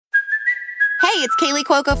it's Kaylee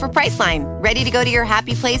Cuoco for Priceline. Ready to go to your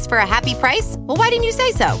happy place for a happy price? Well, why didn't you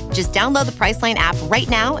say so? Just download the Priceline app right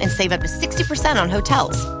now and save up to 60% on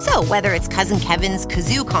hotels. So whether it's Cousin Kevin's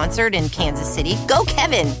Kazoo Concert in Kansas City, go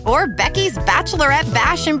Kevin, or Becky's Bachelorette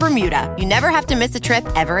Bash in Bermuda, you never have to miss a trip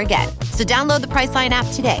ever again. So download the Priceline app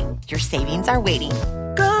today. Your savings are waiting.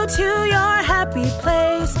 Go to your happy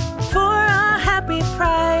place for a happy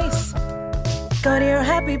price. Go to your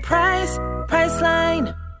happy price,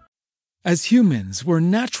 Priceline. As humans, we're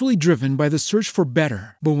naturally driven by the search for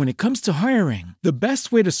better. But when it comes to hiring, the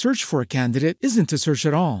best way to search for a candidate isn't to search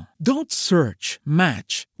at all. Don't search,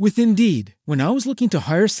 match with Indeed. When I was looking to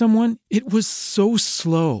hire someone, it was so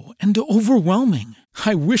slow and overwhelming.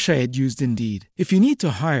 I wish I had used Indeed. If you need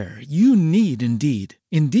to hire, you need Indeed.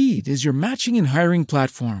 Indeed is your matching and hiring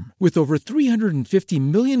platform with over 350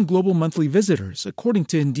 million global monthly visitors, according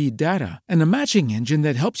to Indeed data, and a matching engine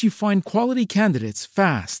that helps you find quality candidates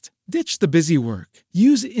fast. Ditch the busy work.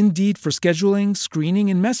 Use Indeed for scheduling,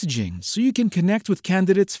 screening, and messaging so you can connect with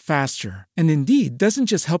candidates faster. And Indeed doesn't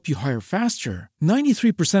just help you hire faster.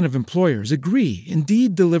 93% of employers agree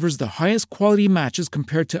Indeed delivers the highest quality matches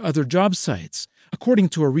compared to other job sites, according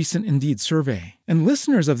to a recent Indeed survey. And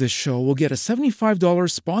listeners of this show will get a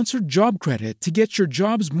 $75 sponsored job credit to get your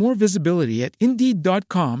jobs more visibility at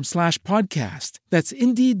Indeed.com/podcast. That's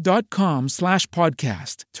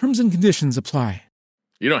Indeed.com/podcast. Terms and conditions apply.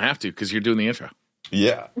 You don't have to because you're doing the intro.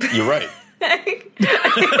 Yeah, you're right.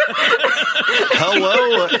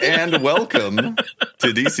 Hello and welcome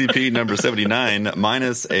to DCP number 79,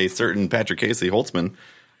 minus a certain Patrick Casey Holtzman.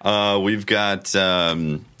 We've got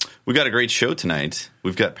a great show tonight.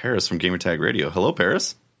 We've got Paris from Gamertag Radio. Hello,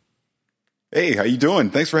 Paris. Hey, how you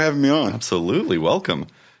doing? Thanks for having me on. Absolutely, welcome.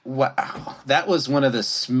 Wow, that was one of the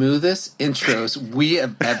smoothest intros we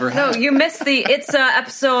have ever had. No, you missed the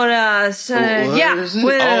episode. I was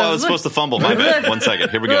supposed to fumble. My bad. 1 second.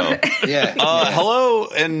 Here we go. Yeah. Hello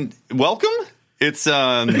and welcome. It's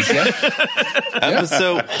episode.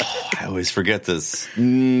 I always forget this.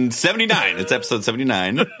 79. It's episode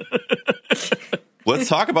 79. Let's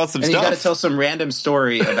talk about some and stuff. You got to tell some random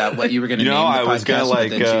story about what you were going to name the podcast. I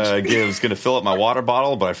was going to fill up my water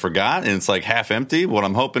bottle, but I forgot, and it's like half empty. What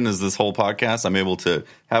I'm hoping is this whole podcast, I'm able to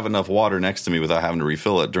have enough water next to me without having to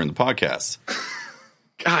refill it during the podcast.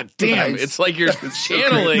 God damn, Nice. It's like you're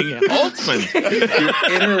channeling Holtzman.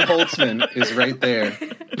 Your inner Holtzman is right there.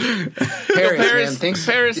 Paris,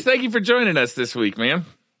 thank you for joining us this week, man.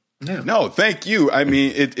 Yeah. No, thank you. I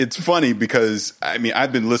mean, it's funny because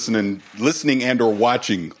I've been listening and or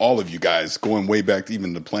watching all of you guys going way back to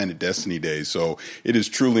even the Planet Destiny days. So it is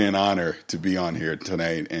truly an honor to be on here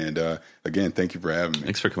tonight. And again, thank you for having me.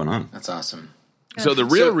 Thanks for coming on. That's awesome. So the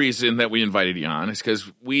real reason that we invited you on is because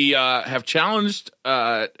we have challenged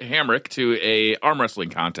Hamrick to a arm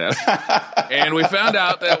wrestling contest, and we found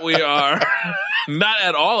out that we are not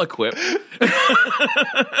at all equipped.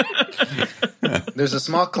 There's a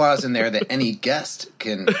small clause in there that any guest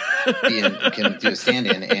can do a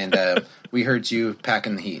stand-in, and we heard you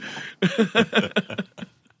packing the heat.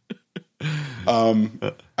 I'm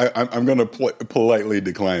going to politely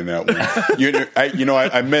decline that one.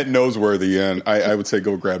 I met Noseworthy, and I would say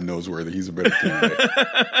go grab Noseworthy. He's a better candidate.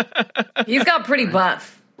 He's got pretty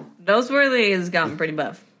buff. Noseworthy has gotten pretty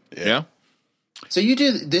buff. Yeah. So you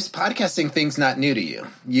do this podcasting thing's not new to you.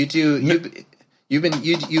 You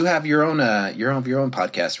have your own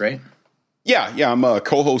podcast, right? Yeah, I'm a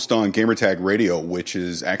co-host on Gamertag Radio, which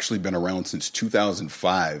has actually been around since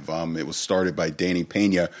 2005. It was started by Danny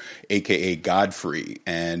Pena, a.k.a. Godfrey,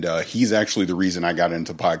 and he's actually the reason I got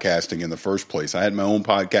into podcasting in the first place. I had my own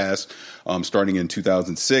podcast starting in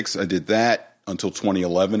 2006. I did that until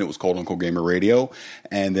 2011. It was called Uncle Gamer Radio,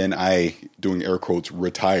 and then I, doing air quotes,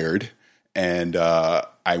 retired, and I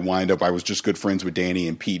was just good friends with Danny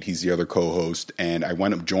and Pete. He's the other co-host, and I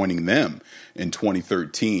wound up joining them in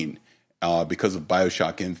 2013. Because of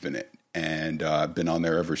BioShock Infinite, and I've been on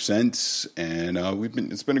there ever since. And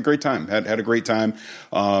it's been a great time. Had a great time.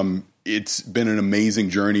 It's been an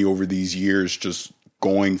amazing journey over these years, just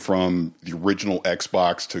going from the original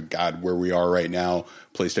Xbox to where we are right now: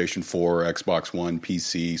 PlayStation 4, Xbox One,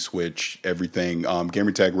 PC, Switch, everything.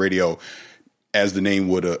 Gamertag Radio, as the name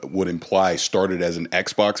would imply, started as an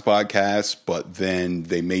Xbox podcast, but then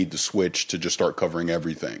they made the switch to just start covering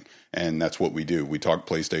everything. And that's what we do. We talk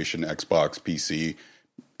PlayStation, Xbox, PC,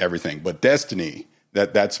 everything. But Destiny,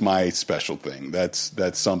 that's my special thing. That's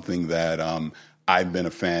something that I've been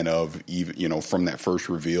a fan of, even from that first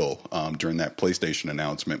reveal during that PlayStation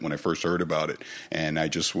announcement when I first heard about it, and I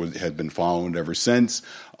just had been following it ever since.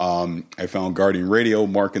 I found Guardian Radio,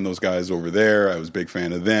 Mark and those guys over there. I was a big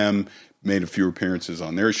fan of them. made a few appearances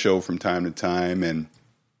on their show from time to time. And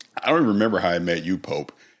I don't even remember how I met you,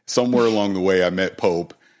 Pope. Somewhere along the way, I met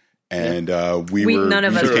Pope, and we none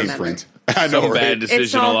of us became remember. friends. I know, Some right? bad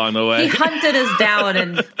decision along the way. He hunted us down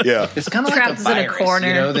and Yeah. It's kind of like a Trapped us in a virus, corner.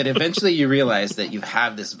 you know, that eventually you realize that you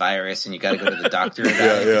have this virus and you got to go to the doctor about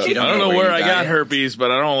it. yeah. But you I don't know where you I got it. herpes,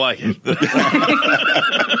 but I don't like it.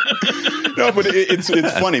 No, but it's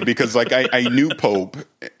funny because like I knew Pope,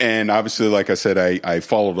 and obviously, like I said, I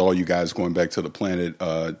followed all you guys going back to the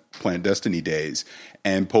Planet Destiny days,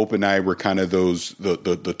 and Pope and I were kind of those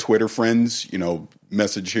the Twitter friends, you know,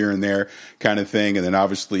 message here and there kind of thing. And then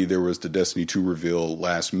obviously there was the Destiny 2 reveal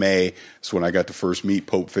last May. That's when I got to first meet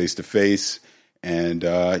Pope face to face. And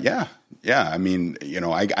yeah. I mean, you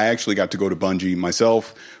know, I actually got to go to Bungie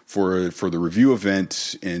myself for the review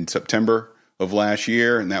event in September of last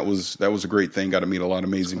year, and that was a great thing. Got to meet a lot of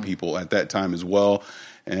amazing people at that time as well.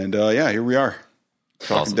 And yeah, here we are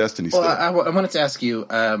talking Destiny Well, stuff. I wanted to ask you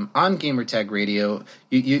on Gamertag Radio.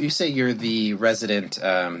 You say you're the resident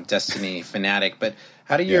Destiny fanatic, but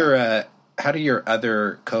how do your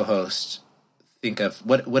other co-hosts think of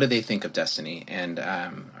what do they think of Destiny, and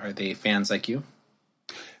are they fans like you?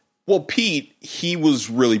 Well, Pete, he was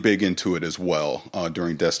really big into it as well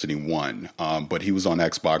during Destiny 1, but he was on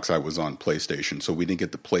Xbox, I was on PlayStation, so we didn't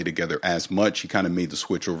get to play together as much. He kind of made the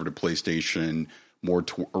switch over to PlayStation more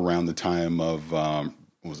around the time of, what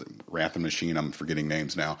was it, Wrath of Machine? I'm forgetting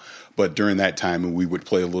names now. But during that time, we would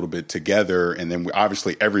play a little bit together, and then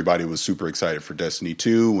obviously everybody was super excited for Destiny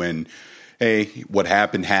 2, and hey, what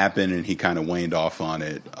happened, and he kind of waned off on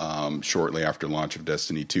it shortly after launch of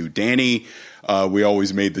Destiny 2. Danny, we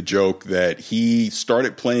always made the joke that he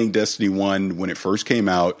started playing Destiny 1 when it first came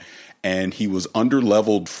out, and he was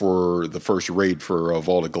under-leveled for the first raid for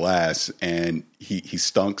Vault of Glass, and he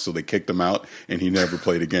stunk, so they kicked him out, and he never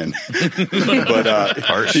played again.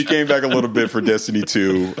 But he came back a little bit for Destiny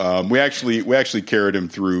 2. We actually carried him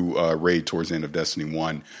through raid towards the end of Destiny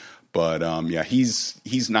 1. But yeah,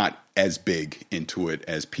 he's not as big into it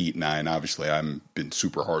as Pete and I, and obviously I've been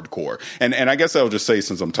super hardcore. And I guess I'll just say,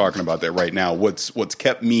 since I'm talking about that right now, what's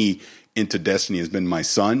kept me into Destiny has been my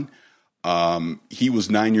son. He was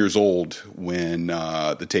 9 years old when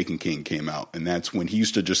The Taken King came out, and that's when he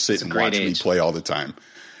used to just sit and watch me play all the time.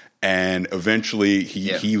 And eventually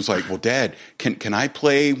he was like, well, Dad, can I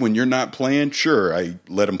play when you're not playing? Sure. I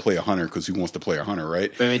let him play a hunter because he wants to play a hunter,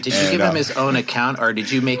 right? Wait, did you give him his own account, or did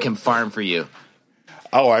you make him farm for you?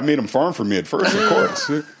 Oh, I made him farm for me at first, of course.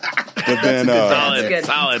 But then,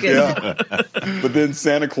 Solid. yeah. But then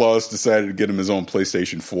Santa Claus decided to get him his own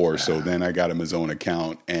PlayStation 4, so then I got him his own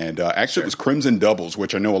account. And actually, it was Crimson Doubles,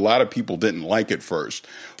 which I know a lot of people didn't like at first,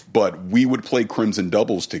 but we would play Crimson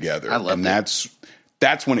Doubles together. I loved and it.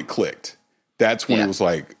 That's when it clicked. That's when it was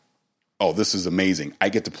like, oh, this is amazing. I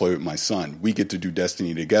get to play with my son. We get to do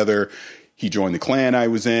Destiny together. He joined the clan I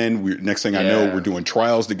was in. Next thing I know, we're doing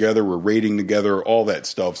trials together. We're raiding together, all that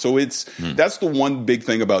stuff. So that's the one big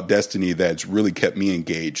thing about Destiny that's really kept me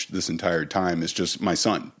engaged this entire time is just my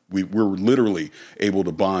son. We're literally able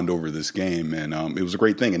to bond over this game, and it was a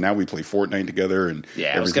great thing. And now we play Fortnite together and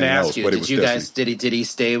I was going to ask you, did you guys did he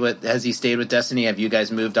stay with? Has he stayed with Destiny? Have you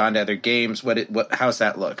guys moved on to other games? How's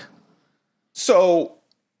that look? So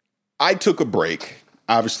I took a break.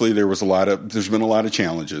 Obviously, there's been a lot of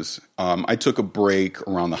challenges. I took a break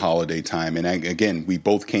around the holiday time, and again, we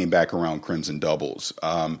both came back around Crimson Doubles.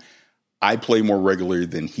 I play more regularly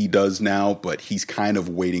than he does now, but he's kind of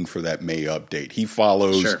waiting for that May update. He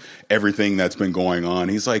follows everything that's been going on.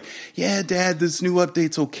 He's like, yeah, Dad, this new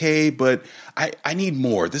update's okay, but I need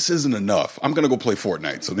more. This isn't enough. I'm going to go play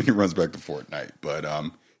Fortnite. So then he runs back to Fortnite, but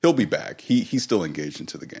he'll be back. He's still engaged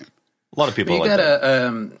into the game. A lot of people like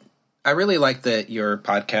that. I really like that your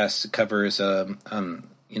podcast covers a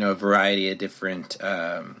variety of different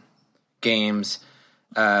games.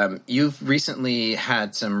 You've recently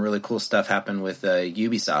had some really cool stuff happen with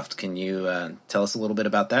Ubisoft. Can you tell us a little bit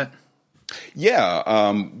about that?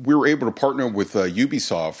 Yeah, we were able to partner with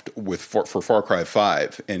Ubisoft for Far Cry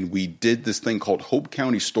 5, and we did this thing called Hope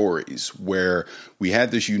County Stories, where we had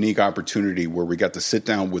this unique opportunity where we got to sit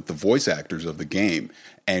down with the voice actors of the game,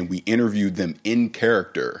 and we interviewed them in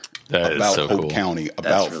character about Hope County.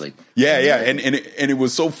 That's really and it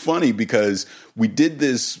was so funny because we did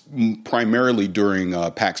this primarily during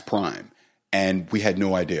PAX Prime. And we had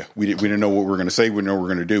no idea. We didn't know what we were going to say. We didn't know what we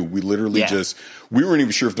were going to do. We literally we weren't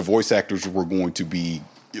even sure if the voice actors were going to be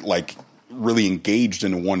like really engaged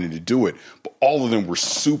in wanting to do it. But all of them were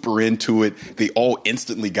super into it. They all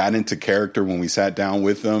instantly got into character when we sat down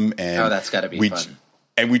with them. And that's got to be fun.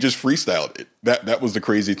 And we just freestyled it. That was the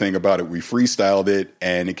crazy thing about it. We freestyled it,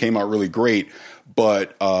 and it came out really great.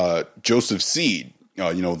 But Joseph Seed,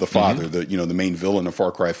 the father, the main villain of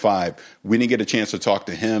Far Cry 5, we didn't get a chance to talk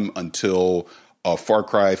to him until a Far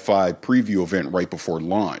Cry 5 preview event right before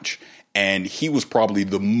launch. And he was probably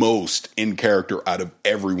the most in character out of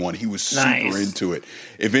everyone. He was super into it.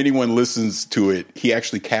 If anyone listens to it, he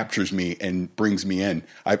actually captures me and brings me in.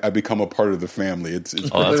 I become a part of the family. It's that's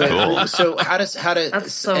cool. So how does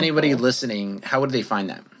anybody listening, how would they find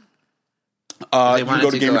that? They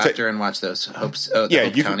wanted to go after and watch those Hope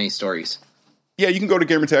County stories. Yeah, you can go to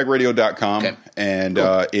gamertagradio.com, and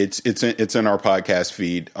it's in our podcast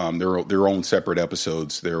feed. Their own separate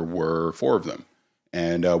episodes. There were 4 of them.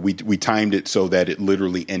 And we timed it so that it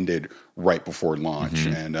literally ended right before launch,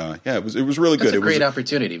 and it was really good. That's a great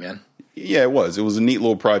opportunity, man. Yeah, it was. It was a neat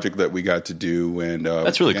little project that we got to do, and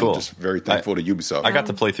that's really cool. Just very thankful to Ubisoft. I got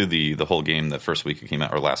to play through the whole game the first week it came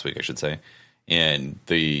out, or last week, I should say, and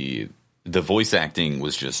the voice acting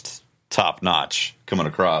was just top notch coming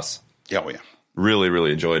across. Yeah, yeah, really,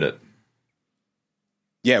 really enjoyed it.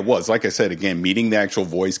 Yeah, it was. Like I said, again, meeting the actual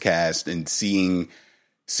voice cast and seeing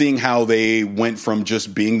how they went from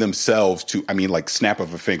just being themselves to, like snap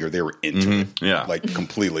of a finger, they were into it. Yeah. Like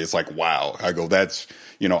completely. It's like, wow. I go, that's,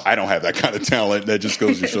 I don't have that kind of talent. That just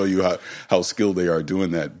goes to show you how skilled they are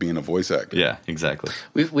doing that, being a voice actor. Yeah, exactly.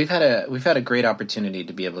 We've had a great opportunity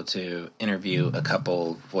to be able to interview a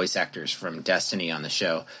couple voice actors from Destiny on the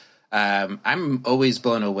show. I'm always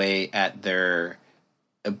blown away at their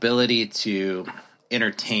ability to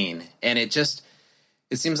entertain, and it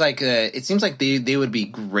seems like they would be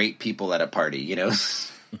great people at a party,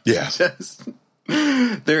 Yeah. Just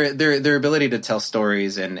their ability to tell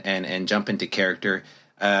stories and jump into character.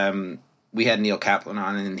 We had Neil Kaplan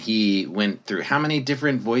on, and he went through how many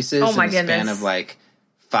different voices in the span of like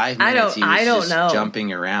 5 minutes. I don't know.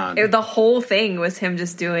 Jumping around. The whole thing was him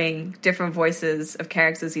just doing different voices of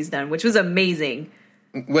characters he's done, which was amazing.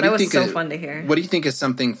 That was so fun to hear. What do you think is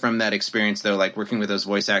something from that experience, though, like working with those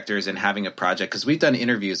voice actors and having a project? Because we've done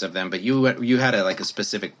interviews of them, but you had a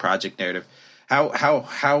specific project narrative.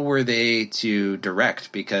 How were they to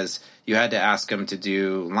direct? Because you had to ask them to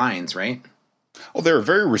do lines, right? Oh, they were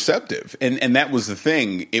very receptive, and that was the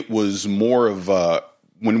thing. It was more of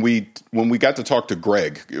when we got to talk to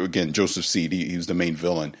Greg again, Joseph Seed. He was the main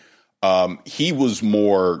villain. He was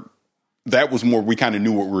more. That was more, we kind of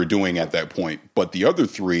knew what we were doing at that point. But the other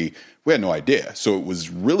 3, we had no idea. So it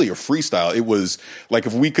was really a freestyle. It was like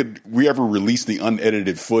if we ever released the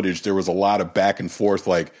unedited footage, there was a lot of back and forth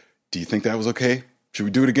like, do you think that was okay? Should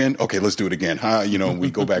we do it again? Okay, let's do it again.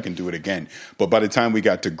 We go back and do it again. But by the time we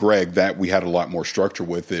got to Greg, that we had a lot more structure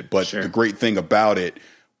with it. But the great thing about it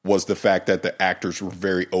was the fact that the actors were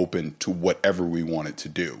very open to whatever we wanted to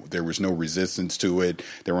do. There was no resistance to it.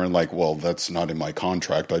 They weren't like, well, that's not in my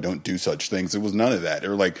contract. I don't do such things. It was none of that. They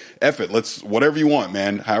were like, F it. Let's, whatever you want,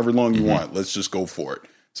 man. However long you want. Let's just go for it.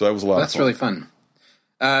 So that was a lot of fun. That's really fun.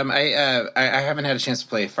 I haven't had a chance to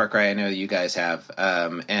play Far Cry. I know you guys have.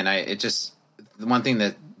 The one thing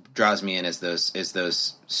that draws me in is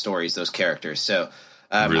those stories, those characters. So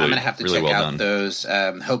I'm going to have to check out those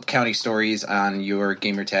Hope County stories on your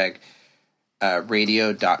gamertag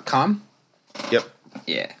radio.com. Yep.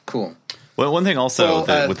 Yeah, cool. Well, one thing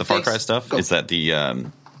also with the Far Cry stuff is that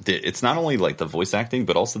it's not only like the voice acting,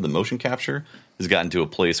 but also the motion capture has gotten to a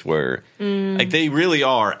place where like they really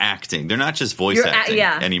are acting. They're not just voice acting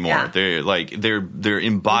anymore. Yeah. They're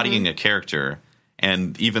embodying a character,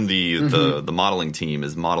 and even the modeling team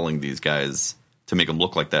is modeling these guys to make them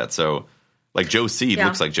look like that. So like Joe Seed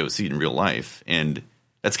looks like Joe Seed in real life, and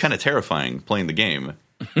that's kind of terrifying playing the game.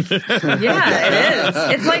 Yeah, it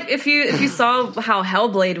is. It's like if you saw how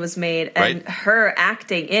Hellblade was made and her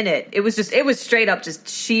acting in it, it was straight up just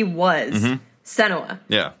she was Senua.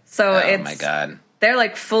 Yeah. So my God. They're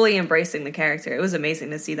like fully embracing the character. It was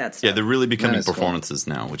amazing to see that stuff. Yeah, they're really becoming performances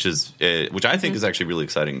now, which I think is actually really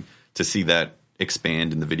exciting to see that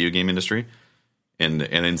expand in the video game industry, and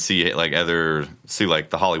then see like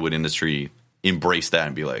the Hollywood industry embrace that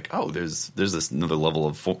and be like, oh, there's this another level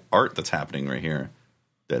of art that's happening right here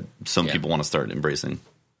that some people want to start embracing.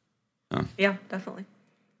 Yeah, definitely.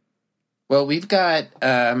 Well, we've got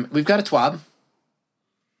a TWAB.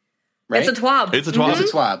 Right? It's a TWAB. It's a TWAB.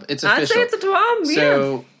 It's a TWAB. It's official. I'd say it's a TWAB.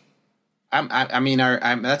 So,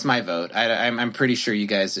 that's my vote. I'm pretty sure you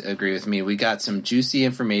guys agree with me. We got some juicy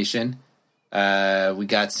information. We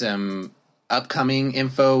got some upcoming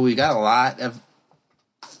info. We got a lot of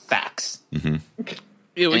facts.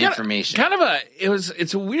 Yeah, we got information.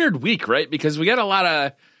 It's a weird week, right? Because we got a lot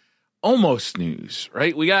of almost news,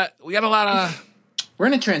 right? We got a lot of. We're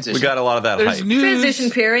in a transition. We got a lot of that hype.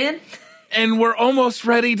 Transition period. And we're almost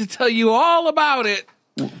ready to tell you all about it.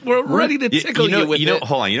 We're ready to tickle you with it.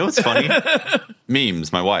 Hold on. You know what's funny?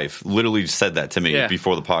 Memes, my wife, literally said that to me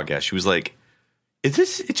before the podcast. She was like, it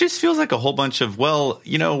just feels like a whole bunch of,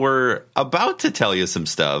 we're about to tell you some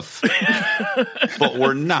stuff, but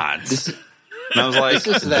we're not. And I was like,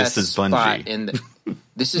 this is Bungie.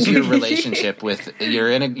 This is your relationship with,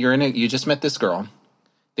 you just met this girl.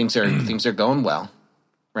 Things are going well,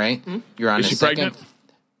 right? You're on Is she pregnant?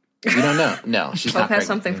 We don't know. No, she's not pregnant.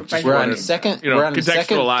 Something for pregnant. We're on a second. We're on a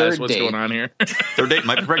second, third what's date. going on here. Third date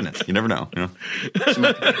might be pregnant. You never know.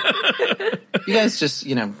 You guys just,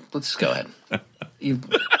 let's go ahead.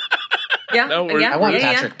 I want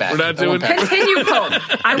Patrick back. We're not doing that. Continue, Cole.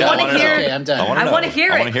 I want to hear. Okay, I'm done. I want to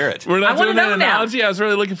hear it. I want to hear it. We're not doing know that analogy. now. I was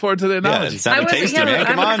really looking forward to the analogy. Yeah, it sounded tasty, man.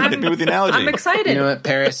 Come on, hit me with the analogy. I'm excited. You know what,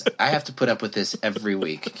 Paris? I have to put up with this every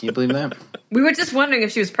week. Can you believe that? We were just wondering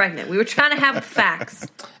if she was pregnant. We were trying to have facts.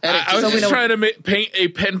 I was just trying to paint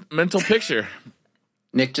a mental picture.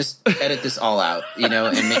 Nick, just edit this all out,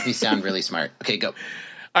 and make me sound really smart. Okay, go.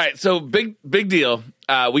 All right, so big deal.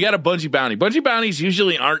 We got a Bungie bounty. Bungie bounties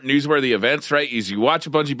usually aren't newsworthy events, right? You watch a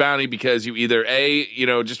Bungie bounty because you either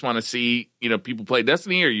just want to see people play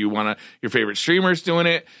Destiny, or you want your favorite streamers doing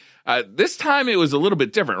it. This time it was a little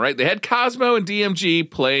bit different, right? They had Cosmo and DMG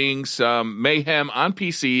playing some Mayhem on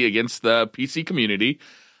PC against the PC community,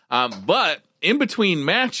 but in between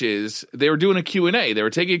matches they were doing a Q&A. They were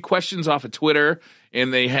taking questions off of Twitter,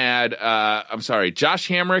 and they had Josh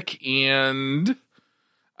Hamrick and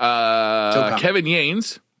Kevin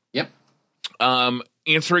Yanes. Yep.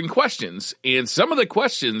 Answering questions. And some of the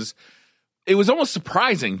questions, it was almost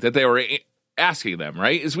surprising that they were asking them,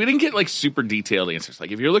 right? Is we didn't get like super detailed answers.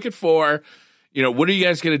 Like if you're looking for, what are you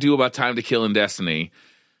guys going to do about time to kill in Destiny?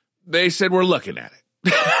 They said, we're looking at it.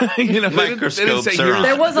 Microscopes they didn't say, are on.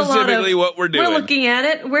 There was a lot of what we're doing. We're looking at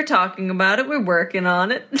it. We're talking about it. We're working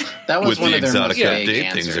on it. That was With one the of their exotic most vague update,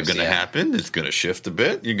 answers, things are going to happen. It's going to shift a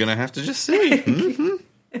bit. You're going to have to just see.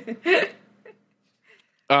 In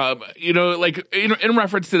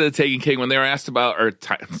reference to the Taken King, when they were asked about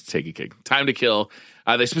time to kill,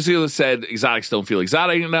 they specifically said exotics don't feel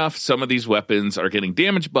exotic enough. Some of these weapons are getting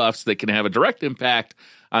damage buffs that can have a direct impact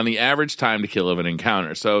on the average time to kill of an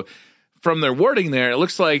encounter. So from their wording there, it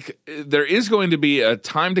looks like there is going to be a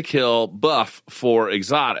time to kill buff for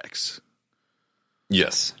exotics.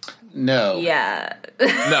 Yes. No. Yeah.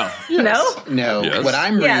 No. No? No. Yes. What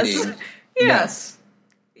I'm Yes. reading. Yes.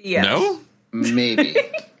 Yes. No? Maybe.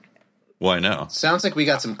 Why no? Sounds like we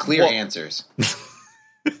got some clear answers.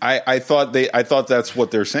 I thought that's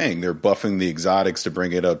what they're saying. They're buffing the exotics to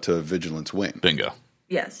bring it up to Vigilance Wing. Bingo.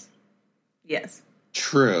 Yes. Yes.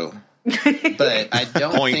 True. But I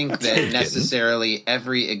don't Point think that taken. necessarily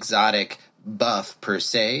every exotic buff per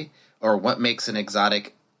se, or what makes an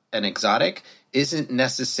exotic isn't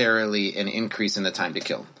necessarily an increase in the time to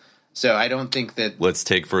kill. So I don't think that... Let's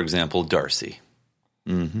take, for example, Darcy.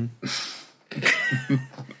 I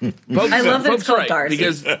love that it's called Darcy.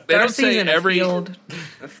 Because they Darcy's don't say in a every field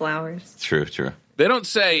of flowers. True. They don't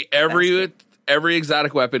say every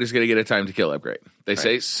exotic weapon is going to get a time to kill upgrade. They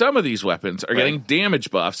say some of these weapons are getting damage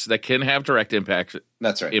buffs that can have direct impact.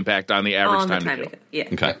 That's right. Impact on the average time to kill. Yeah.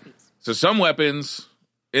 Okay. So some weapons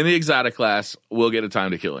in the exotic class will get a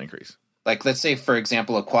time to kill increase. Like, let's say, for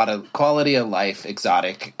example, a quality of life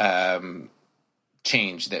exotic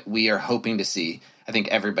change that we are hoping to see. I think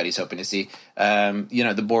everybody's hoping to see.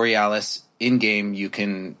 The Borealis in-game, you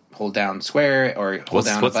can hold down square or hold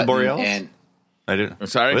down a button. What's the Borealis? And I didn't. I'm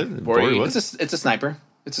sorry? What? it's a sniper.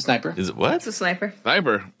 It's a sniper. Is it what? It's a sniper.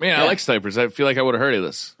 Sniper. Man, I like snipers. I feel like I would have heard of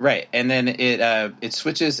this. Right. And then it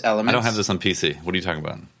switches elements. I don't have this on PC. What are you talking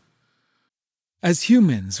about? As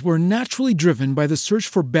humans, we're naturally driven by the search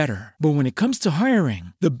for better. But when it comes to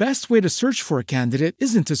hiring, the best way to search for a candidate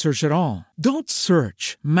isn't to search at all. Don't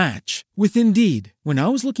search, match with Indeed. When I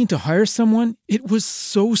was looking to hire someone, it was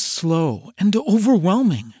so slow and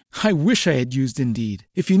overwhelming. I wish I had used Indeed.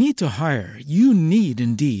 If you need to hire, you need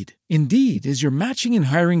Indeed. Indeed is your matching and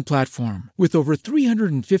hiring platform with over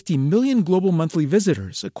 350 million global monthly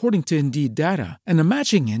visitors, according to Indeed data, and a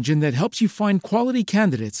matching engine that helps you find quality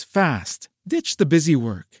candidates fast. Ditch the busy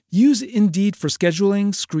work. Use Indeed for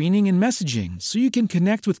scheduling, screening, and messaging so you can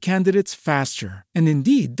connect with candidates faster. And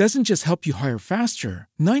Indeed doesn't just help you hire faster.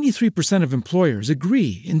 93% of employers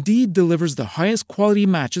agree Indeed delivers the highest quality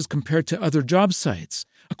matches compared to other job sites,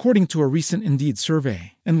 according to a recent Indeed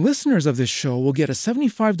survey. And listeners of this show will get a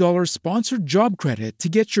 $75 sponsored job credit to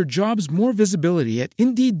get your jobs more visibility at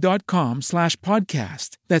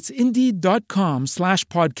Indeed.com/podcast. That's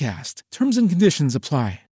Indeed.com/podcast. Terms and conditions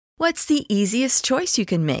apply. What's the easiest choice you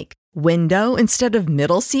can make? Window instead of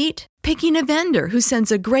middle seat? Picking a vendor who sends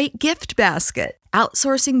a great gift basket?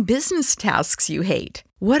 Outsourcing business tasks you hate?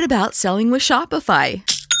 What about selling with Shopify?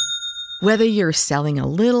 Whether you're selling a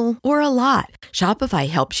little or a lot, Shopify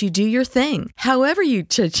helps you do your thing, however you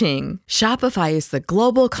cha-ching. Shopify is the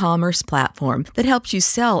global commerce platform that helps you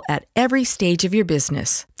sell at every stage of your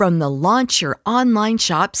business. From the launch your online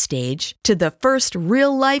shop stage to the first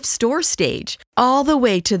real-life store stage, all the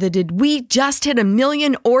way to the did we just hit 1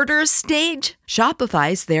 million orders stage.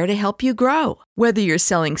 Shopify's there to help you grow. Whether you're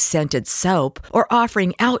selling scented soap or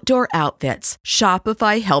offering outdoor outfits,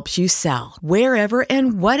 Shopify helps you sell. Wherever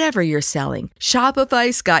and whatever you're selling,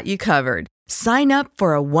 Shopify's got you covered. Sign up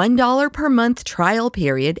for a $1 per month trial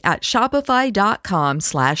period at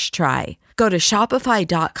shopify.com/try. Go to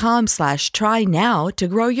shopify.com/try now to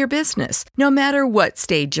grow your business, no matter what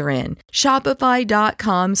stage you're in.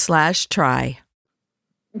 Shopify.com/try.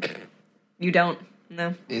 You don't?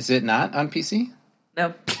 No. Is it not on PC?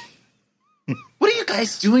 No. What are you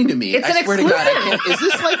guys doing to me? It's I an swear to God, exclusive. is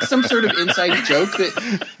this like some sort of inside joke? Is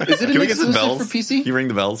it an Can we get some exclusive bells? for PC? Can you ring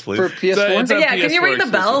the bells, please? For PS4? It's a Yeah, can you PS4 ring the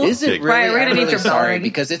bell? Is it really? Right, we're gonna I'm need really your bell sorry ring.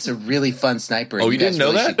 because it's a really fun sniper. Oh, and you didn't guys know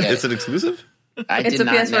really that? should get It's it. an exclusive? I It's did a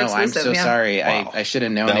not PS4 know. I'm exclusive, so yeah. sorry. Wow. I should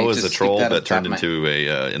have known. That I was just a troll speak that turned off the top into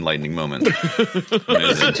a enlightening moment. It's a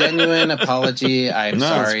Amazing. genuine apology. I'm No,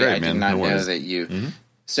 it's sorry. great, I did man. not No know worries. that you.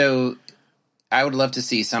 So, I would love to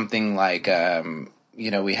see something like,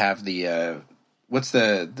 we have the what's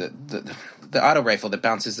the auto rifle that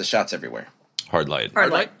bounces the shots everywhere. Hard light.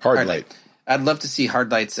 Hard light. Hard light. I'd love to see hard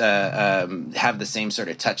lights have the same sort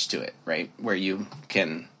of touch to it, right? Where you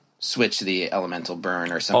can switch the elemental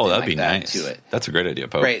burn or something Oh, that'd like be that nice. to it. That's a great idea,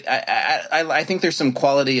 Pope. Right. I think there's some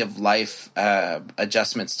quality of life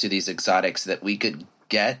adjustments to these exotics that we could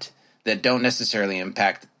get that don't necessarily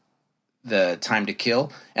impact the time to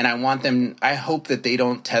kill. And I hope that they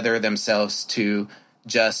don't tether themselves to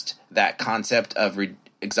just that concept of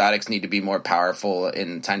exotics need to be more powerful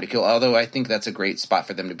in time to kill. Although I think that's a great spot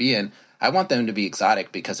for them to be in. I want them to be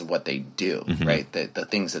exotic because of what they do, right? The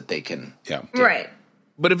things that they can Yeah. do. Right.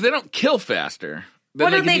 But if they don't kill faster, then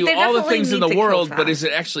Well, they no, can do they all the definitely things in need the to kill world, but fast. is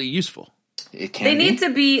it actually useful? It can They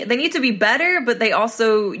be. need to be better, but they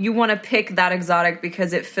also you want to pick that exotic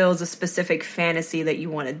because it fills a specific fantasy that you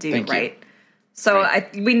want to do, Thank you. right? So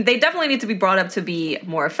Right. they definitely need to be brought up to be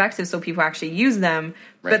more effective, so people actually use them.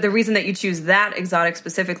 Right. But the reason that you choose that exotic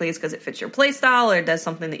specifically is because it fits your playstyle or it does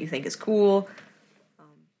something that you think is cool.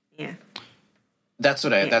 Yeah. That's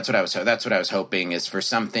what I was hoping is for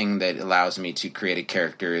something that allows me to create a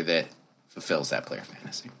character that fulfills that player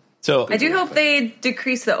fantasy. So I do hope they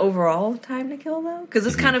decrease the overall time to kill though, because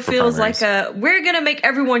this kind of for feels primaries. like we're gonna make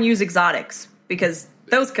everyone use exotics because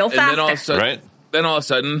those kill And faster. then all of a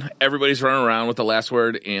sudden, Right. everybody's running around with the last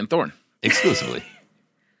word and Thorn. exclusively.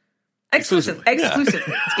 Exclusive.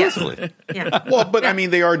 Exclusively. Exclusive. Yeah. Well, but I mean,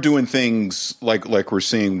 they are doing things like we're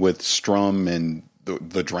seeing with Strum and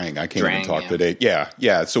the Drang. I can't even Drang, talk yeah. today.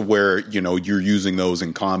 Yeah. So where you're using those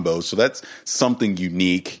in combos, so that's something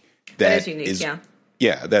unique. That is unique, yeah.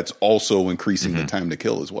 Yeah, that's also increasing the time to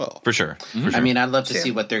kill as well. For sure. I mean, I'd love to True. see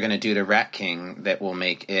what they're going to do to Rat King that will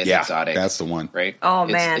make it Yeah, exotic. that's the one. Right? Oh,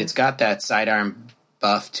 man. It's got that sidearm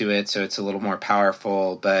buff to it, so it's a little more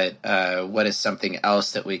powerful, but what is something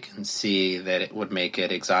else that we can see that it would make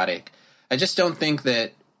it exotic? I just don't think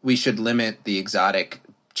that we should limit the exotic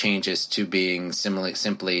changes to being simply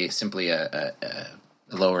a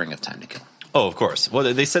lowering of time to kill. Oh, of course.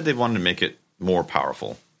 Well, they said they wanted to make it more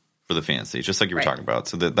powerful for the fantasy, just like you were Right. talking about.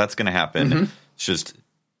 So that's going to happen. It's just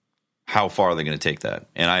how far are they going to take that?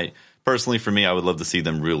 And I personally, for me, I would love to see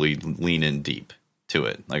them really lean in deep to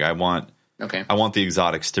it. Like I want the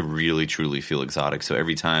exotics to really truly feel exotic. So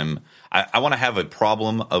every time I want to have a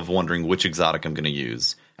problem of wondering which exotic I'm going to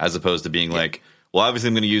use, as opposed to being like, well, obviously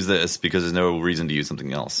I'm going to use this because there's no reason to use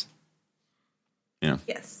something else. Yeah.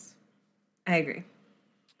 Yes. I agree.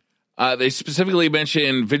 They specifically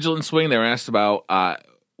mentioned Vigilant Swing. They were asked about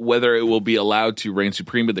whether it will be allowed to reign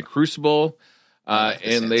supreme in the Crucible.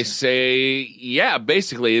 And they say, yeah,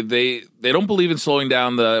 basically, they don't believe in slowing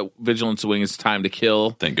down the Vigilant Swing. It's time to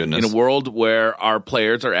kill. Thank goodness. In a world where our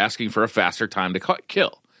players are asking for a faster time to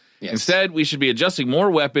kill. Yes. Instead, we should be adjusting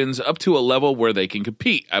more weapons up to a level where they can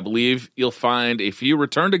compete. I believe you'll find a few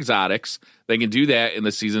returned exotics. They can do that in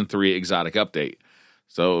the Season 3 exotic update.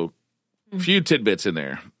 So, few tidbits in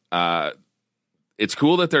there. It's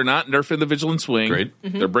cool that they're not nerfing the Vigilant Swing. Great.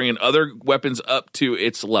 They're bringing other weapons up to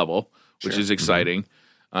its level, which is exciting.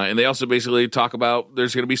 And they also basically talk about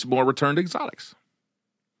there's going to be some more returned exotics.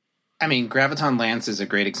 I mean, Graviton Lance is a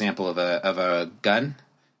great example of a gun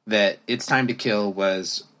that its time to kill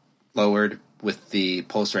was lowered the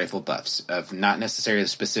pulse rifle buffs of not necessarily a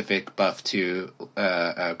specific buff to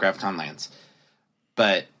Graviton Lance,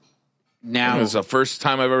 but now It was the first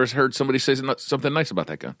time I've ever heard somebody say something nice about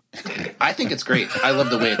that gun. I think it's great. I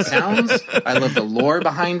love the way it sounds. I love the lore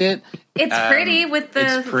behind it. It's pretty with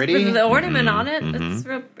the ornament on it.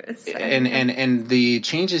 It's and the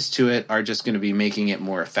changes to it are just going to be making it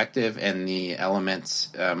more effective and the elements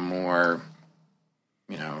more,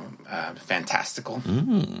 fantastical.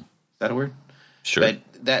 Is that a word? Sure. But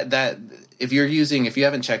that if you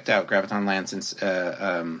haven't checked out Graviton Lance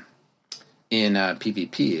in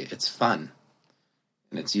PvP, it's fun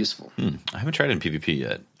and it's useful. I haven't tried it in PvP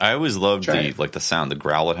yet. I always loved the sound, the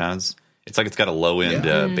growl it has. It's like it's got a low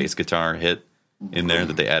end bass guitar hit in there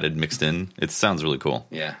that they added mixed in. It sounds really cool.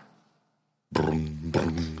 Yeah.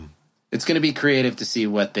 It's going to be creative to see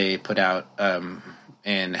what they put out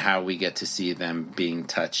and how we get to see them being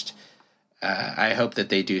touched. I hope that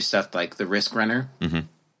they do stuff like the Risk Runner.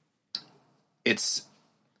 It's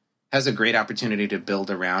has a great opportunity to build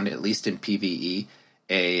around, at least in PvE,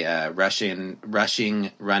 a rushing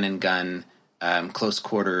run and gun, close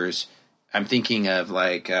quarters. I'm thinking of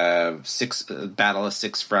like Battle of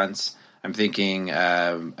Six Fronts. I'm thinking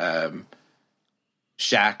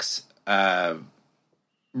Shaxx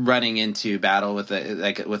running into battle with an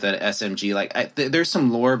SMG. There's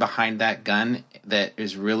some lore behind that gun that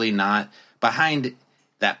is really not behind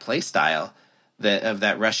that play style of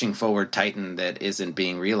that rushing forward Titan that isn't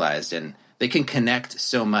being realized, and they can connect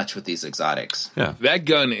so much with these exotics. Yeah, that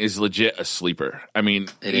gun is legit a sleeper. I mean,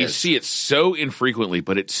 you see it so infrequently,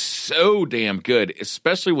 but it's so damn good,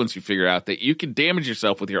 especially once you figure out that you can damage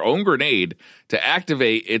yourself with your own grenade to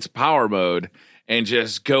activate its power mode and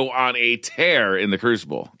just go on a tear in the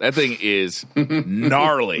Crucible. That thing is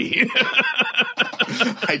gnarly.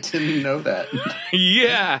 I didn't know that.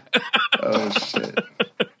 Yeah. Oh, shit.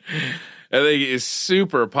 I think it's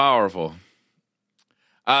super powerful.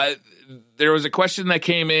 There was a question that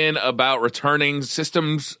came in about returning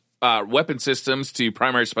systems, weapon systems to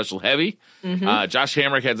primary special heavy. Josh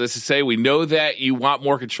Hamrick had this to say: "We know that you want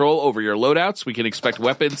more control over your loadouts. We can expect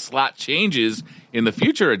weapon slot changes in the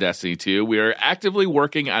future of Destiny 2. We are actively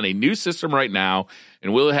working on a new system right now,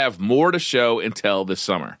 and we'll have more to show until this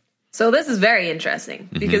summer." So this is very interesting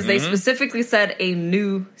because they specifically said a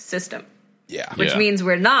new system. Yeah. Which means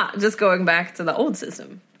we're not just going back to the old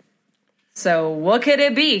system. So what could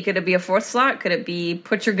it be? Could it be a fourth slot? Could it be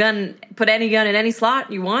put any gun in any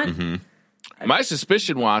slot you want? My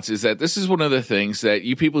suspicion, Watts, is that this is one of the things that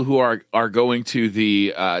you people who are going to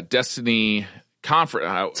the Destiny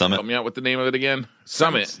conference, Summit. Help me out with the name of it again.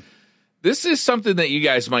 Summit. This is something that you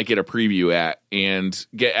guys might get a preview at and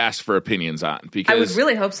get asked for opinions on. Because I would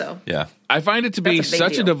really hope so. Yeah. I find it to be That's a big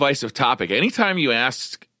such deal. a divisive topic. Anytime you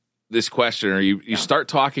ask this question or you start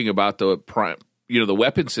talking about the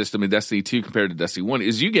weapon system in Destiny 2 compared to Destiny 1,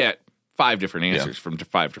 is you get 5 different answers from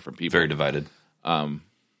 5 different people. Very divided.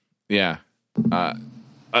 Yeah.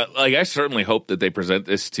 I certainly hope that they present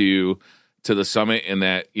this to the summit, and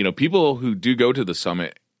that people who do go to the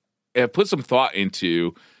summit have put some thought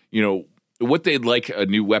into what they'd like a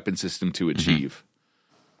new weapon system to achieve.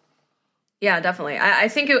 Yeah, definitely. I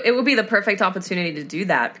think it would be the perfect opportunity to do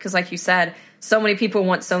that because, like you said, so many people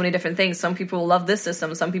want so many different things. Some people love this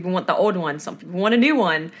system. Some people want the old one. Some people want a new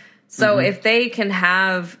one. So if they can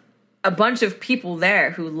have a bunch of people there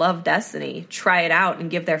who love Destiny try it out and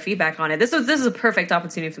give their feedback on it, this is a perfect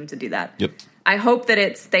opportunity for them to do that. Yep. I hope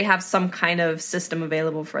that they have some kind of system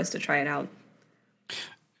available for us to try it out.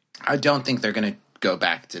 I don't think they're going to go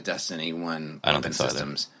back to Destiny 1 I don't think so either.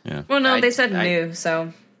 systems. Yeah. Well, no, they said new,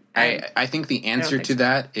 so... I think the answer to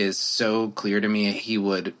that is so clear to me.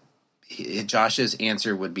 Josh's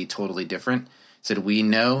answer would be totally different. He said, "We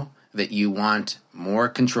know that you want more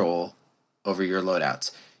control over your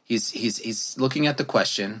loadouts." He's looking at the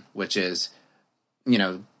question, which is,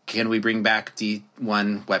 can we bring back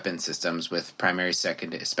D1 weapon systems with primary,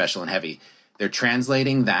 second, special, and heavy? They're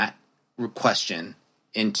translating that question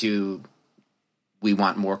into, we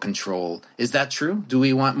want more control. Is that true? Do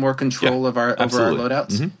we want more control over our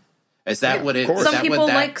loadouts? Is that what it? course. Is Some that people what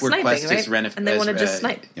that like sniping, request right? is And they want to just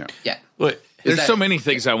snipe. Yeah. There's so many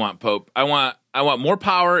things I want, Pope. I want more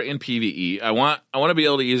power in PvE. I want to be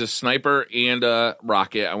able to use a sniper and a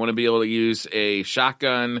rocket. I want to be able to use a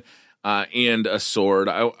shotgun and a sword.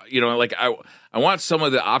 I want some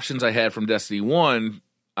of the options I had from Destiny 1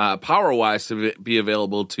 power wise to be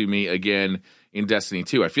available to me again in Destiny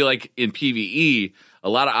 2. I feel like in PvE a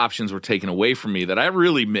lot of options were taken away from me that I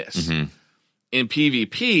really miss. In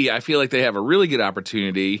PvP, I feel like they have a really good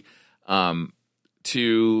opportunity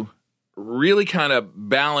to really kind of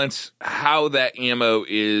balance how that ammo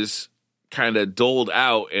is kind of doled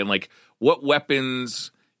out and like what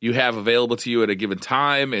weapons you have available to you at a given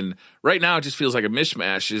time. And right now it just feels like a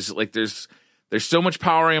mishmash. Is like there's so much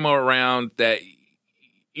power ammo around that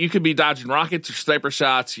you could be dodging rockets or sniper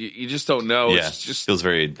shots. You just don't know. Yeah, it's just feels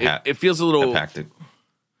very it feels a little haptic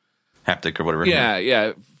or whatever. Yeah,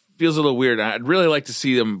 it feels a little weird. I'd really like to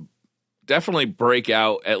see them definitely break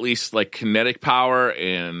out at least like kinetic power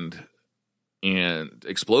and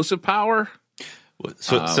explosive power.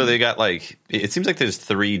 So they got like, it seems like there's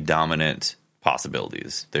 3 dominant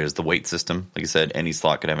possibilities. There's the weight system. Like you said, any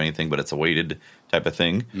slot could have anything, but it's a weighted type of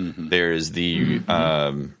thing. Mm-hmm. There's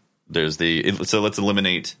so let's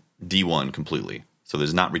eliminate D1 completely. So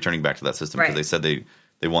there's not returning back to that system because they said they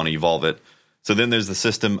want to evolve it. So then there's the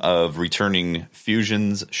system of returning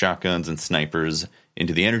fusions, shotguns, and snipers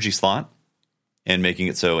into the energy slot and making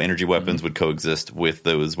it so energy weapons would coexist with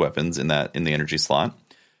those weapons in the energy slot.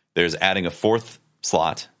 There's adding a 4th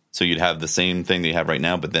slot, so you'd have the same thing that you have right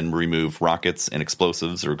now, but then remove rockets and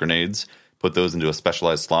explosives or grenades, put those into a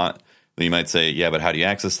specialized slot. Then you might say, yeah, but how do you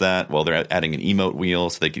access that? Well, they're adding an emote wheel,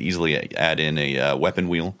 so they could easily add in a weapon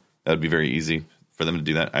wheel. That would be very easy for them to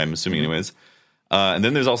do that, I'm assuming anyways. And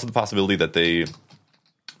then there's also the possibility that they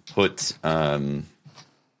put... no,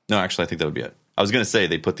 actually, I think that would be it. I was going to say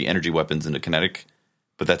they put the energy weapons into kinetic,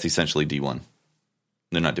 but that's essentially D1.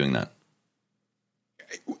 They're not doing that.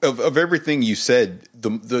 Of everything you said,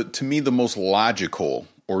 the to me the most logical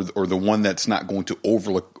or the one that's not going to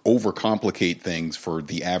overcomplicate things for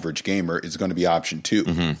the average gamer is going to be option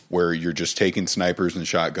 2, where you're just taking snipers and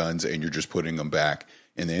shotguns and you're just putting them back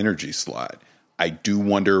in the energy slot. I do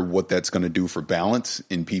wonder what that's going to do for balance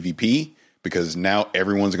in PvP, because now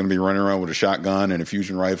everyone's going to be running around with a shotgun and a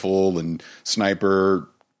fusion rifle and sniper.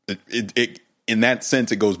 It in that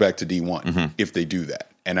sense, it goes back to D1 if they do that.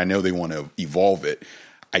 And I know they want to evolve it.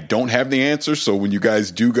 I don't have the answer, so when you guys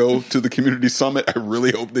do go to the community summit, I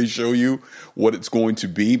really hope they show you what it's going to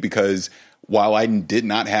be, because while I did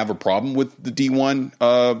not have a problem with the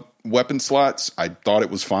D1 weapon slots, I thought it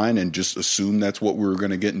was fine and just assumed that's what we were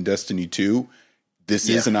going to get in Destiny 2. This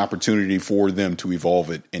is an opportunity for them to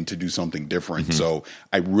evolve it and to do something different. So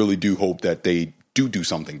I really do hope that they do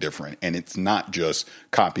something different, and it's not just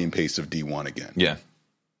copy and paste of D1 again. Yeah.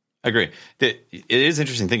 I agree. It is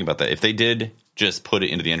interesting thinking about that. If they did just put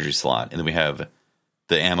it into the energy slot and then we have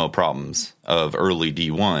the ammo problems of early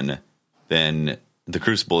D1, then the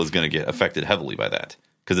Crucible is going to get affected heavily by that,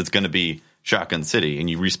 because it's going to be Shotgun City and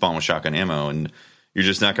you respawn with shotgun ammo and you're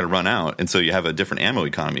just not going to run out. And so you have a different ammo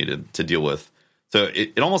economy to deal with. So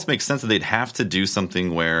it almost makes sense that they'd have to do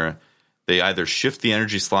something where they either shift the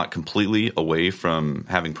energy slot completely away from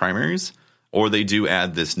having primaries, or they do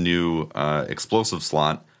add this new explosive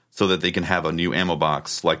slot so that they can have a new ammo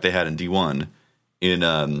box like they had in D1 in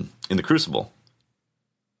the Crucible.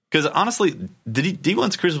 Because honestly, the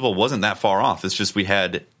D1's Crucible wasn't that far off. It's just we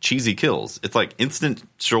had cheesy kills. It's like instant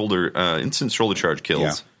shoulder charge kills.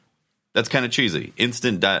 Yeah. That's kind of cheesy.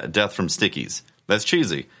 Instant death from stickies. That's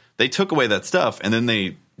cheesy. They took away that stuff, and then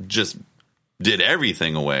they just did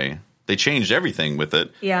everything away. They changed everything with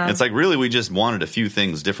it. Yeah. And it's like, really, we just wanted a few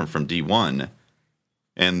things different from D1.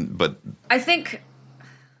 But I think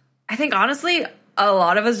honestly, a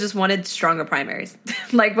lot of us just wanted stronger primaries.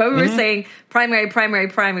 Like what we were saying,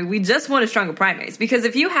 primary. We just wanted stronger primaries, because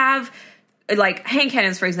if you have like hand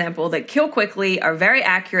cannons, for example, that kill quickly, are very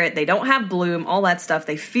accurate, they don't have bloom, all that stuff,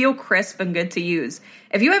 they feel crisp and good to use.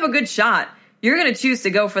 If you have a good shot, you're going to choose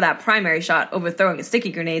to go for that primary shot over throwing a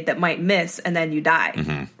sticky grenade that might miss and then you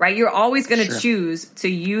die, right? You're always going to choose to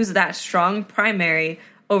use that strong primary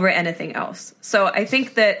over anything else. So I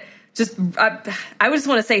think that I would just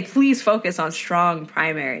want to say, please focus on strong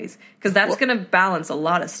primaries, because that's going to balance a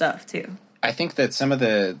lot of stuff too. I think that some of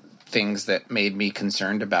the things that made me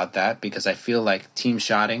concerned about that, because I feel like team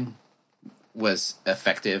shotting was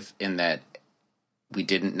effective in that we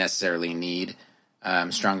didn't necessarily need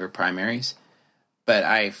stronger primaries. But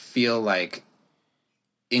I feel like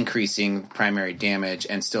increasing primary damage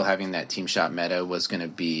and still having that team shot meta was going to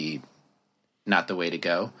be not the way to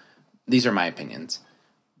go. These are my opinions.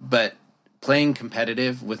 But playing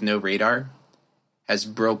competitive with no radar has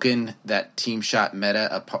broken that team shot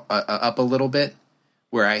meta up a little bit,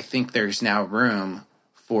 where I think there's now room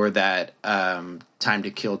for that time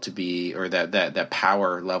to kill to be, or that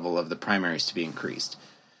power level of the primaries to be increased.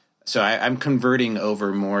 So I'm converting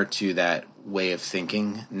over more to that way of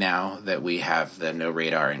thinking now that we have the no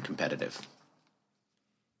radar and competitive.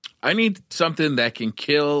 I need something that can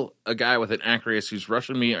kill a guy with an Acreus who's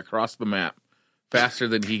rushing me across the map faster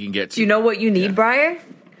than he can get to. Do you know what you need, Briar?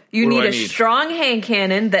 You What do need I a need? strong hand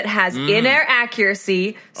cannon that has in-air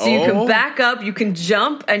accuracy, so you can back up, you can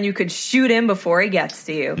jump, and you can shoot him before he gets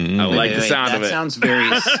to you. I like the sound of that it. sounds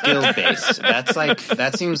very skill based.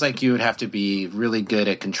 That seems like you would have to be really good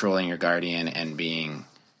at controlling your guardian and being,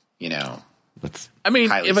 I mean,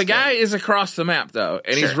 highly if a skilled. guy is across the map, though,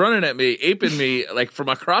 and he's Sure. running at me, aping me, like from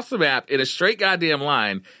across the map in a straight goddamn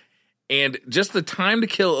line, and just the time to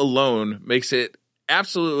kill alone makes it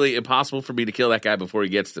absolutely impossible for me to kill that guy before he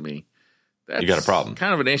gets to me. That's You got a problem.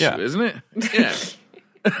 Kind of an issue, Yeah. isn't it? Yeah.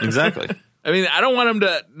 Exactly. I mean, I don't want him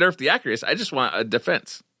to nerf the accuracy. I just want a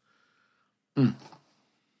defense. You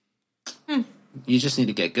just need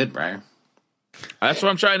to get good, Briar. That's what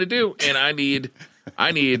I'm trying to do, and I need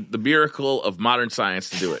the miracle of modern science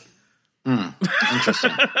to do it.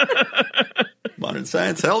 Interesting. Modern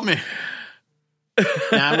science, help me.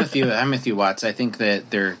 No, I'm with you, Watts. I think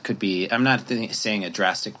that there could be. I'm not saying a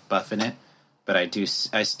drastic buff in it, but I do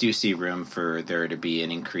see room for there to be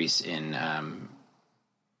an increase in a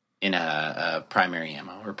primary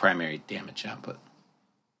ammo or primary damage output.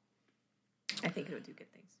 I think it would do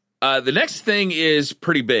good things. The next thing is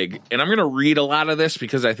pretty big, and I'm going to read a lot of this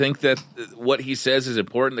because I think that what he says is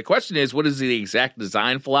important. The question is, what is the exact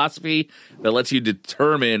design philosophy that lets you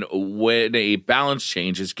determine when a balance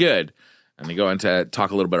change is good? And they go on to talk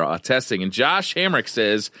a little bit about testing. And Josh Hamrick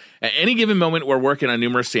says, at any given moment, we're working on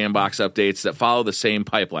numerous sandbox updates that follow the same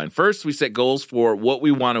pipeline. First, we set goals for what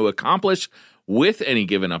we want to accomplish with any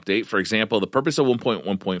given update. For example, the purpose of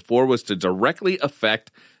 1.1.4 was to directly affect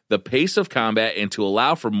the pace of combat and to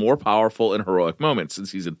allow for more powerful and heroic moments. In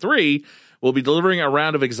Season 3, we'll be delivering a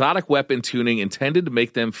round of exotic weapon tuning intended to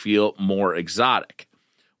make them feel more exotic.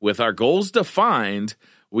 With our goals defined,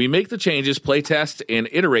 we make the changes, play test, and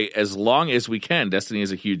iterate as long as we can. Destiny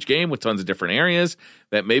is a huge game with tons of different areas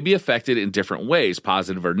that may be affected in different ways,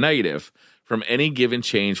 positive or negative, from any given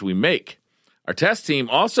change we make. Our test team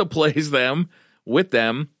also plays them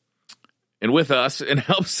and with us and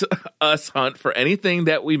helps us hunt for anything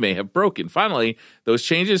that we may have broken. Finally, those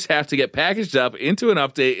changes have to get packaged up into an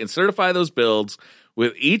update and certify those builds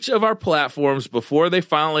with each of our platforms before they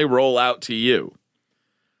finally roll out to you.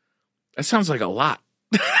 That sounds like a lot.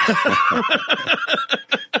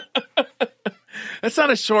 That's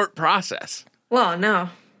not a short process. Well, no,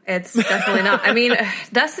 it's definitely not. I mean,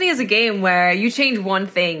 Destiny is a game where you change one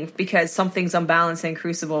thing because something's unbalanced in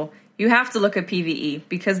Crucible. You have to look at PvE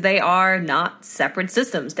because they are not separate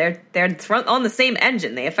systems. They're on the same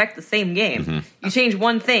engine. They affect the same game. Mm-hmm. You change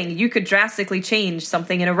one thing, you could drastically change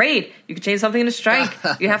something in a raid. You could change something in a strike.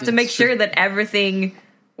 You have to make sure that everything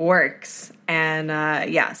works. And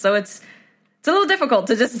so it's a little difficult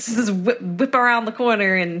to just whip around the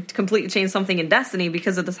corner and completely change something in Destiny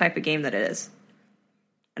because of the type of game that it is.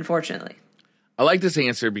 Unfortunately. I like this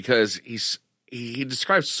answer because he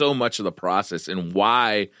describes so much of the process and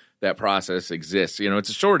why that process exists. You know, it's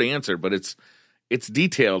a short answer, but it's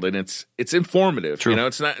detailed and it's informative. True. You know,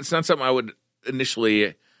 it's not something I would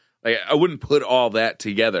initially I wouldn't put all that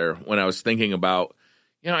together when I was thinking about,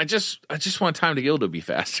 you know, I just want time to kill to be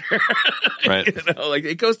faster. Right. You know, like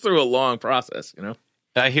it goes through a long process, you know.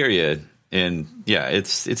 I hear you. And yeah,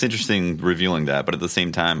 it's interesting revealing that, but at the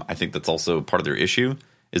same time, I think that's also part of their issue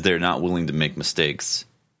is they're not willing to make mistakes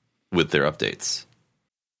with their updates.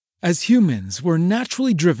 As humans, we're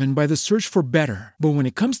naturally driven by the search for better. But when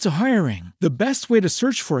it comes to hiring, the best way to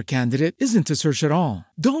search for a candidate isn't to search at all.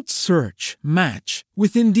 Don't search, match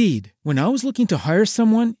with Indeed. When I was looking to hire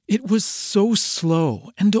someone, it was so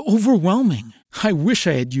slow and overwhelming. I wish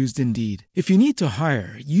I had used Indeed. If you need to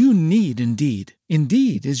hire, you need Indeed.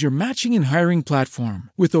 Indeed is your matching and hiring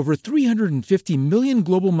platform with over 350 million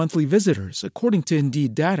global monthly visitors, according to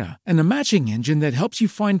Indeed data, and a matching engine that helps you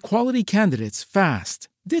find quality candidates fast.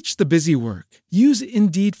 Ditch the busy work. Use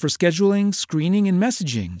Indeed for scheduling, screening, and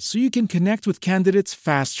messaging so you can connect with candidates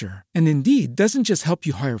faster. And Indeed doesn't just help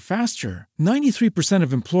you hire faster. 93%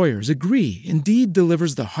 of employers agree Indeed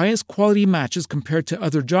delivers the highest quality matches compared to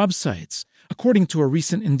other job sites, according to a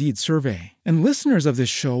recent Indeed survey. And listeners of this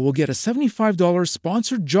show will get a $75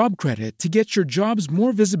 sponsored job credit to get your jobs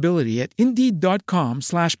more visibility at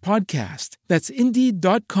Indeed.com/podcast. That's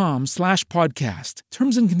Indeed.com/podcast.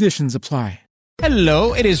 Terms and conditions apply.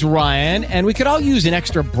 Hello, it is Ryan, and we could all use an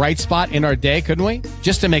extra bright spot in our day, couldn't we?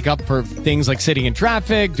 Just to make up for things like sitting in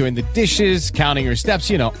traffic, doing the dishes, counting your steps,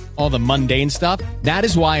 you know, all the mundane stuff. That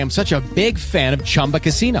is why I'm such a big fan of Chumba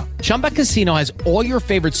Casino. Chumba Casino has all your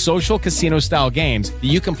favorite social casino-style games that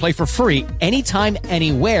you can play for free anytime,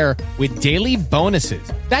 anywhere with daily bonuses.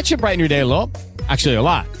 That should brighten your day a little. Actually, a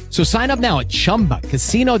lot. So sign up now at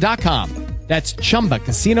ChumbaCasino.com. That's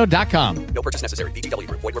ChumbaCasino.com. No purchase necessary. VGW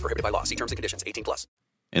Group. Void where prohibited by law. See terms and conditions. 18+.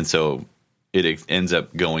 And so it ends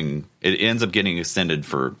up getting extended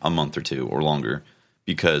for a month or two or longer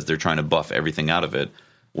because they're trying to buff everything out of it.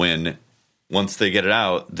 When once they get it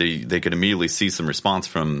out, they could immediately see some response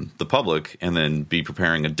from the public and then be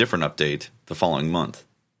preparing a different update the following month.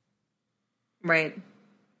 Right.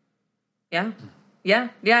 Yeah. Yeah.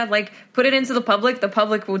 Yeah. Like, put it into the public. The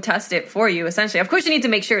public will test it for you, essentially. Of course, you need to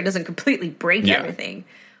make sure it doesn't completely break everything.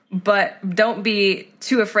 But don't be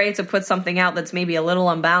too afraid to put something out that's maybe a little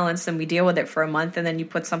unbalanced, and we deal with it for a month, and then you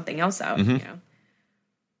put something else out. You know,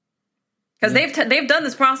 because they've done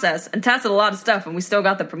this process and tested a lot of stuff, and we still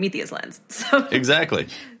got the Prometheus lens. So Exactly.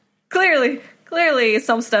 clearly,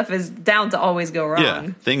 some stuff is down to always go wrong. Yeah,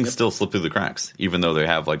 things still slip through the cracks, even though they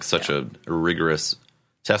have like such a rigorous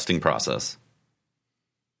testing process.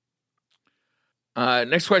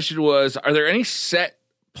 Next question was, are there any set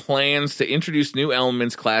plans to introduce new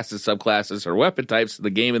elements, classes, subclasses, or weapon types to the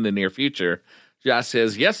game in the near future? Josh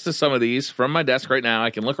says, yes to some of these. From my desk right now,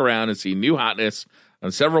 I can look around and see new hotness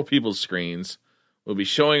on several people's screens. We'll be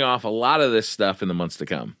showing off a lot of this stuff in the months to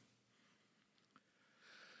come.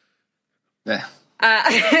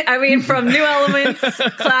 I mean, from new elements,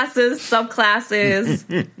 classes,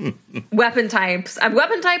 subclasses, weapon types.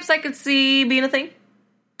 Weapon types I could see being a thing.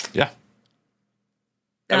 Yeah.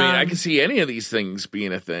 I mean, I can see any of these things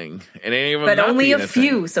being a thing, and any of them, but not only being a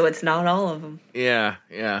few, thing. so it's not all of them. Yeah.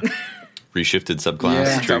 Reshifted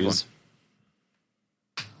subclass trees.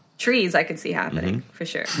 Trees, I could see happening for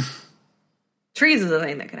sure. Trees is a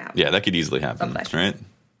thing that could happen. Yeah, that could easily happen, right?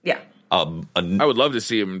 Yeah. I would love to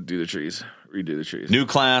see him do the trees, redo the trees. New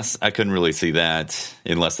class, I couldn't really see that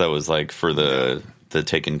unless that was like for the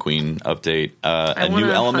Taken Queen update. A new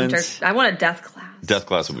element. I want a death class. Death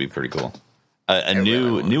class would be pretty cool. A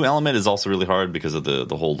new element is also really hard because of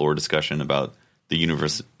the whole lore discussion about the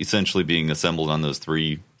universe essentially being assembled on those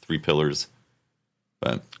three pillars.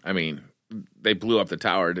 But I mean, they blew up the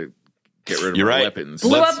tower to get rid of You're our right. weapons.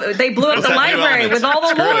 They blew up the library with all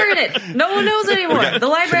the lore in it. No one knows anymore. The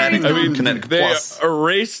library's gone. Kinetic Plus.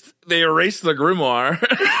 They erased the grimoire.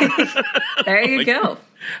 There you go.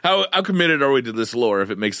 How committed are we to this lore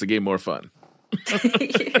if it makes the game more fun?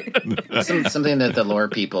 Something that the lore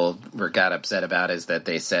people got upset about is that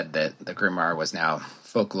they said that the grimoire was now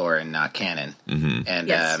folklore and not canon, and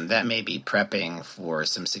that may be prepping for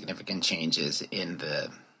some significant changes in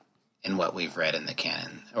what we've read in the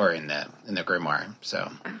canon or in the grimoire. So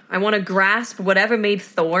I want to grasp whatever made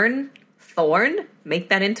Thorn, make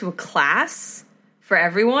that into a class for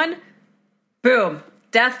everyone. Boom,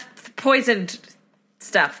 death, poisoned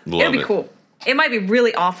stuff. It'll be cool. It might be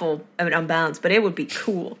really awful and unbalanced, but it would be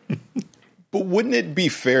cool. But wouldn't it be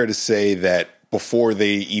fair to say that before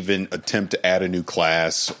they even attempt to add a new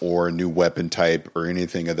class or a new weapon type or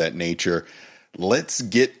anything of that nature, let's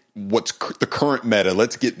get what's the current meta,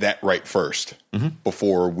 let's get that right first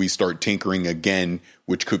before we start tinkering again,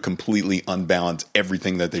 which could completely unbalance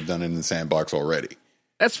everything that they've done in the sandbox already.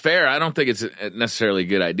 That's fair. I don't think it's necessarily a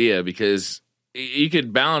good idea because you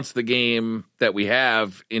could balance the game that we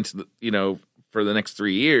have into for the next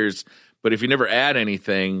 3 years, but if you never add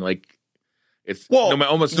anything, like it's no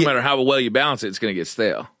matter how well you balance it, it's going to get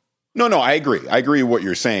stale. No, I agree. I agree with what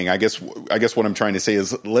you're saying. I guess what I'm trying to say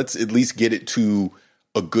is let's at least get it to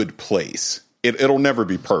a good place. It'll never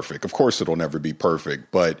be perfect. Of course, it'll never be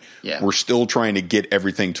perfect, but we're still trying to get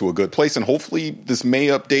everything to a good place. And hopefully this May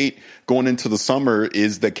update going into the summer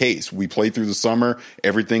is the case. We play through the summer.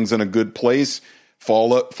 Everything's in a good place.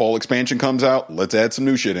 Fall expansion comes out. Let's add some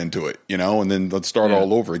new shit into it, and then let's start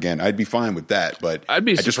all over again. I'd be fine with that, but I'd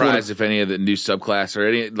be surprised if any of the new subclass or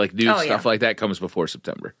any new stuff like that comes before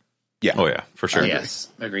September. Yeah. Oh yeah, for sure. Yes,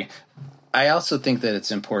 agree. I also think that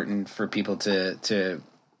it's important for people to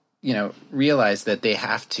realize that they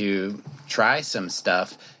have to try some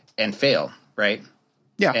stuff and fail, right?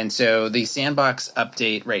 Yeah. And so the sandbox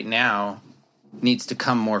update right now needs to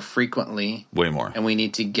come more frequently. Way more. And we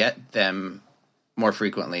need to get them more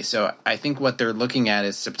frequently. So I think what they're looking at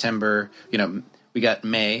is September. We got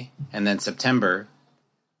May and then September.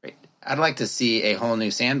 Right? I'd like to see a whole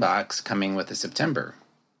new sandbox coming with the September.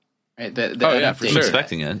 Right? For sure. I'm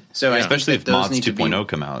expecting it. So especially if mods 2.0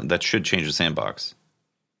 come out, that should change the sandbox.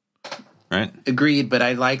 Right? Agreed, but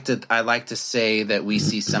I like to say that we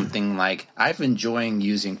see something like I've enjoying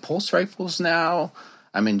using pulse rifles now.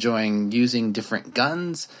 I'm enjoying using different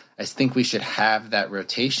guns. I think we should have that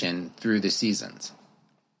rotation through the seasons.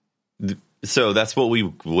 So that's what we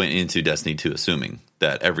went into Destiny 2 assuming,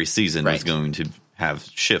 that every season was going to have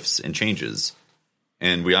shifts and changes.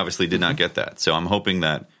 And we obviously did not get that. So I'm hoping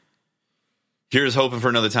that here's hoping for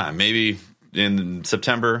another time. Maybe in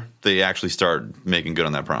September they actually start making good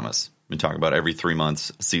on that promise. I'm talking about every 3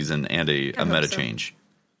 months season and a meta so. change.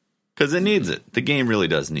 Because it needs it. The game really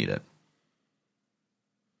does need it.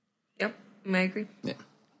 Yep, I agree. Yeah.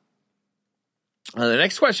 The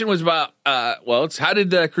next question was about, it's how did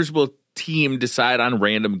the Crucible team decide on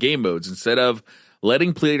random game modes instead of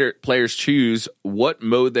letting players choose what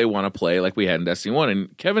mode they want to play like we had in Destiny 1?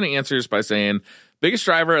 And Kevin answers by saying, biggest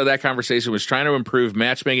driver of that conversation was trying to improve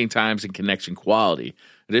matchmaking times and connection quality.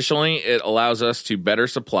 Additionally, it allows us to better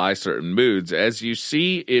supply certain moods. As you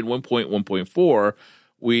see in 1.1.4,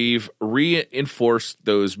 we've reinforced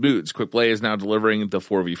those moods. Quick Play is now delivering the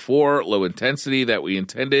 4v4 low intensity that we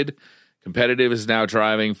intended. Competitive is now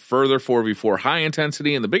driving further 4v4 high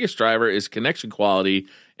intensity, and the biggest driver is connection quality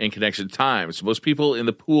and connection times. More people in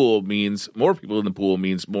the pool means more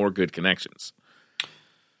good connections.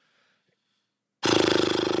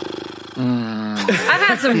 I've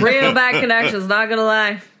had some real bad connections, not gonna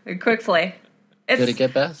lie. Quick Play. Could it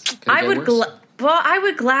get best? I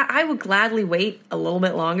would gladly wait a little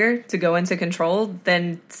bit longer to go into Control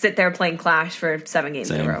than sit there playing Clash for 7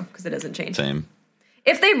 games in a row because it doesn't change. Same.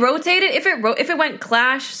 If they rotated, if it went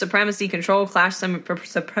Clash, Supremacy, Control, Clash,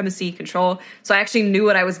 Supremacy, Control, so I actually knew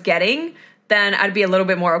what I was getting, then I'd be a little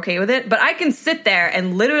bit more okay with it. But I can sit there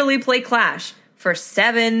and literally play Clash for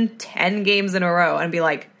 7-10 games in a row and be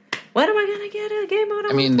like, what am I gonna get a game mode?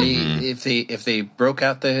 I mean, if they broke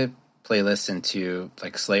out the playlist into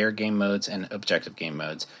like Slayer game modes and objective game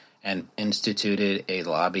modes and instituted a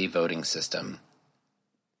lobby voting system,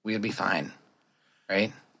 we would be fine,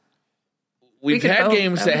 right? We've had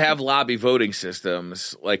games that have lobby voting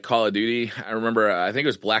systems, like Call of Duty. I remember, I think it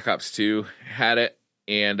was Black Ops 2 had it,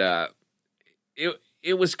 and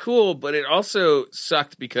it was cool, but it also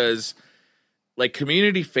sucked because like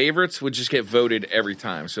community favorites would just get voted every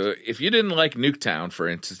time. So if you didn't like Nuketown, for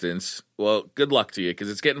instance, well, good luck to you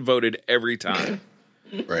because it's getting voted every time.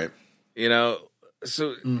 Right. You know,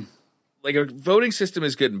 so like a voting system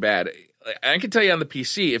is good and bad. I can tell you on the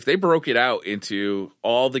PC, if they broke it out into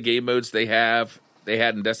all the game modes they had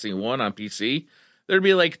in Destiny 1 on PC, there'd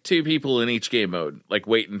be like 2 people in each game mode, like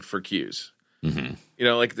waiting for queues. Mm-hmm. You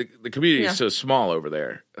know, like the community is so small over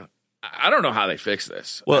there. I don't know how they fix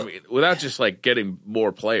this. Well, I mean, without just like getting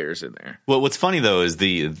more players in there. Well, what's funny though is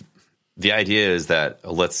the idea is that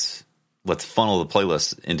let's funnel the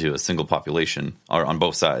playlist into a single population or on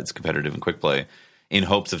both sides, competitive and quick play, in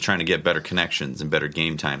hopes of trying to get better connections and better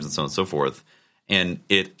game times and so on and so forth. And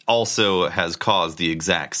it also has caused the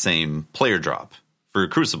exact same player drop for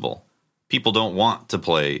Crucible. People don't want to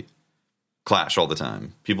play Clash all the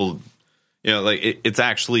time. People, you know, like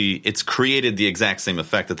it's created the exact same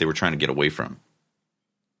effect that they were trying to get away from,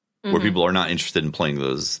 where people are not interested in playing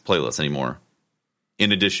those playlists anymore,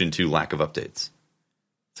 in addition to lack of updates.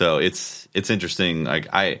 So it's interesting. Like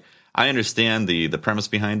I understand the premise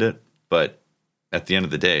behind it, but at the end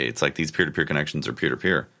of the day, it's like these peer-to-peer connections are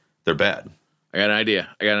peer-to-peer. They're bad. I got an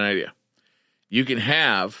idea. You can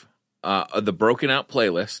have the broken out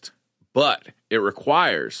playlist, but it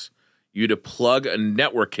requires you to plug a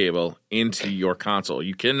network cable into your console.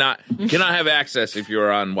 You cannot have access if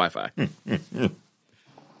you're on Wi-Fi.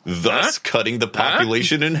 Thus cutting the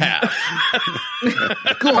population in half.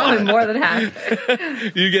 Probably more than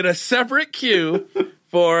half. You get a separate queue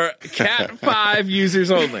for Cat 5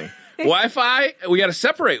 users only. Wi-Fi, we got to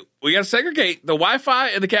segregate the Wi-Fi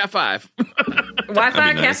and the Cat 5. Wi-Fi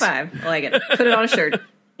and Cat 5. I like it. Put it on a shirt.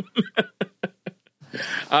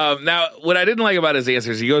 Now, what I didn't like about his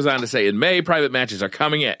answers, he goes on to say, in May, private matches are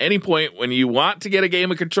coming at any point when you want to get a game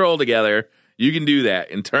of Control together. You can do that.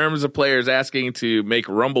 In terms of players asking to make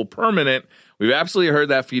Rumble permanent, we've absolutely heard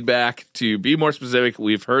that feedback. To be more specific,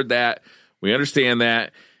 we've heard that. We understand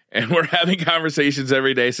that. And we're having conversations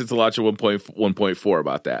every day since the launch of 1.4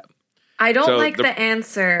 about that. I don't like the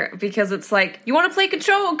answer because it's like, you want to play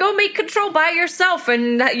Control? Go make Control by yourself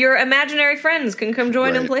and your imaginary friends can come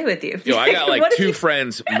join and play with you. Yo, I got like 2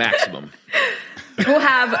 friends maximum. We'll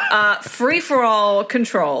have free-for-all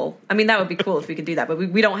Control. I mean, that would be cool if we could do that, but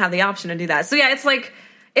we don't have the option to do that. So yeah, it's like,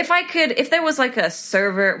 if there was like a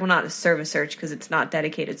server, well, not a service search because it's not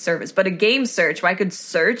dedicated service, but a game search where I could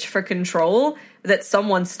search for Control that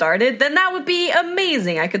someone started, then that would be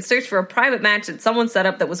amazing. I could search for a private match that someone set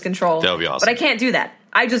up that was Control. That would be awesome. But I can't do that.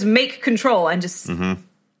 I just make Control and just... I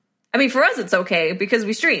mean, for us it's okay because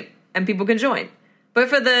we stream and people can join. But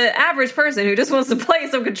for the average person who just wants to play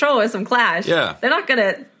some Control or some Clash, they're not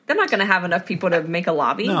gonna have enough people to make a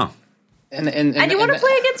lobby. No. And you want to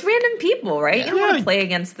play against random people, right? You don't want to play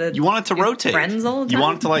against you want it to rotate. Friends all the time. You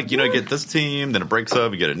want it to, like, get this team, then it breaks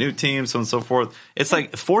up, you get a new team, so on and so forth. It's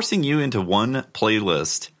like forcing you into one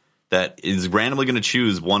playlist that is randomly going to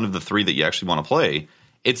choose one of the 3 that you actually want to play.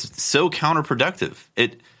 it's so counterproductive.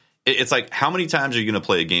 It's like, how many times are you going to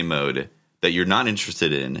play a game mode that you're not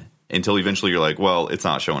interested in until eventually you're like, well, it's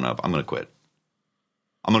not showing up. I'm going to quit.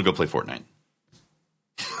 I'm going to go play Fortnite.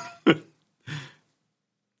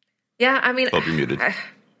 Yeah, I mean, Hope you're muted.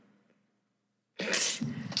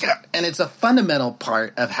 Yeah, and it's a fundamental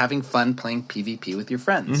part of having fun playing PvP with your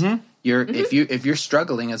friends. Mm-hmm. If you're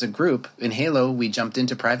struggling as a group in Halo, we jumped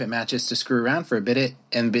into private matches to screw around for a minute,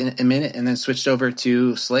 and then switched over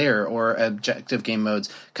to Slayer or objective game modes,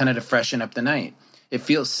 kind of to freshen up the night. It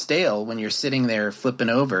feels stale when you're sitting there flipping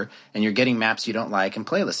over and you're getting maps you don't like and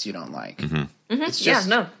playlists you don't like. Mm-hmm. It's just,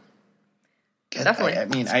 definitely. I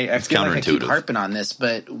mean, I feel like I keep harping on this,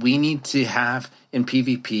 but we need to have in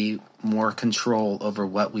PvP more control over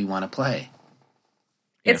what we want to play.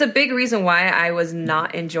 It's a big reason why I was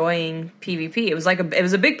not enjoying PvP. It was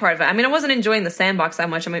a big part of it. I mean, I wasn't enjoying the sandbox that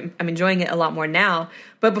much. I'm enjoying it a lot more now.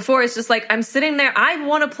 But before, it's just like I'm sitting there. I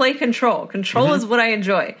want to play Control. Control is what I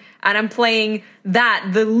enjoy, and I'm playing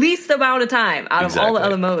that the least amount of time out of all the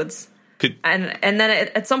other modes. And then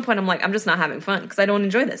at some point, I'm like, I'm just not having fun because I don't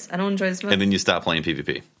enjoy this. I don't enjoy this mode. And then you stop playing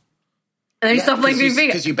PvP. And then you stop playing PvP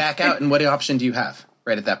because you back out. And what option do you have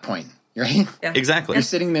right at that point? Right? Yeah. Exactly. You're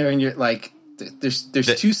sitting there and you're like, there's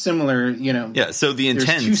two similar, Yeah, so the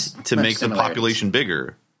intent to make the population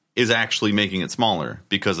bigger is actually making it smaller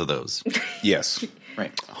because of those. Yes.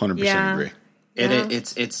 Right. 100% agree.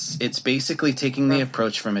 It's basically taking the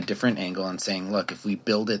approach from a different angle and saying, look, if we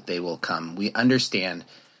build it, they will come. We understand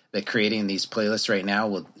that creating these playlists right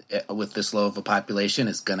now with this low of a population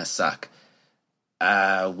is going to suck.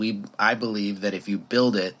 I believe that if you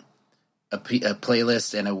build it, a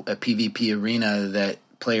playlist and a PvP arena that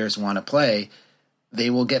players want to play,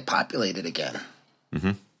 they will get populated again.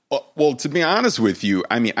 Mm-hmm. Well, to be honest with you,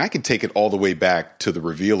 I mean, I could take it all the way back to the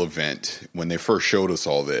reveal event when they first showed us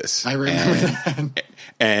all this. I remember that.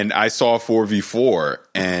 And I saw 4v4,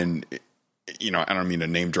 and I don't mean to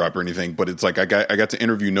name drop or anything, but it's like I got to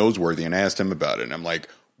interview Noseworthy and asked him about it, and I'm like,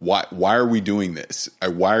 why are we doing this?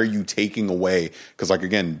 Why are you taking away? Because, like,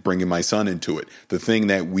 again, bringing my son into it, the thing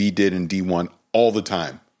that we did in D1 all the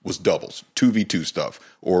time was doubles, 2v2 stuff,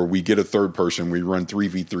 or we get a third person, we run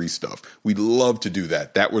 3v3 stuff. We love to do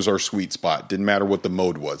that. That was our sweet spot. Didn't matter what the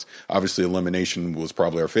mode was. Obviously, elimination was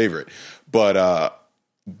probably our favorite, but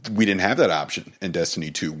we didn't have that option in Destiny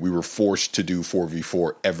 2. We were forced to do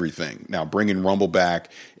 4v4 everything. Now, bringing Rumble back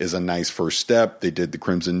is a nice first step. They did the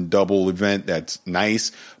Crimson Double event. That's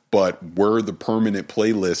nice. But we're the permanent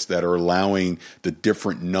playlists that are allowing the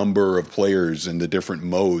different number of players and the different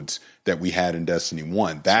modes that we had in Destiny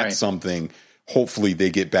 1. That's something hopefully they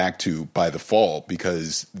get back to by the fall,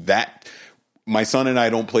 because my son and I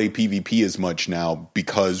don't play PvP as much now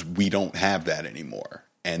because we don't have that anymore.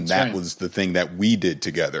 And that was the thing that we did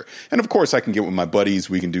together. And of course, I can get with my buddies.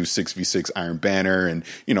 We can do 6v6 Iron Banner, and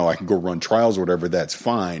I can go run trials or whatever. That's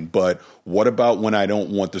fine. But what about when I don't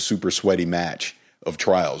want the super sweaty match of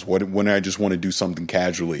trials? When I just want to do something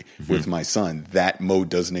casually with my son? That mode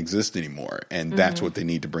doesn't exist anymore, and that's what they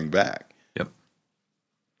need to bring back. Yep.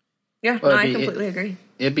 Yeah, Well, I completely agree.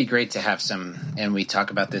 It'd be great to have some, and we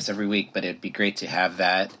talk about this every week, but it'd be great to have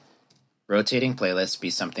that rotating playlist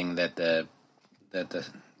be something that the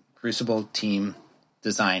Crucible team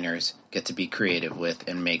designers get to be creative with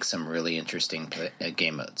and make some really interesting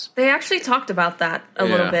game modes. They actually talked about that a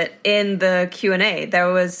little bit in the Q&A.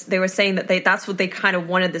 They were saying that that's what they kind of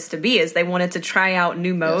wanted this to be, is they wanted to try out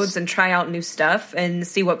new modes and try out new stuff and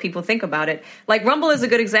see what people think about it. Like Rumble is a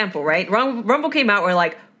good example, right? Rumble came out, we're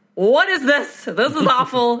like, what is this? This is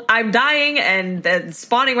awful. I'm dying and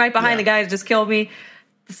spawning right behind the guy who just killed me.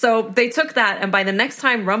 So they took that, and by the next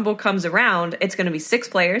time Rumble comes around, it's going to be 6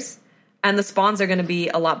 players, and the spawns are going to be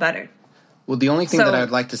a lot better. Well, the only thing that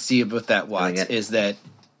I'd like to see with that, Watts, is that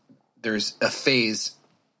there's a phase,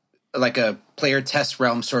 like a player test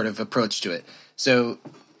realm sort of approach to it. So,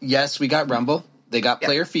 yes, we got Rumble. They got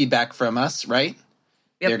player feedback from us, right?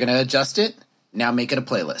 Yep. They're going to adjust it. Now make it a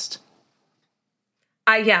playlist.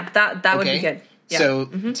 That would be good. Yeah. So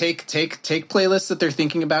take playlists that they're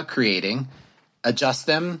thinking about creating, adjust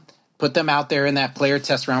them, put them out there in that player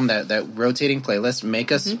test realm, that rotating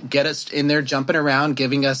playlist, get us in there jumping around,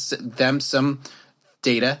 giving them some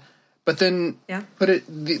data, but then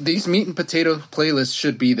these meat and potato playlists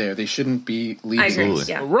should be there. They shouldn't be leaving. I agree.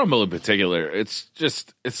 Yeah. Rumble in particular, it's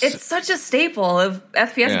such a staple of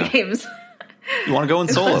FPS games. You want to go in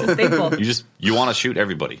solo. Staple. You want to shoot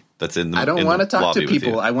everybody that's in the I don't want to talk to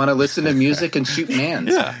people. I want to listen to music and shoot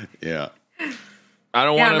mans. Yeah. I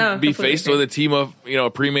don't want to be faced with a team of, a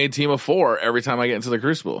pre-made team of 4 every time I get into the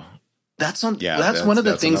Crucible. That's one of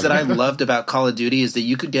the things that I loved about Call of Duty, is that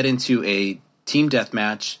you could get into a team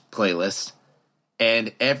deathmatch playlist,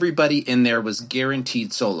 and everybody in there was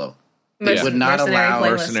guaranteed solo. They would not allow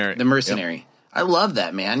the mercenary. Yep. I love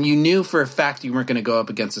that, man. You knew for a fact you weren't going to go up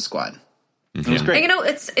against a squad. It was great.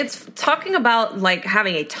 And, it's talking about like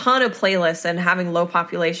having a ton of playlists and having low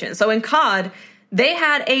population. So in COD, they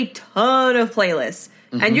had a ton of playlists.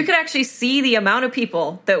 And you could actually see the amount of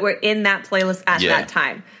people that were in that playlist at that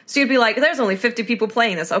time. So you'd be like, there's only 50 people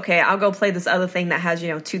playing this. Okay, I'll go play this other thing that has,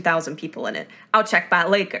 2,000 people in it. I'll check back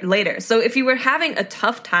later. So if you were having a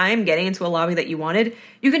tough time getting into a lobby that you wanted,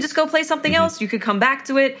 you can just go play something else. You could come back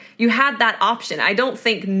to it. You had that option. I don't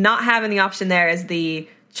think not having the option there is the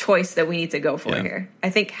choice that we need to go for here. I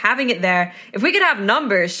think having it there, if we could have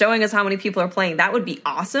numbers showing us how many people are playing, that would be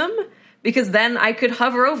awesome. Because then I could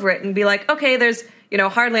hover over it and be like, okay, there's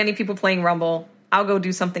hardly any people playing Rumble. I'll go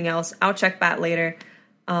do something else. I'll check back later.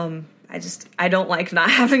 I don't like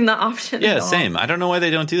not having the option. Yeah, same. I don't know why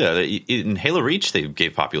they don't do that. In Halo Reach, they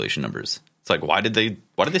gave population numbers. It's like, why did they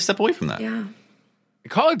step away from that? Yeah.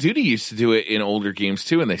 Call of Duty used to do it in older games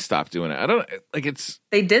too, and they stopped doing it.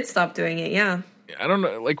 They did stop doing it. Yeah. I don't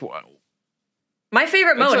know. My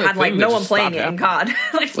favorite mode had no one playing it in COD,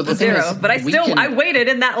 zero. But I waited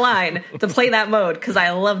in that line to play that mode because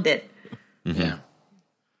I loved it. Yeah.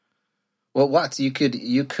 Well, Watts, you could.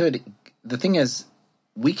 The thing is,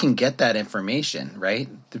 we can get that information, right?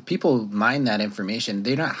 The people mine that information.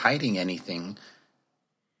 They're not hiding anything.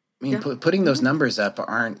 I mean, putting those numbers up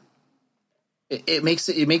aren't.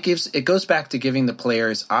 It goes back to giving the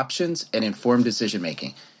players options and informed decision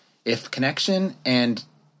making. If connection and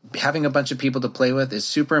having a bunch of people to play with is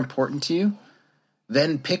super important to you,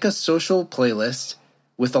 then pick a social playlist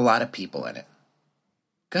with a lot of people in it.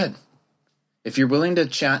 Good. If you're willing to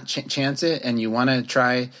chance it and you want to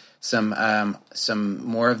try some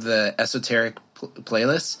more of the esoteric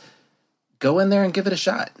playlists, go in there and give it a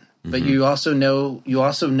shot. But you also know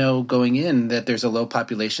going in that there's a low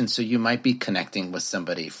population, so you might be connecting with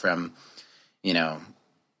somebody from, the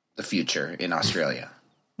future in Australia.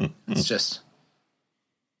 It's just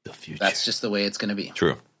the future. That's just the way it's going to be.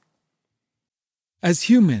 True. As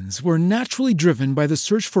humans, we're naturally driven by the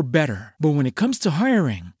search for better. But when it comes to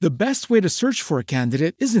hiring, the best way to search for a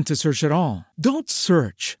candidate isn't to search at all. Don't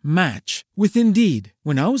search, match with Indeed.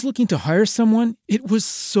 When I was looking to hire someone, it was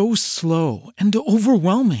so slow and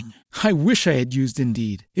overwhelming. I wish I had used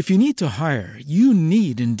Indeed. If you need to hire, you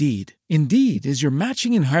need Indeed. Indeed is your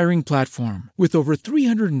matching and hiring platform with over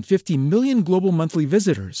 350 million global monthly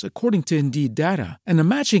visitors, according to Indeed data, and a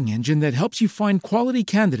matching engine that helps you find quality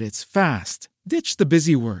candidates fast. Ditch the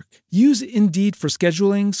busy work. Use Indeed for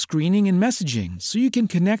scheduling, screening, and messaging so you can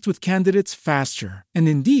connect with candidates faster. And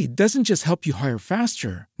Indeed doesn't just help you hire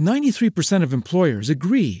faster. 93% of employers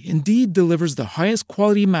agree Indeed delivers the highest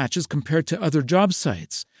quality matches compared to other job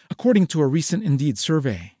sites, according to a recent Indeed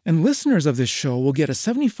survey. And listeners of this show will get a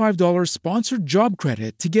 $75 sponsored job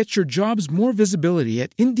credit to get your jobs more visibility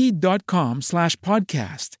at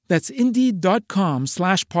Indeed.com/podcast. That's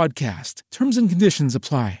Indeed.com/podcast. Terms and conditions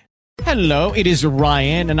apply. Hello, it is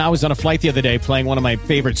Ryan, and I was on a flight the other day playing one of my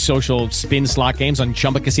favorite social spin slot games on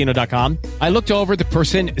ChumbaCasino.com. I looked over at the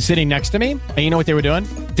person sitting next to me, and you know what they were doing?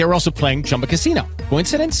 They were also playing Chumba Casino.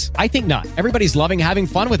 Coincidence? I think not. Everybody's loving having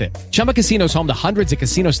fun with it. Chumba Casino is home to hundreds of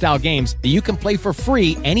casino-style games that you can play for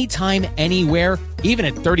free anytime, anywhere, even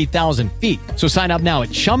at 30,000 feet. So sign up now at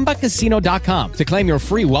ChumbaCasino.com to claim your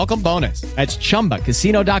free welcome bonus. That's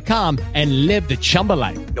ChumbaCasino.com and live the Chumba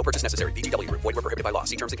life. No purchase necessary. VGW. Void where prohibited by law.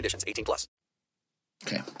 See terms and conditions. 18+.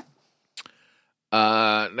 Okay.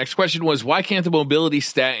 Next question was, why can't the mobility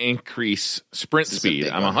stat increase sprint speed?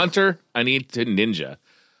 I'm a hunter. I need to ninja.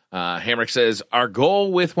 Hamrick says, our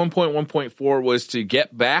goal with 1.1.4 was to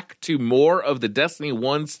get back to more of the Destiny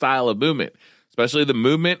 1 style of movement, especially the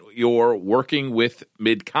movement you're working with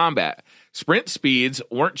mid-combat. Sprint speeds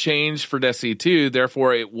weren't changed for Destiny 2,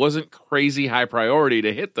 therefore it wasn't crazy high priority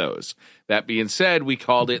to hit those. That being said, we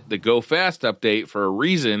called it the Go Fast update for a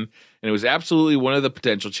reason, and it was absolutely one of the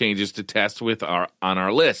potential changes to test with on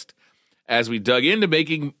our list. As we dug into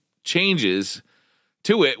making changes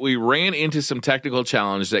to it, we ran into some technical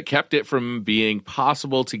challenge that kept it from being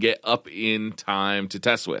possible to get up in time to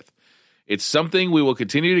test with. It's something we will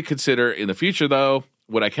continue to consider in the future, though.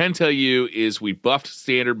 What I can tell you is we buffed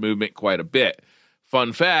standard movement quite a bit.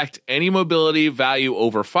 Fun fact, any mobility value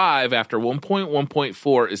over 5 after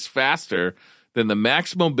 1.1.4 is faster than the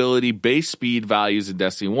max mobility base speed values in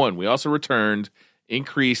Destiny 1. We also returned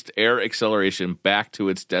increased air acceleration back to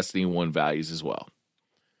its Destiny 1 values as well.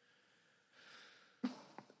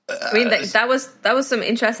 I mean, that was some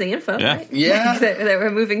interesting info, right? Yeah. that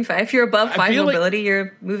we're moving fast. If you're above 5 mobility,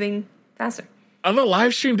 you're moving faster. on the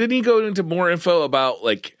live stream, didn't he go into more info about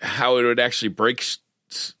like how it would actually break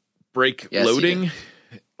Yes, loading?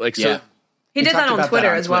 He So He did that talked on about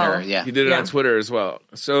Twitter as well. Twitter, Yeah. he did it on Twitter as well.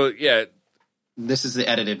 So yeah, This is the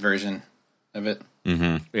edited version of it.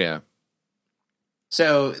 yeah.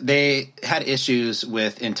 So they had issues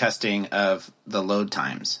in testing of the load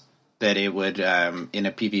times, that it would in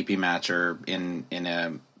a PvP match or in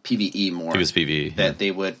a PvE more. It was PvE. That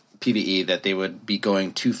they would they would be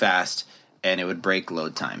going too fast and it would break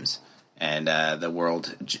load times and the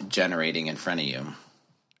world generating in front of you.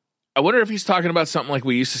 I wonder if he's talking about something like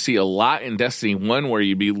we used to see a lot in Destiny 1 where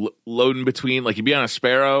you'd be loading between, like you'd be on a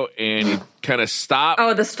Sparrow and you'd kind of stop.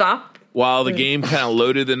 Oh, the stop? While the game kind of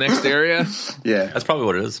loaded the next area. Yeah. That's probably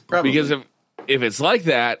what it is. Probably. Because if it's like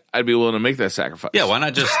that, I'd be willing to make that sacrifice. Yeah, why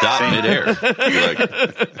not just stop midair? Be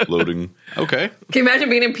like, loading. Okay. Can you imagine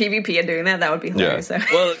being in PvP and doing that? That would be hilarious. Yeah.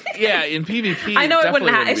 Well, yeah, in PvP, I know it wouldn't.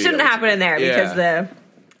 It be shouldn't able to. happen in there Yeah. because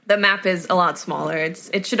the map is a lot smaller.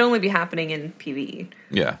 It should only be happening in PvE.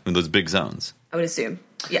 Yeah, in those big zones. I would assume.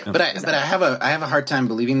 Yeah, But I have a hard time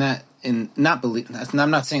believing that. I'm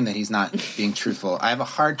not saying that he's not being truthful. I have a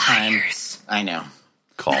hard time. I know.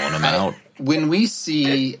 Calling them out. When we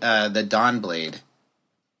see the Dawnblade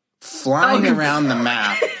flying around the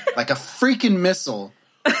map like a freaking missile,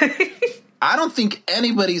 I don't think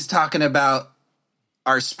anybody's talking about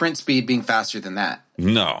our sprint speed being faster than that.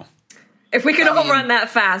 No. if we could all run that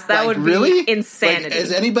fast, that would be insanity. Like,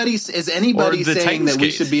 is anybody saying that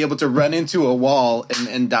we should be able to run into a wall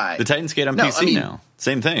and die? The Titan Skate on PC now.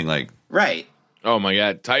 Same thing. Like right. Oh my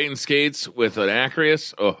God, Titan Skates with an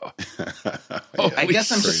Acreus. Oh, I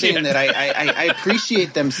guess I'm just saying that I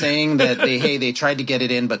appreciate them saying that they tried to get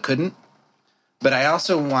it in but couldn't. But I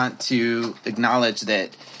also want to acknowledge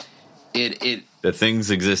that that things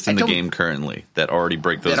exist in the game currently that already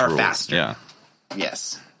break those that are rules. faster. Yeah.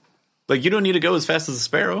 Yes. Like you don't need to go as fast as a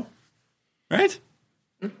sparrow, right?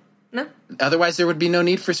 No. Otherwise, there would be no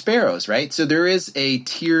need for sparrows, right? So there is a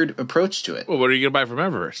tiered approach to it. Well, what are you going to buy from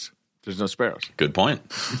Eververse? There's no sparrows. Good point.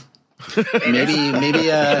 Maybe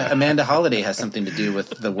Amanda Holiday has something to do with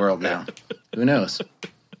the world now. Who knows?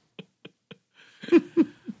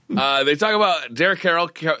 They talk about Derek Carroll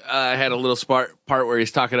had a little part where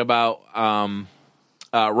he's talking about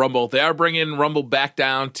Rumble. They are bringing Rumble back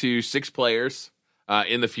down to 6 players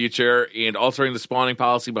in the future and altering the spawning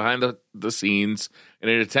policy behind the scenes in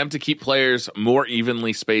an attempt to keep players more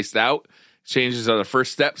evenly spaced out. Changes are the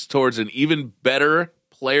first steps towards an even better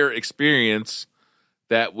player experience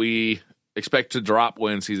that we expect to drop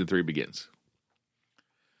when Season 3 begins.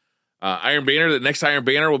 Iron Banner, the next Iron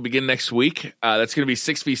Banner will begin next week. That's going to be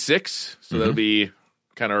 6v6, so that'll be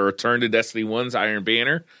kind of a return to Destiny 1's Iron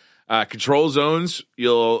Banner. Control zones,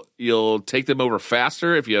 you'll take them over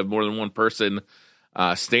faster if you have more than one person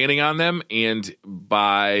standing on them, and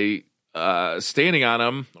by standing on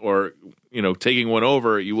them or taking one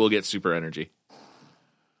over, you will get super energy.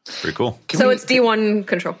 Pretty cool. It's D1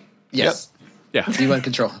 control. Yes. Yeah. D1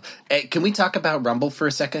 control. Hey, can we talk about Rumble for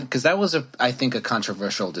a second? Because that was, I think, a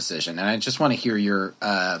controversial decision, and I just want to hear your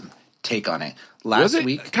take on it. Was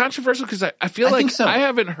it controversial? Because I feel like I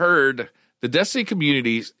haven't heard the Destiny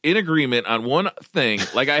community in agreement on one thing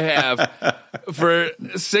like I have for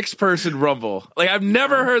 6-person Rumble. Like, I've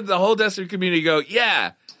never heard the whole Destiny community go,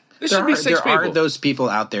 yeah, this should be 6 people. There are those people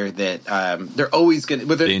out there that they're always going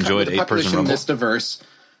to... They enjoyed 8-person Rumble. This diverse.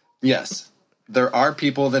 Yes. There are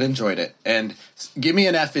people that enjoyed it, and give me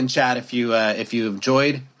an F in chat if you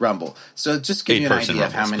enjoyed Rumble. So just give me an idea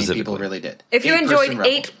of how many people really did. If you enjoyed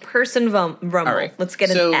 8-person Rumble, right. let's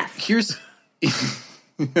get an F. Here's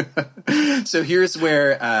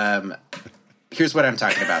where here's what I'm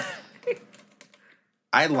talking about.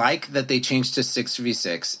 I like that they changed to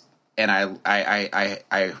 6v6, and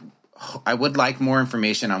I would like more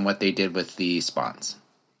information on what they did with the spawns.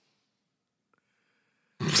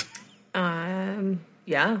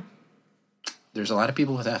 Yeah. There's a lot of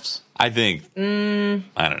people with Fs. I think. I don't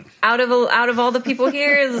know. Out of all the people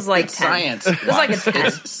here, this is like It's 10. science. It's like a 10.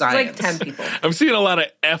 It's It's like science. 10 people. I'm seeing a lot of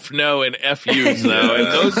F no and FUs though,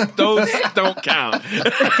 and those don't count.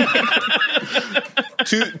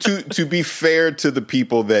 To be fair to the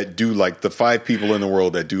people that do like the 5 people in the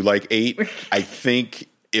world that do like 8, I think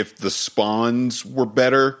if the spawns were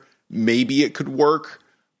better, maybe it could work,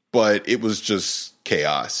 but it was just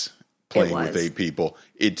chaos playing with 8 people.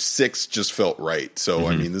 6 just felt right. So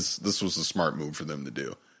I mean this was a smart move for them to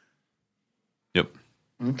do. Yep.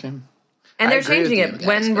 Okay. And they're changing it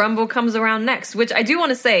when Rumble comes around next, which I do want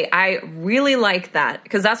to say, I really like that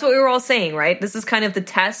because that's what we were all saying, right? This is kind of the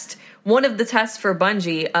test, one of the tests for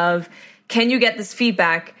Bungie of can you get this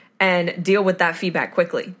feedback and deal with that feedback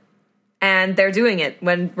quickly? and they're doing it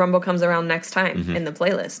when Rumble comes around next time in the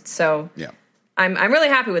playlist. So Yeah. I'm really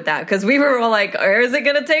happy with that because we were all like, or is it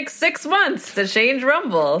going to take 6 months to change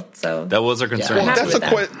Rumble? So That was our concern. I'm Well, happy with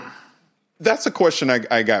that. that's a question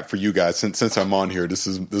I got for you guys since I'm on here. This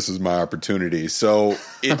is my opportunity. So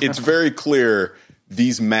it's very clear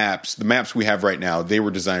these maps, the maps we have right now, they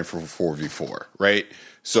were designed for 4v4, right?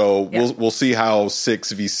 So we'll see how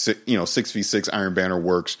 6v6 Iron Banner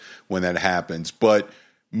works when that happens. But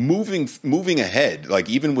moving ahead, like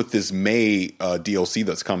even with this May DLC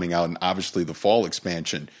that's coming out and obviously the fall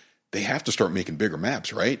expansion, they have to start making bigger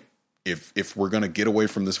maps, right? If we're going to get away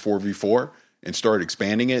from this 4v4 and start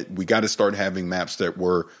expanding it, we got to start having maps that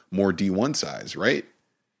were more D1 size, right?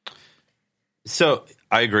 So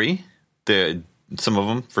I agree. Some of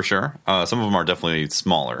them for sure. Some of them are definitely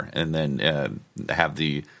smaller, and then have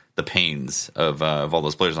the pains of all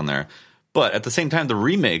those players on there. But at the same time, the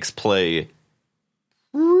remakes play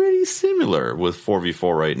pretty similar with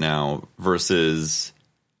 4v4 right now versus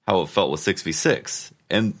how it felt with 6v6.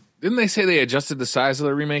 And Didn't they say they adjusted the size of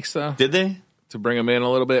the remakes, though? did they? To bring them in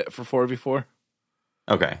a little bit for 4v4?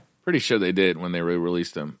 Okay. Pretty sure they did when they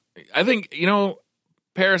re-released them. I think,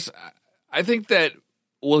 Paris, I think that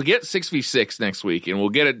we'll get 6v6 next week, and we'll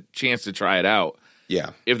get a chance to try it out.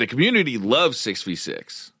 Yeah. If the community loves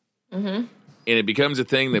 6v6, and it becomes a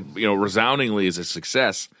thing that, resoundingly is a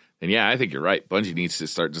success, then yeah, I think you're right. Bungie needs to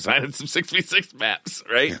start designing some 6v6 maps,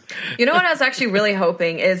 right? You know what I was actually really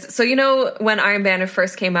hoping is, so when Iron Banner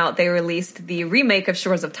first came out, they released the remake of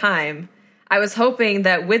Shores of Time. I was hoping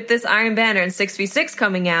that with this Iron Banner and 6v6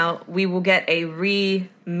 coming out, we will get a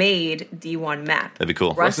remade D1 map. That'd be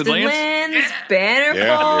cool. Rusted Lands, Bannerfall. Yeah,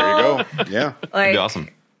 there you go. Yeah. That'd be awesome.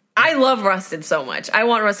 I love Rusted so much. I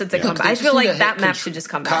want Rusted to come back. I feel like that map should just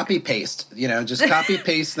come back. Copy paste. Just copy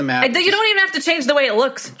paste the map. You don't even have to change the way it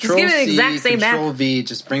looks. Just give it the exact same map. Control V,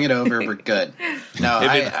 just bring it over. We're good. No,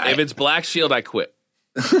 if it's Black Shield, I quit.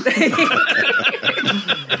 They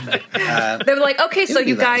were like, okay, so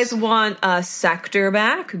you guys want Sector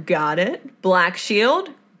back? Got it. Black Shield?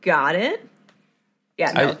 Got it.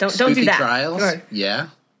 Yeah, no, don't do that. Trials? Yeah.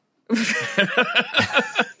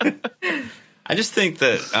 I just think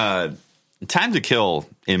that time to kill,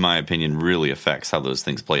 in my opinion, really affects how those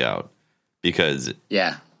things play out. Because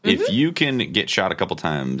if you can get shot a couple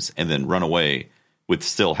times and then run away with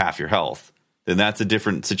still half your health, then that's a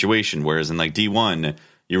different situation. Whereas in like D1,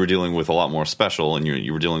 you were dealing with a lot more special, and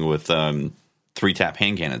you were dealing with 3-tap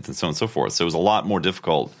hand cannons and so on and so forth. So it was a lot more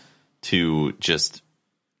difficult to just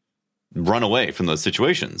run away from those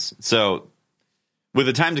situations. So with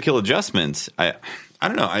the time to kill adjustment, I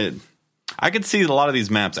don't know. I could see a lot of these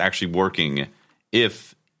maps actually working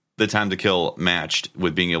if the time to kill matched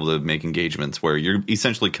with being able to make engagements where you're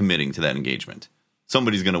essentially committing to that engagement.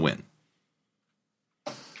 Somebody's going to win.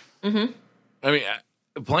 I mean,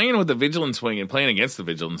 playing with the Vigilant Swing and playing against the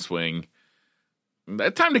Vigilant Swing,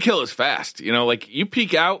 that time to kill is fast. Like you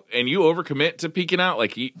peek out and you overcommit to peeking out.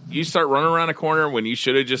 Like you start running around a corner when you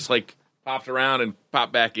should have just like popped around and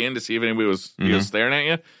popped back in to see if anybody was staring at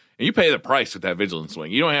you. And you pay the price with that Vigilant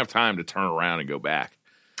Swing. You don't have time to turn around and go back.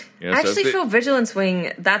 I actually feel Vigilant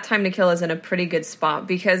Swing, that time to kill is in a pretty good spot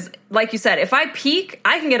because, like you said, if I peek,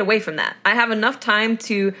 I can get away from that. I have enough time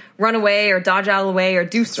to run away or dodge out of the way or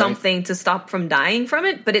do something to stop from dying from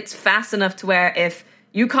it, but it's fast enough to where if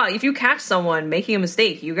you catch someone making a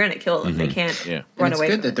mistake, you're going to kill them. They can't run away.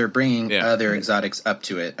 It's good that they're bringing other exotics up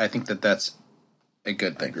to it. I think that that's a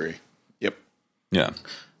good thing. I agree. Yep. Yeah.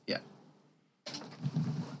 Yeah.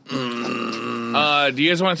 Do you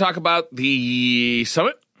guys want to talk about the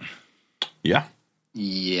summit? Yeah.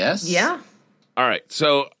 Yes. Yeah. All right.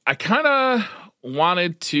 So I kind of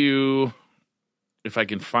wanted to, if I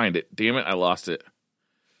can find it. Damn it, I lost it.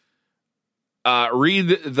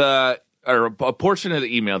 Read a portion of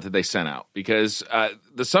the email that they sent out because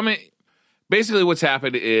the summit. Basically, what's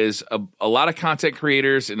happened is a lot of content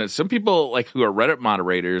creators and some people like who are Reddit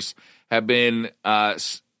moderators have been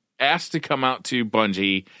asked to come out to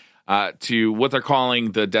Bungie to what they're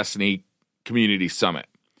calling the Destiny Community Summit.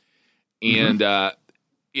 And it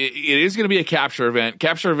is going to be a capture event.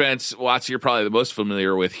 Capture events, Watts, you're probably the most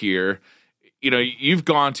familiar with here. You've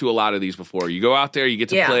gone to a lot of these before. You go out there, you get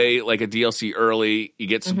to play like a DLC early. You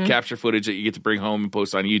get some capture footage that you get to bring home and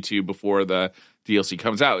post on YouTube before the DLC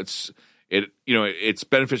comes out. It's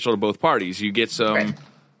beneficial to both parties. You get some,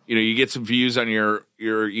 you get some views on your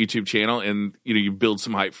YouTube channel, and you build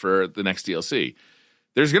some hype for the next DLC.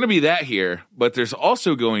 There's going to be that here, but there's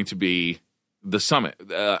also going to be the summit,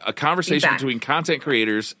 a conversation between content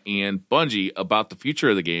creators and Bungie about the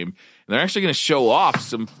future of the game. And they're actually going to show off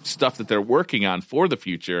some stuff that they're working on for the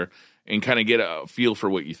future and kind of get a feel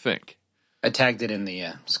for what you think. I tagged it in the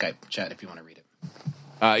Skype chat if you want to read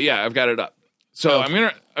it. Yeah, I've got it up. So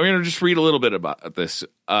I'm gonna just read a little bit about this.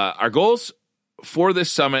 Our goals for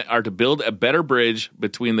this summit are to build a better bridge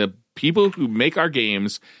between the people who make our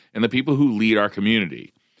games and the people who lead our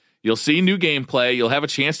community. You'll see new gameplay. You'll have a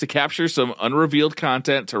chance to capture some unrevealed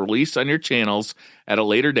content to release on your channels at a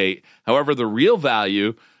later date. However, the real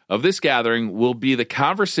value of this gathering will be the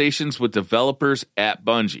conversations with developers at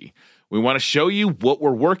Bungie. We want to show you what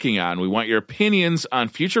we're working on. We want your opinions on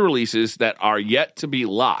future releases that are yet to be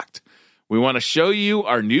locked. We want to show you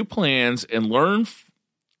our new plans and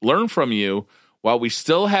learn from you while we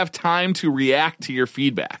still have time to react to your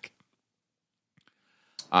feedback.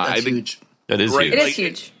 That's huge. That is right, huge. It is like,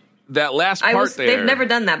 huge. That last part there. They've never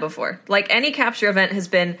done that before. Like, any capture event has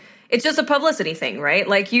been, it's just a publicity thing, right?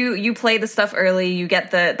 Like, you play the stuff early, you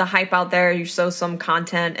get the hype out there, you show some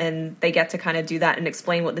content, and they get to kind of do that and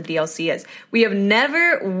explain what the DLC is. We have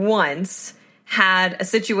never once had a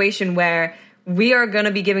situation where we are going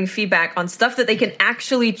to be giving feedback on stuff that they can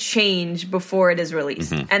actually change before it is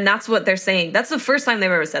released. Mm-hmm. And that's what they're saying. That's the first time they've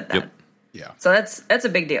ever said that. Yep. Yeah. So that's a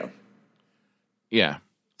big deal. Yeah.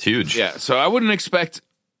 It's huge. Yeah. So I wouldn't expect,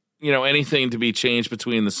 anything to be changed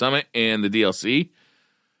between the summit and the DLC.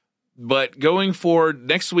 But going forward,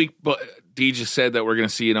 next week, Dee just said that we're going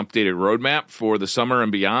to see an updated roadmap for the summer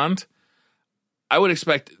and beyond. I would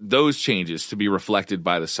expect those changes to be reflected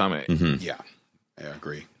by the summit. Mm-hmm. Yeah. I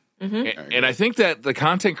agree. Mm-hmm. And I think that the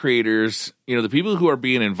content creators, the people who are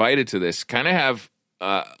being invited to this kind of have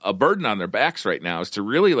a burden on their backs right now, is to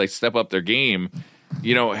really like step up their game,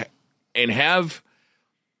 and have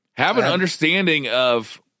an understanding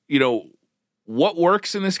of, what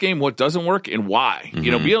works in this game, what doesn't work, and why.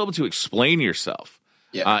 Mm-hmm. Be able to explain yourself,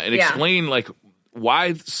 and explain like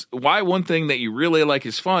why one thing that you really like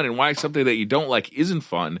is fun and why something that you don't like isn't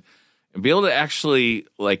fun, and be able to actually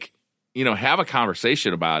like, have a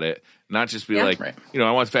conversation about it, not just be like, right.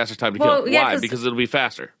 I want faster time to kill. yeah, Why? Because it'll be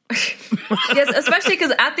faster. Yes, especially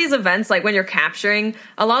because at these events, like when you're capturing,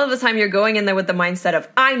 a lot of the time you're going in there with the mindset of,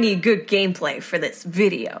 I need good gameplay for this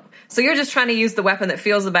video. So you're just trying to use the weapon that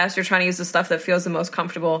feels the best. You're trying to use the stuff that feels the most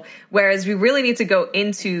comfortable. Whereas we really need to go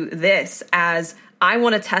into this as, I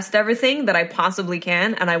want to test everything that I possibly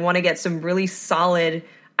can, and I want to get some really solid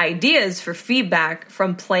ideas for feedback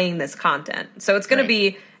from playing this content. So it's going to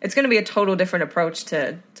be a total different approach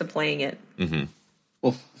to playing it. Mm-hmm.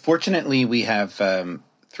 Well, fortunately, we have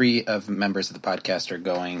 3 of members of the podcast are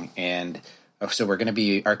going, and so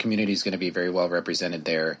our community is going to be very well represented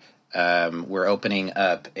there. We're opening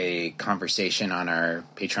up a conversation on our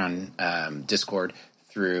Patreon Discord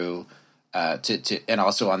through and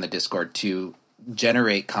also on the Discord to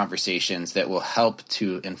generate conversations that will help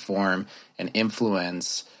to inform and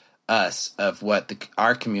influence us of what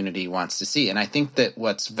our community wants to see. And I think that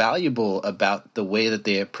what's valuable about the way that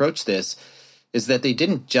they approach this is that they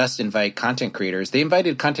didn't just invite content creators. They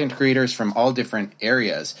invited content creators from all different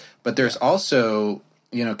areas, but there's also,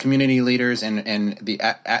 community leaders and the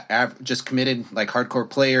just committed, like, hardcore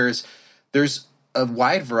players. There's a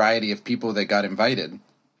wide variety of people that got invited.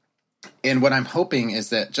 And what I'm hoping is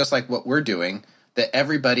that, just like what we're doing, that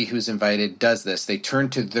everybody who's invited does this. They turn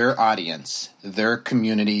to their audience, their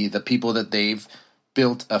community, the people that they've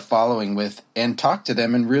built a following with, and talk to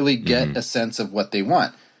them and really get a sense of what they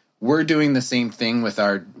want. We're doing the same thing with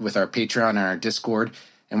our Patreon and our Discord,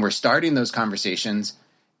 and we're starting those conversations.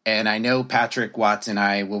 And I know Patrick Watts and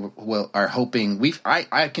I are hoping.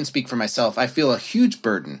 I can speak for myself. I feel a huge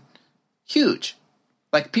burden, huge.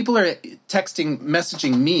 Like, people are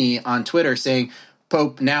messaging me on Twitter saying,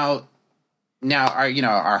 "Pope, now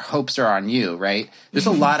our hopes are on you." Right? There's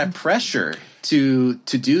a lot of pressure to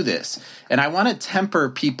do this, and I want to temper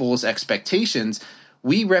people's expectations.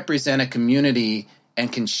 We represent a community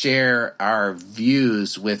and can share our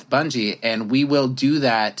views with Bungie, and we will do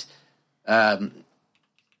that. As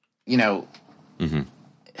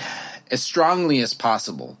strongly as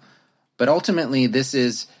possible. But ultimately, this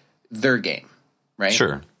is their game, right?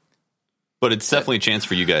 Sure. But it's definitely a chance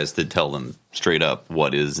for you guys to tell them straight up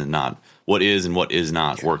what is and what is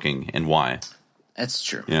not working and why. That's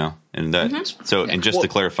true. Yeah. And that, and just to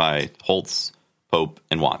clarify, Holtz, Pope,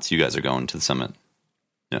 and Watts, you guys are going to the summit.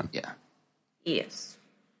 Yeah. Yeah. Yes.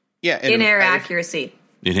 Yeah. In-air accuracy.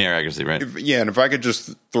 In-air accuracy, right? And if I could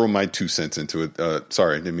just throw my 2 cents into it.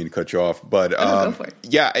 Sorry, I didn't mean to cut you off. But go for it.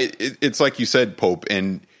 yeah, it's like you said, Pope,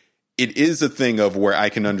 and it is a thing of where I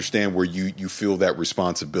can understand where you feel that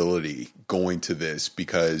responsibility going to this,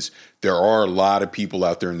 because there are a lot of people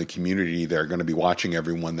out there in the community that are going to be watching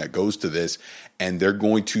everyone that goes to this, and they're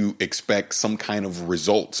going to expect some kind of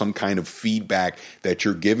result, some kind of feedback that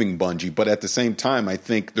you're giving Bungie. But at the same time, I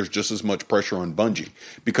think there's just as much pressure on Bungie,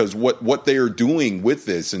 because what they are doing with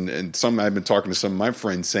this, and I've been talking to some of my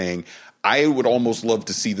friends saying, I would almost love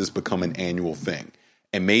to see this become an annual thing.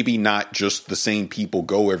 And maybe not just the same people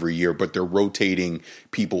go every year, but they're rotating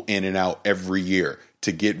people in and out every year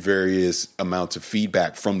to get various amounts of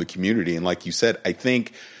feedback from the community. And like you said, I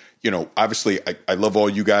think, obviously I love all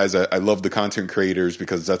you guys. I love the content creators,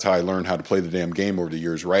 because that's how I learned how to play the damn game over the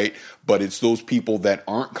years, right? But it's those people that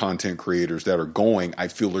aren't content creators that are going, I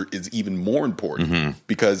feel is even more important,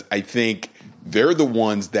 because I think they're the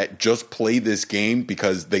ones that just play this game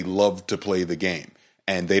because they love to play the game.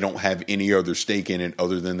 And they don't have any other stake in it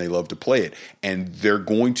other than they love to play it. And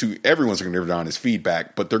everyone's going to give their honest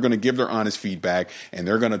feedback, but they're going to give their honest feedback, and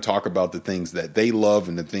they're going to talk about the things that they love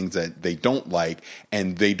and the things that they don't like.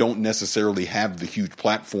 And they don't necessarily have the huge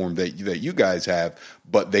platform that you guys have,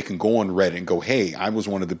 but they can go on Reddit and go, hey, I was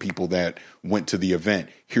one of the people that went to the event.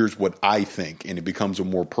 Here's what I think. And it becomes a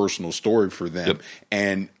more personal story for them. Yep.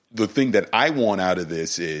 And the thing that I want out of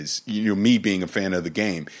this is, me being a fan of the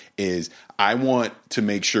game, is I want to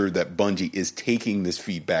make sure that Bungie is taking this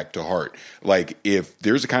feedback to heart. Like, if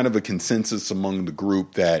there's a kind of a consensus among the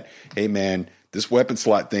group that, hey, man, this weapon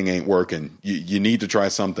slot thing ain't working, you need to try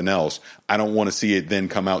something else. I don't want to see it then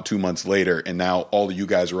come out 2 months later, and now all of you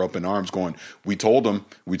guys are up in arms going, we told them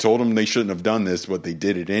they shouldn't have done this, but they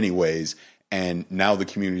did it anyways. And now the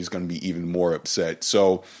community is going to be even more upset.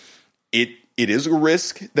 So it is a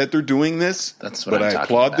risk that they're doing this, but I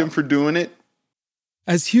applaud them for doing it.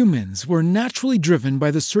 As humans, we're naturally driven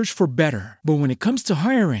by the search for better. But when it comes to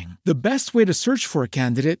hiring, the best way to search for a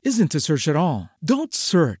candidate isn't to search at all. Don't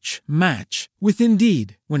search, match with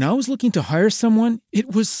Indeed. When I was looking to hire someone,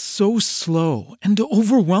 it was so slow and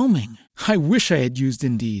overwhelming. I wish I had used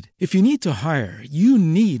Indeed. If you need to hire, you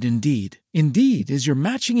need Indeed. Indeed is your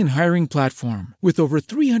matching and hiring platform with over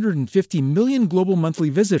 350 million global monthly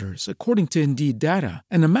visitors, according to Indeed data,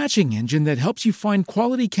 and a matching engine that helps you find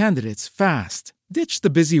quality candidates fast. Ditch the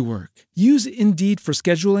busy work. Use Indeed for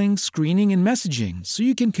scheduling, screening, and messaging so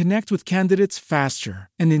you can connect with candidates faster.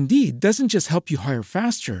 And Indeed doesn't just help you hire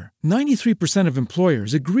faster. 93% of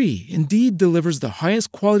employers agree Indeed delivers the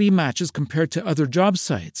highest quality matches compared to other job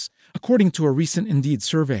sites, according to a recent Indeed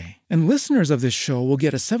survey. And listeners of this show will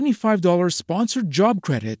get a $75 sponsored job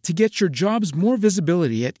credit to get your jobs more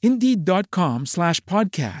visibility at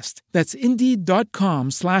Indeed.com/podcast. That's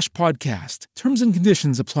Indeed.com/podcast. Terms and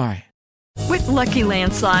conditions apply. With Lucky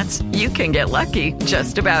Land Slots, you can get lucky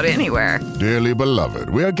just about anywhere. Dearly beloved,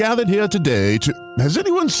 we are gathered here today to... Has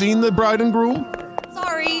anyone seen the bride and groom?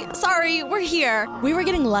 Sorry, we're here. We were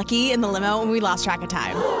getting lucky in the limo and we lost track of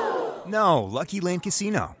time. No, Lucky Land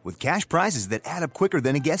Casino, with cash prizes that add up quicker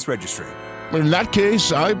than a guest registry. In that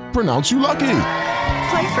case, I pronounce you lucky.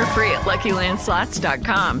 Play for free at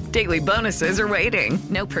LuckyLandSlots.com. Daily bonuses are waiting.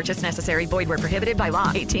 No purchase necessary. Void where prohibited by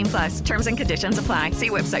law. 18+. Terms and conditions apply. See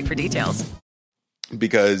website for details.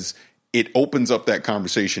 Because it opens up that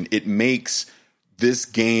conversation. It makes this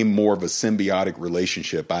game more of a symbiotic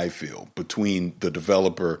relationship, I feel, between the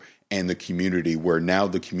developer and the community, where now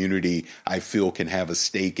the community, I feel, can have a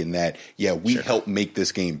stake in that. Yeah, we help make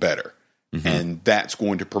this game better. Mm-hmm. And that's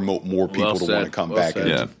going to promote more people to want to come back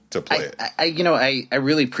and to play it. I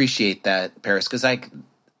really appreciate that, Paris, because I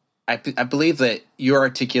believe that you're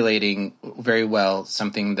articulating very well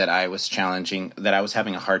something that I was challenging, that I was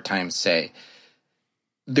having a hard time say.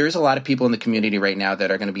 There's a lot of people in the community right now that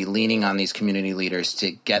are going to be leaning on these community leaders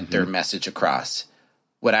to get their message across.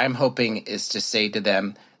 What I'm hoping is to say to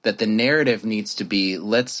them that the narrative needs to be,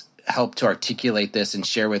 let's help to articulate this and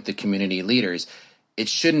share with the community leaders. It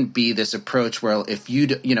shouldn't be this approach where if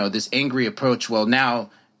this angry approach, well, now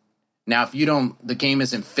if you don't, the game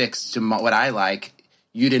isn't fixed to what I like,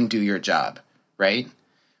 you didn't do your job, right?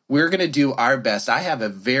 We're going to do our best. I have a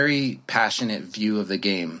very passionate view of the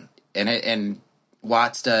game, and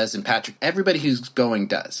Watts does, and Patrick, everybody who's going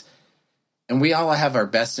does. And we all have our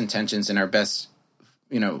best intentions and our best,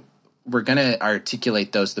 we're going to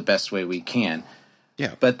articulate those the best way we can.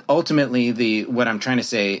 Yeah. But ultimately, what I'm trying to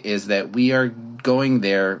say is that we are going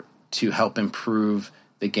there to help improve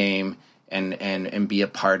the game and be a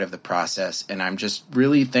part of the process. And I'm just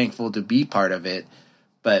really thankful to be part of it.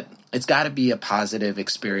 But it's got to be a positive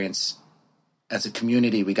experience. As a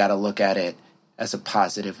community, we got to look at it as a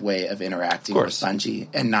positive way of interacting with Bungie,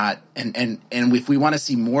 and not and if we want to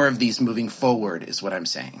see more of these moving forward, is what I'm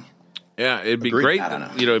saying. Yeah, it'd be Agreed. great. I don't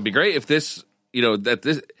know. It'd be great if this,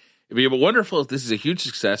 it'd be wonderful if this is a huge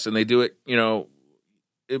success and they do it,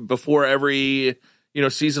 before every,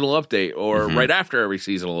 seasonal update or right after every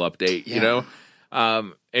seasonal update,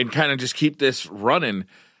 and kind of just keep this running.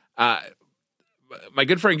 My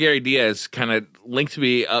good friend Gary Diaz kind of linked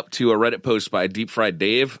me up to a Reddit post by Deep Fried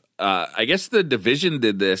Dave. I guess the Division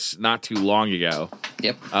did this not too long ago.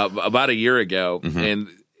 Yep. About a year ago. And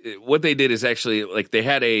what they did is actually they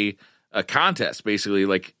had a contest, basically,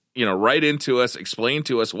 write into us, explain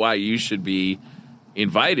to us why you should be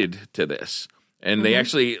invited to this. And they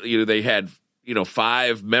actually, they had,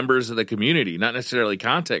 5 members of the community, not necessarily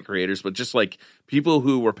content creators, but just people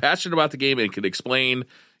who were passionate about the game and could explain,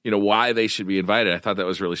 why they should be invited. I thought that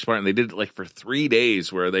was really smart. And they did it for 3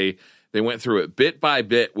 days where they went through it bit by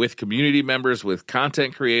bit with community members, with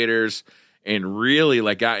content creators, and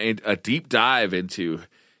really got a deep dive into,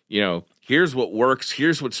 here's what works,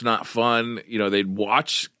 here's what's not fun. They'd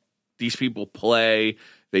watch these people play.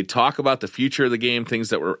 They'd talk about the future of the game, things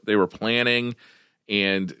that they were planning,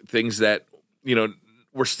 and things that,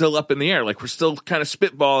 were still up in the air. We're still kind of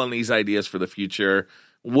spitballing these ideas for the future.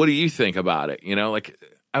 What do you think about it?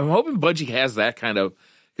 I'm hoping Bungie has that kind of,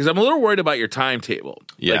 because I'm a little worried about your timetable.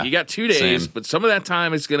 Yeah, you got 2 days, same. but some of that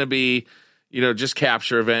time is going to be, just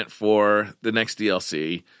capture event for the next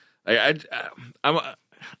DLC. I'm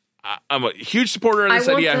a huge supporter of this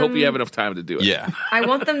idea. I hope you have enough time to do it. Yeah. I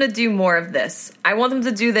want them to do more of this. I want them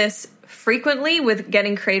to do this frequently with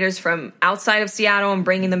getting creators from outside of Seattle and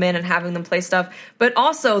bringing them in and having them play stuff. But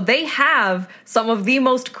also, they have some of the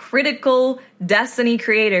most critical Destiny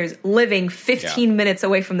creators living 15 minutes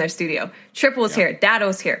away from their studio. Triple's here,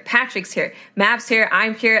 Dado's here, Patrick's here, Mav's here,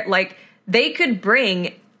 I'm here. They could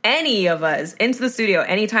bring any of us into the studio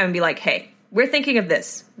anytime and be like, hey, we're thinking of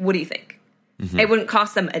this. What do you think? It wouldn't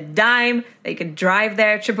cost them a dime. They could drive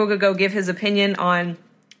there. Triple could go give his opinion on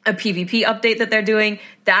a PvP update that they're doing.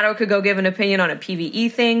 Dado could go give an opinion on a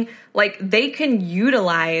PvE thing. They can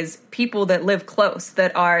utilize people that live close,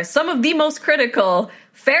 that are some of the most critical,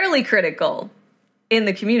 fairly critical in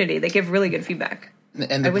the community. They give really good feedback.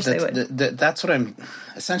 And I wish they would. That's what I'm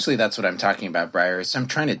talking about, Briar. Is I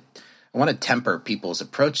want to temper people's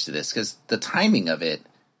approach to this, because the timing of it,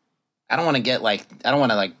 I don't want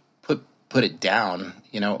to put it down.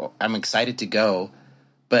 I'm excited to go,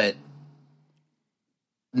 but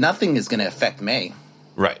nothing is going to affect May.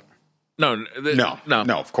 Right. No,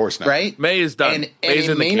 of course not. Right? May is done. And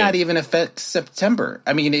it may not even affect September.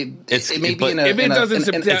 I mean, it may be in a... If it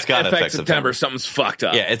doesn't it's gotta affect September, something's fucked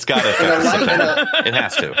up. Yeah, it's got to affect September. It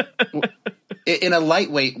has to. In a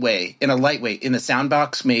lightweight way. In the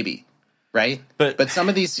soundbox, maybe. Right? But some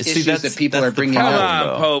of these issues that people are bringing up... Come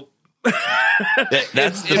on, Pope.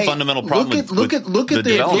 That's the fundamental problem. Look at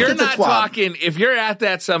the You're not TWAB. talking. If you're at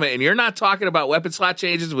that summit and you're not talking about weapon slot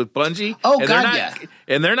changes with Bungie,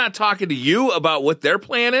 and they're not talking to you about what they're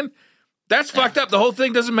planning, that's fucked up. The whole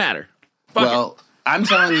thing doesn't matter. I'm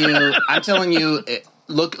telling you.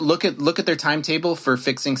 Look at their timetable for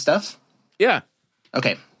fixing stuff. Yeah.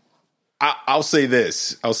 Okay. I'll say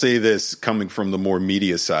this. Coming from the more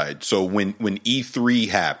media side. So when E3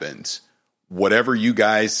 happens, whatever you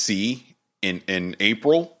guys see in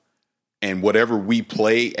April and whatever we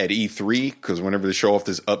play at E3, because whenever they show off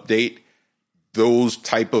this update, those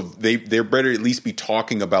type of they're better at least be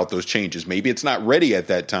talking about those changes. Maybe it's not ready at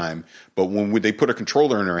that time, but when they put a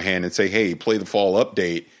controller in our hand and say, hey, play the fall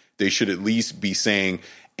update, they should at least be saying,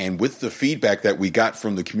 and with the feedback that we got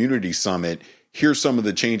from the community summit, here's some of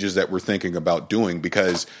the changes that we're thinking about doing.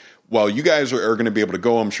 Because while you guys are going to be able to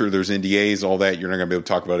go, I'm sure there's NDAs, all that, you're not going to be able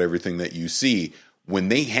to talk about everything that you see. When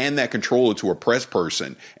they hand that controller to a press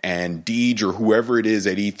person and Deej or whoever it is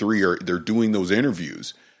at E3, or they're doing those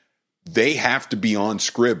interviews, they have to be on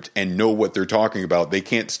script and know what they're talking about. They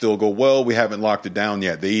can't still go, well, we haven't locked it down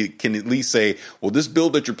yet. They can at least say, well, this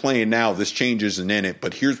build that you're playing now, this change isn't in it,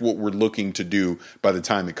 but here's what we're looking to do by the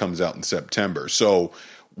time it comes out in September. So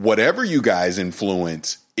whatever you guys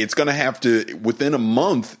influence, it's going to have to, within a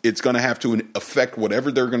month, it's going to have to affect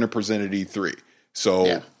whatever they're going to present at E3.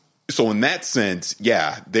 So in that sense,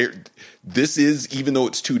 this is, even though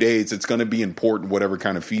it's 2 days, it's going to be important, whatever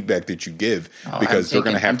kind of feedback that you give, because they're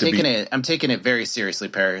going to have I'm taking it very seriously,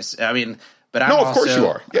 Paris. I mean, but of course you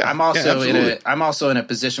are. Yeah, I'm also in a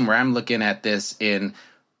position where I'm looking at this in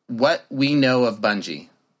what we know of Bungie.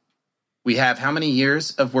 We have how many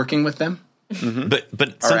years of working with them? Mm-hmm.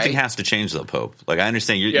 But something has to change, though, Pope. I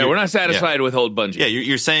understand. We're not satisfied with old Bungie. Yeah,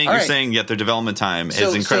 you're saying their development time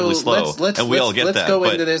is incredibly slow, and we all get that.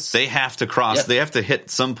 But they have to cross. They have to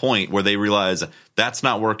hit some point where they realize that's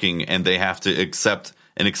not working, and they have to accept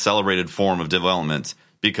an accelerated form of development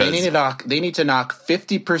because they need to knock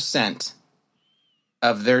 50%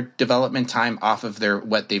 of their development time off of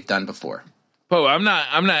what they've done before. Poe, I'm not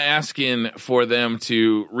asking for them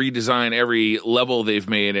to redesign every level they've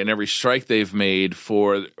made and every strike they've made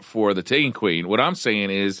for the Taken Queen. What I'm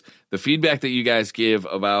saying is the feedback that you guys give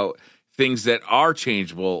about things that are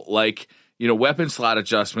changeable, like, you know, weapon slot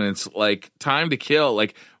adjustments, like time to kill,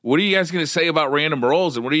 like, what are you guys going to say about random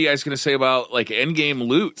rolls, and what are you guys going to say about, like, endgame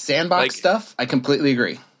loot? Sandbox stuff, I completely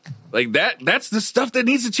agree. Like, that's the stuff that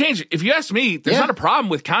needs to change. If you ask me, there's not a problem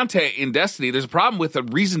with content in Destiny. There's a problem with a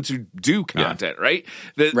reason to do content, right?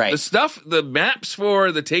 The stuff, the maps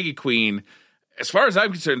for the Taken Queen, as far as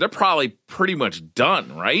I'm concerned, they're probably pretty much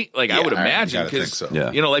done, right? Like, I would imagine, because,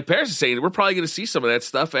 you know, like Paris is saying, we're probably going to see some of that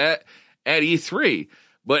stuff at E3.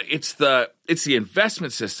 But it's the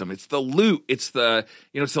investment system, it's the loot, it's the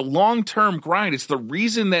long-term grind. It's the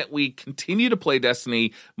reason that we continue to play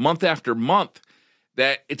Destiny month after month.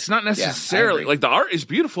 That it's not necessarily like the art is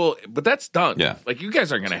beautiful, but that's done. Yeah. Like, you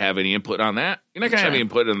guys aren't going to have any input on that. You're not going to have any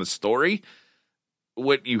input on the story.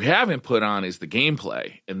 What you have input on is the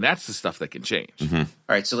gameplay, and that's the stuff that can change. Mm-hmm. All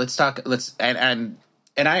right, so let's talk.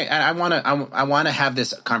 I want to have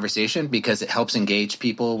this conversation because it helps engage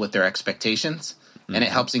people with their expectations, and it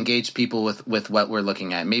helps engage people with what we're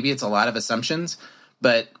looking at. Maybe it's a lot of assumptions,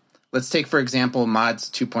 but let's take, for example, Mods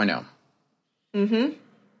 2.0. Mm-hmm.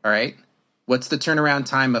 All right. What's the turnaround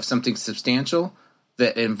time of something substantial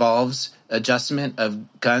that involves adjustment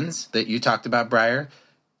of guns that you talked about, Briar,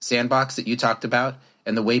 sandbox that you talked about,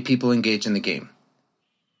 and the way people engage in the game?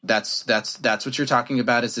 That's what you're talking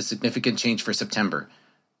about is a significant change for September.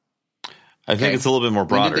 I think it's a little bit more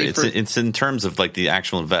broader. It's in terms of, like, the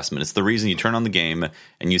actual investment. It's the reason you turn on the game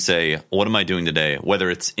and you say, what am I doing today? Whether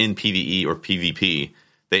it's in PvE or PvP,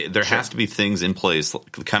 there has to be things in place,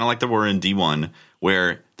 kind of like there were in D1,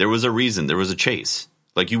 where there was a reason, there was a chase.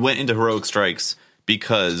 Like, you went into Heroic Strikes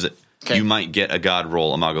because you might get a God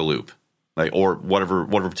roll, a Mago Loop, like, or whatever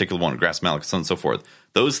particular one, Grass Malak, so on and so forth.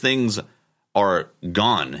 Those things are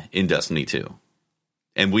gone in Destiny 2.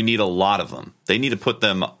 And we need a lot of them. They need to put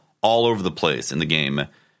them all over the place in the game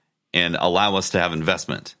and allow us to have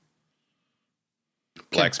investment.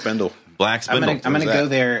 Black Spindle. I'm going to go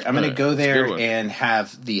there. I'm going to go there and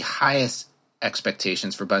have the highest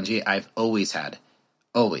expectations for Bungie I've always had.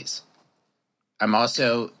 Always. I'm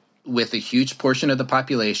also with a huge portion of the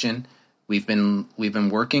population. We've been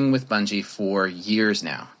working with Bungie for years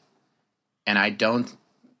now. And I don't,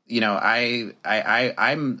 I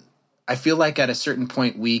feel like at a certain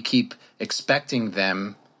point we keep expecting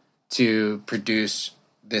them to produce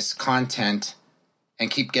this content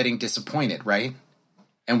and keep getting disappointed, right?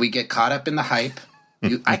 And we get caught up in the hype.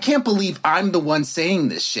 I can't believe I'm the one saying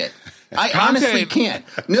this shit. I honestly can't.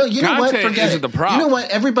 No, you know what? Forget it. You know what?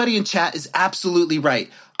 Everybody in chat is absolutely right.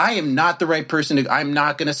 I am not the right person I'm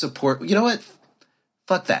not going to support. You know what?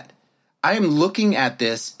 Fuck that. I am looking at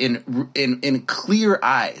this in clear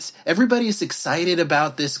eyes. Everybody is excited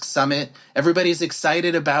about this summit. Everybody's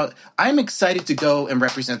excited about. I'm excited to go and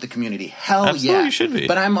represent the community. Hell Absolutely, yeah. You should be.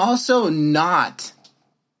 But I'm also not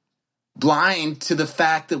blind to the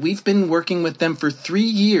fact that we've been working with them for 3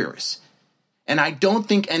 years. And I don't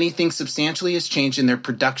think anything substantially has changed in their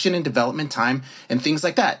production and development time and things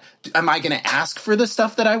like that. Am I going to ask for the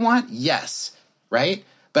stuff that I want? Yes. Right?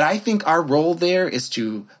 But I think our role there is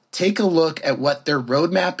to take a look at what their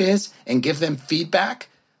roadmap is and give them feedback.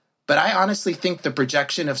 But I honestly think the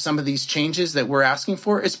projection of some of these changes that we're asking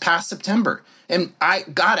for is past September. And I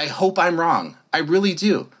hope I'm wrong. I really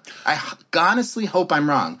do. I honestly hope I'm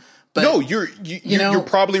wrong. But, no, you're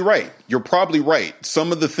probably right. You're probably right.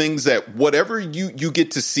 Some of the things that whatever you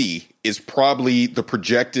get to see is probably the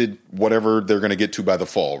projected whatever they're going to get to by the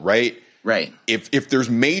fall, right? Right. If there's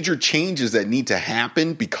major changes that need to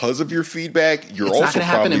happen because of your feedback, you're it's also not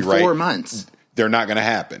probably happen in 4 months. They're not going to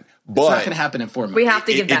happen. But it's not going to happen in 4 months. We have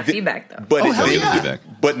to give that feedback, though.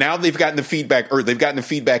 But now they've gotten the feedback, or they've gotten the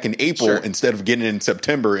feedback in April instead of getting it in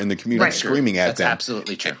September, and the community screaming at them. That's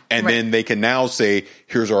absolutely true. And then they can now say,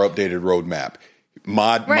 "Here's our updated roadmap."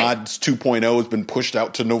 Mods 2.0 has been pushed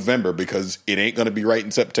out to November because it ain't going to be right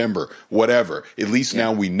in September. Whatever. At least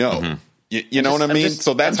now we know. Mm-hmm. You know what I mean?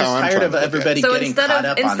 So that's how I'm tired trying of to everybody getting caught up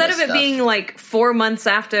on this instead of it stuff. being like 4 months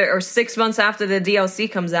after or 6 months after the DLC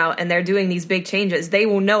comes out and they're doing these big changes, they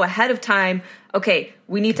will know ahead of time, okay,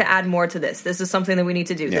 we need to add more to this. This is something that we need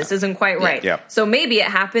to do. This isn't quite right. Yeah. So maybe it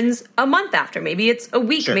happens a month after. Maybe it's a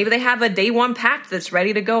week. Maybe they have a day one pack that's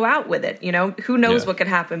ready to go out with it. Who knows what could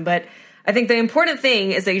happen. But I think the important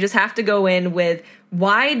thing is that you just have to go in with,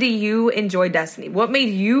 why do you enjoy Destiny? What made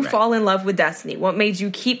you fall in love with Destiny? What made you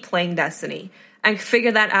keep playing Destiny? and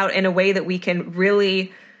figure that out in a way that we can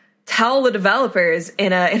really tell the developers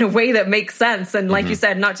in a way that makes sense. And like you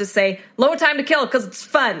said, not just say lower time to kill because it's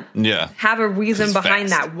fun. Yeah. Have a reason behind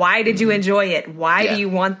that. Why did you enjoy it? Why do you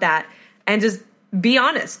want that? And just be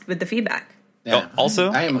honest with the feedback. Yeah.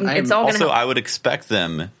 Also, I would expect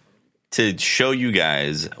them to show you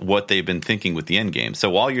guys what they've been thinking with the end game. So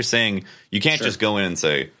while you're saying you can't just go in and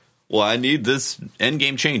say, well, I need this end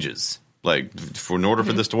game changes, like in order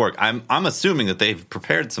for this to work. I'm assuming that they've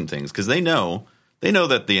prepared some things because they know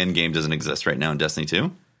that the end game doesn't exist right now in Destiny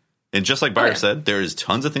 2. And just like Byron said, there is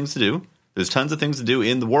tons of things to do. There's tons of things to do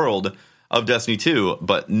in the world of Destiny 2,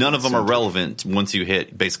 but none of them are relevant once you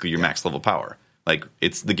hit basically your max level power. Like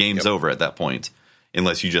the game's over at that point,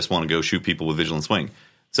 unless you just want to go shoot people with Vigilance Wing.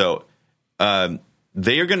 So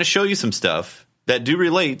they are going to show you some stuff that do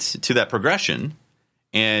relate to that progression,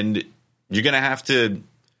 and you're going to have to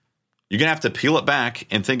peel it back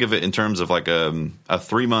and think of it in terms of like a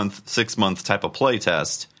 3-month, 6-month type of play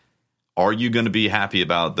test. Are you going to be happy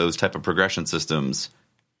about those type of progression systems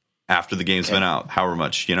after the game's been out? However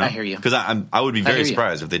much, I hear you. Because I would be very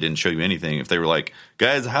surprised if they didn't show you anything. If they were like,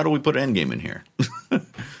 guys, how do we put an end game in here?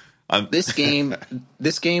 This game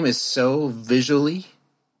is so visually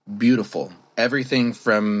beautiful. Everything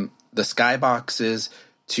from the skyboxes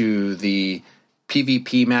to the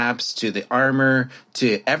PvP maps to the armor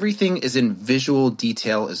to everything is in visual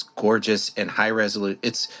detail, is gorgeous and high resolution.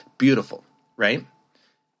 It's beautiful, right?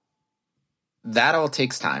 That all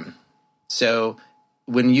takes time. So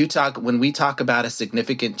when we talk about a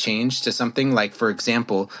significant change to something, like for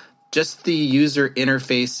example, just the user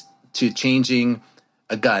interface to changing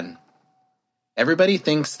a gun. Everybody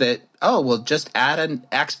thinks that, just add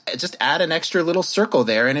an extra little circle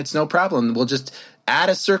there and it's no problem. We'll just add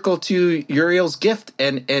a circle to Uriel's gift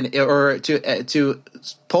or to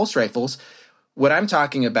pulse rifles. What I'm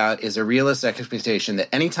talking about is a realistic expectation that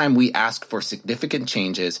anytime we ask for significant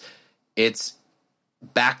changes, it's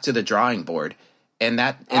back to the drawing board. And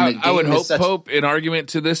that I would hope, Pope, in argument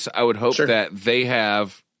to this, I would hope that they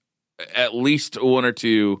have at least one or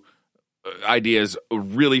two ideas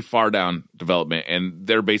really far down development, and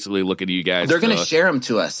they're basically looking to you guys. They're going to share them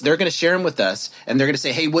to us. They're going to share them with us, and they're going to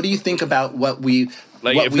say, "Hey, what do you think about what we?"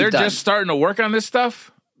 If they're just starting to work on this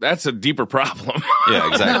stuff, that's a deeper problem. Yeah,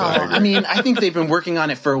 exactly. No, I mean, I think they've been working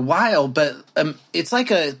on it for a while, but it's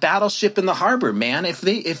like a battleship in the harbor, man. If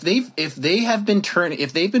they've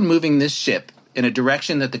been moving this ship in a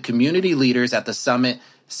direction that the community leaders at the summit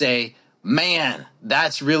say, "Man,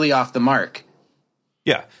 that's really off the mark."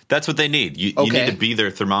 Yeah, that's what they need. You need to be their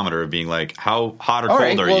thermometer of being like, how hot or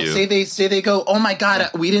cold are you? Say they go, "Oh my god,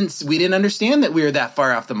 we didn't understand that we were that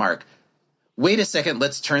far off the mark." Wait a second,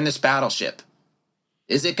 let's turn this battleship.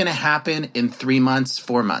 Is it going to happen in 3 months,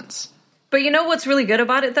 4 months? But you know what's really good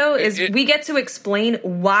about it, though, is we get to explain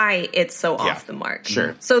why it's so off the mark.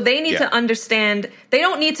 Sure. So they need to understand. They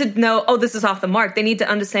don't need to know, this is off the mark. They need to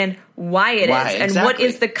understand why it is and what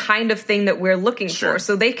is the kind of thing that we're looking for.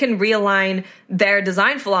 So they can realign their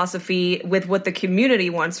design philosophy with what the community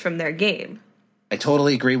wants from their game. I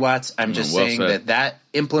totally agree, Watts. I'm just saying that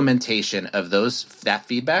implementation of that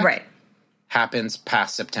feedback happens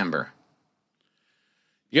past September.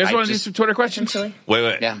 You guys want to do some Twitter questions?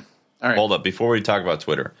 Wait. Yeah. All right. Hold up. Before we talk about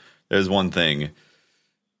Twitter, there's one thing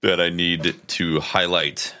that I need to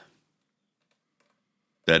highlight.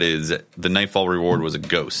 That is, the Nightfall reward was a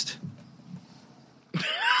ghost.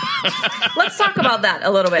 Let's talk about that a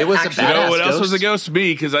little bit. It was a badass what else ghost. was a ghost?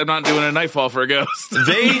 Me, because I'm not doing a Nightfall for a ghost.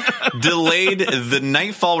 They delayed the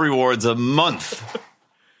Nightfall rewards a month.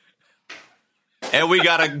 And we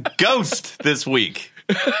got a ghost this week.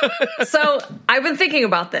 So I've been thinking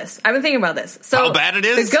about this. So how bad it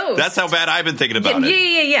is? The ghost. That's how bad I've been thinking about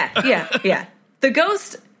it. Yeah. The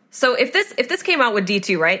ghost. So if this came out with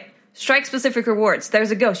D2, right? Strike specific rewards.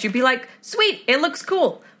 There's a ghost. You'd be like, sweet, it looks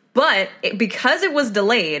cool. But because it was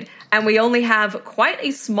delayed and we only have quite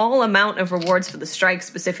a small amount of rewards for the strike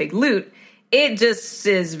specific loot, it just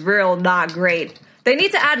is real not great. They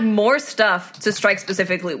need to add more stuff to strike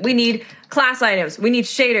specific loot. We need class items. We need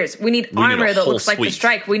shaders. We need armor that looks like the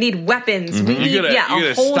strike. We need weapons. We need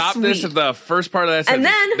a whole stop suite. this at the first part of that sentence.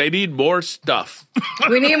 And then they need more stuff.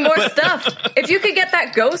 We need more stuff. If you could get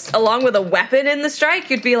that ghost along with a weapon in the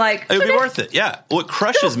strike, you'd be like, it would be worth it. Yeah. What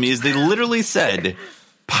crushes me is they literally said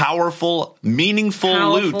powerful, meaningful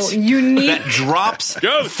loot unique that drops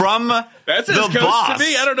from That's the ghost boss. to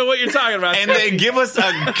me. I don't know what you're talking about. And they give us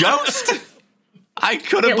a ghost. I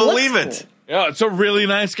couldn't believe it. Yeah, it's a really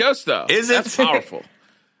nice ghost, though. Is it? That's powerful.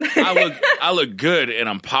 I look good, and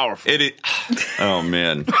I'm powerful. Oh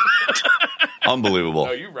man, unbelievable.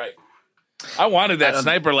 No, you're right. I wanted that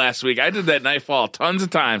sniper last week. I did that Nightfall tons of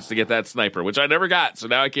times to get that sniper, which I never got. So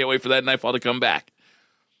now I can't wait for that Nightfall to come back.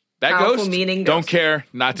 That Powerful ghost, meaning don't ghost. care,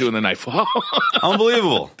 not doing the Nightfall.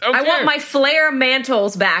 Unbelievable. I want my flare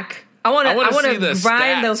mantles back. I want see the to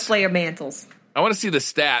grind stats. those flare mantles. I want to see the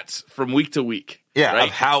stats from week to week. Yeah, right?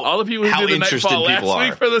 of how all the people who how did the interested Nightfall last people are.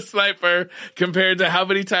 week for the sniper compared to how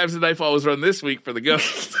many times the Nightfall was run this week for the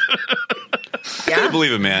ghost. I couldn't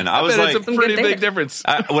believe it, man. I was like, it's a pretty big difference.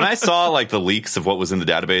 When I saw like the leaks of what was in the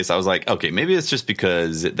database, I was like, okay, maybe it's just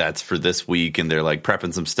because that's for this week and they're like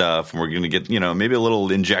prepping some stuff and we're going to get, maybe a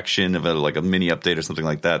little injection of like a mini update or something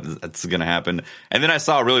like that. That's going to happen. And then I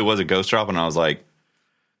saw it really was a ghost drop and I was like,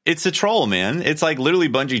 it's a troll, man. It's like literally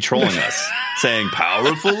Bungie trolling us saying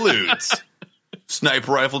powerful loot.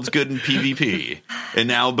 Sniper rifle's good in PvP. And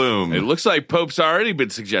now boom. It looks like Pope's already been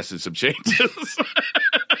suggesting some changes.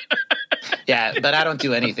 Yeah, but I don't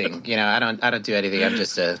do anything. I don't do anything. I'm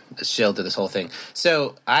just a shield to this whole thing.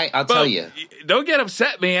 So I'll tell you. Don't get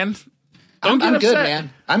upset, man. I'm good, man.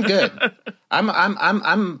 I'm good.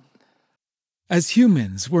 I'm As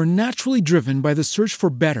humans, we're naturally driven by the search for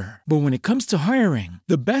better. But when it comes to hiring,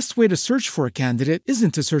 the best way to search for a candidate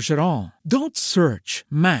isn't to search at all. Don't search,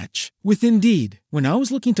 match with Indeed. When I was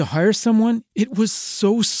looking to hire someone, it was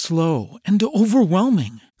so slow and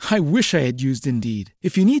overwhelming. I wish I had used Indeed.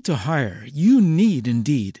 If you need to hire, you need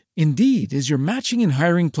Indeed. Indeed is your matching and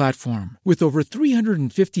hiring platform with over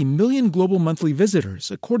 350 million global monthly visitors,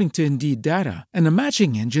 according to Indeed data, and a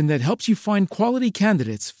matching engine that helps you find quality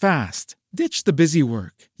candidates fast. Ditch the busy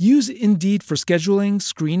work. Use Indeed for scheduling,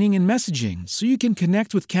 screening, and messaging so you can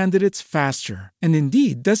connect with candidates faster. And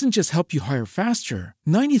Indeed doesn't just help you hire faster.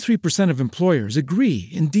 93% of employers agree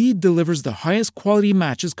Indeed delivers the highest quality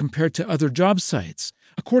matches compared to other job sites,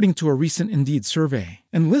 according to a recent Indeed survey.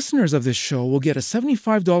 And listeners of this show will get a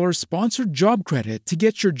 $75 sponsored job credit to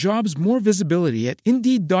get your jobs more visibility at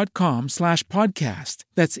Indeed.com/podcast.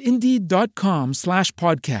 That's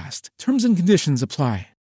Indeed.com/podcast. Terms and conditions apply.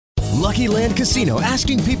 Lucky Land Casino,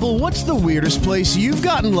 asking people, what's the weirdest place you've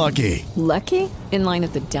gotten lucky? Lucky? In line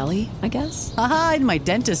at the deli, I guess? Aha, in my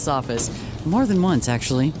dentist's office. More than once,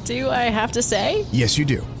 actually. Do I have to say? Yes, you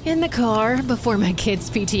do. In the car before my kids'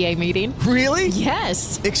 PTA meeting. Really?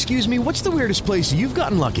 Yes. Excuse me, what's the weirdest place you've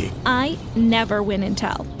gotten lucky? I never win and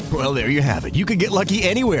tell. Well, there you have it. You can get lucky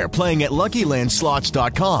anywhere, playing at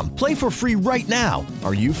LuckyLandSlots.com. Play for free right now.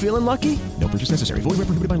 Are you feeling lucky? No purchase necessary. Void where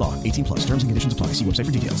prohibited by law. 18+. Terms and conditions apply. See website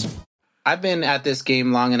for details. I've been at this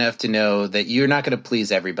game long enough to know that you're not going to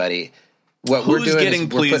please everybody. What we're doing getting is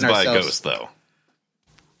we're pleased putting by ourselves... a ghost, though?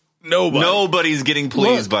 Nobody's getting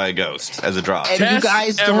pleased by a ghost as a drop. And you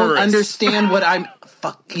guys don't understand what I'm...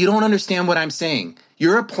 you don't understand what I'm saying.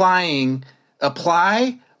 You're apply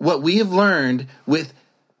what we have learned with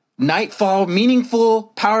Nightfall, meaningful,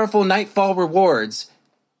 powerful Nightfall rewards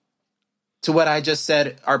to what I just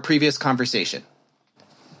said, our previous conversation.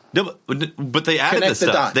 No, but they added this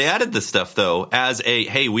stuff. They added this stuff, though, as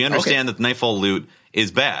hey, we understand that the Nightfall loot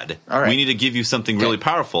is bad. All right. We need to give you something really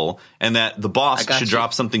powerful, and that the boss should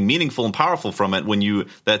drop something meaningful and powerful from it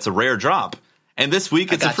that's a rare drop. And this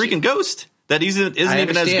week, it's a freaking ghost that isn't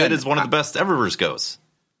even as good as one of the best Eververse ghosts.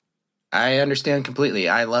 I understand completely.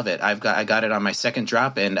 I love it. I got it on my second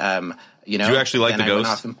drop, and Do you actually like the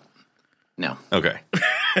ghost? No. Okay.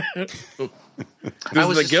 I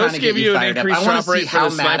was the just trying ghost to give get you an fired up. increased I want drop to see rate for how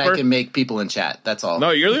the mad sniper? I can make people in chat. That's all.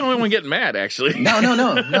 No, you're the only one getting mad, actually. No,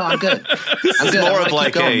 I'm good. This is more of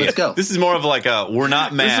like Let's go. This is more of like a we're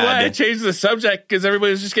not mad. This is why I changed the subject, because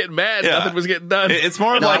everybody was just getting mad. Yeah. Nothing was getting done. It's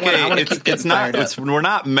more of we're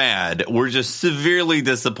not mad. We're just severely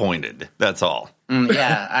disappointed. That's all.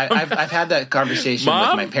 Yeah, I've had that conversation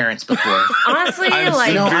with my parents before. Honestly, I'm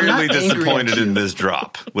like severely disappointed in this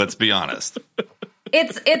drop. Let's be honest.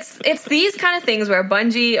 It's these kind of things where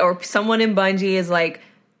Bungie or someone in Bungie is like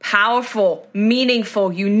powerful,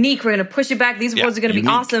 meaningful, unique. We're going to push it back. These rewards are going to be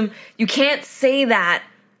awesome. You can't say that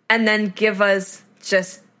and then give us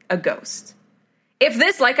just a ghost. If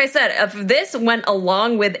this, like I said, if this went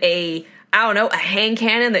along with a hand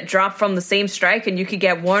cannon that dropped from the same strike, and you could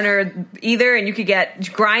get one or either, and you could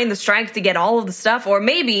grind the strike to get all of the stuff. Or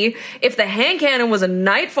maybe if the hand cannon was a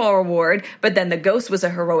Nightfall reward, but then the ghost was a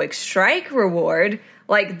heroic strike reward,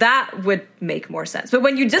 like that would make more sense. But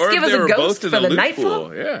when you just give us a ghost for the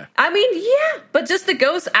Nightfall, but just the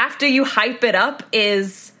ghost after you hype it up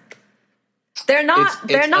they're not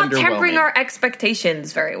tempering our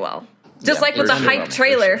expectations very well. Just like with the hype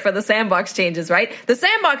trailer for the sandbox changes, right? The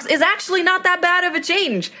sandbox is actually not that bad of a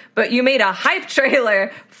change, but you made a hype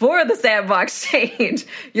trailer for the sandbox change.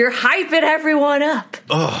 You're hyping everyone up.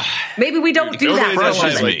 Maybe we don't do that.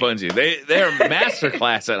 Like Bungie. They're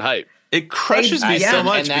masterclass at hype. It crushes me so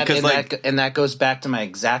much because that goes back to my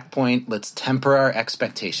exact point. Let's temper our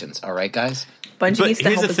expectations. All right, guys? But here's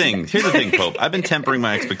the thing. Here's the thing, Pope. I've been tempering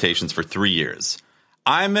my expectations for 3 years.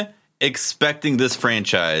 I'm expecting this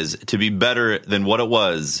franchise to be better than what it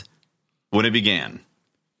was when it began.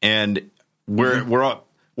 And we're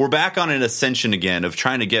back on an ascension again of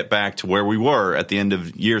trying to get back to where we were at the end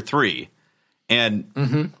of year 3.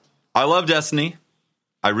 And I love Destiny.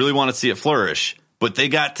 I really want to see it flourish. But they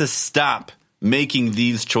got to stop making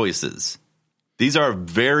these choices. These are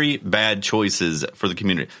very bad choices for the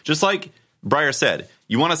community. Just like Briar said,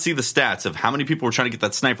 you want to see the stats of how many people were trying to get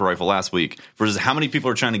that sniper rifle last week versus how many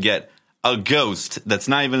people are trying to get a ghost that's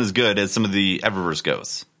not even as good as some of the Eververse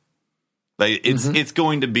ghosts. Like it's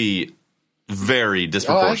going to be very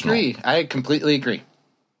disproportional. I agree. I completely agree.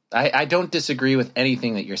 I don't disagree with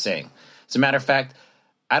anything that you're saying. As a matter of fact,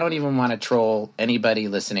 I don't even want to troll anybody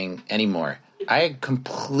listening anymore. I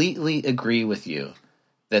completely agree with you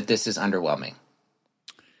that this is underwhelming.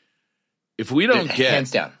 If we don't get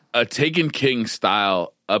hands down a Taken King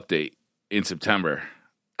style update in September,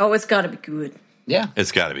 it's got to be good. Yeah,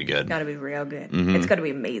 it's got to be good. It's got to be real good. It's got to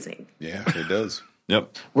be amazing. Yeah, it does.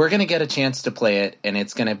 Yep. We're gonna get a chance to play it, and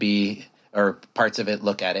it's gonna be, or parts of it,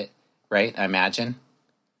 look at it, right? I imagine.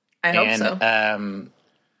 I hope so.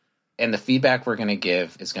 And the feedback we're gonna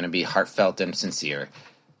give is gonna be heartfelt and sincere.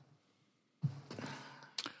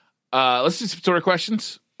 Let's do some Twitter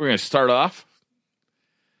questions. We're going to start off.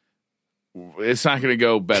 It's not going to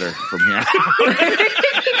go better from here.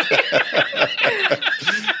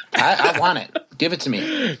 I want it. Give it to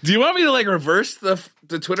me. Do you want me to reverse the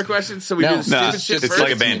Twitter questions so we do the stupid shit it's first?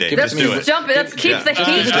 Like a Band-Aid. Let's do it. jump it. Let's keep the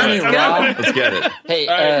heat. Let's get it.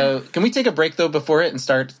 Hey, can we take a break though before it and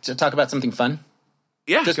start to talk about something fun?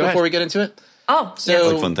 Yeah, just before we get into it. Oh,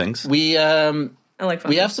 so like fun things. We I like fun.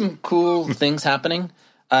 We have some cool things happening.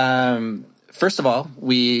 First of all,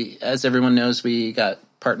 as everyone knows, we got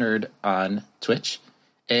partnered on Twitch,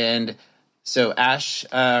 and so Ash,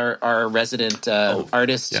 our resident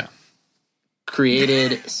artist,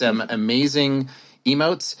 created some amazing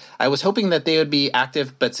emotes. I was hoping that they would be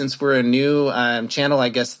active, but since we're a new channel, I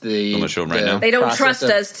guess I'm gonna show them right now. They don't trust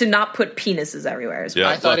us to not put penises everywhere. Yeah.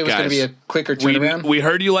 I thought it was going to be a quicker turnaround. We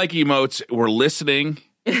heard you like emotes. We're listening.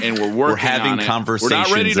 And we're working We're having on it. conversations We're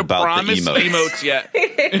not ready to about promise the emotes yet.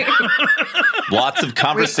 Lots of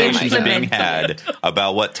conversations are being had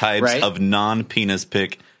about what types of non-penis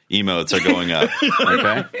pic emotes are going up.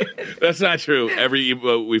 Okay, that's not true. Every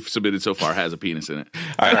emote we've submitted so far has a penis in it.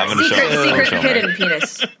 All right, I'm going to show you. Secret hidden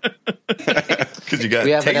penis. Because you got.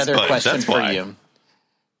 We have taste another buds, question that's for why. you.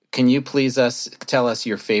 Can you please tell us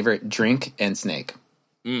your favorite drink and snake?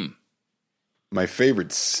 My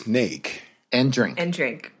favorite snake. And drink.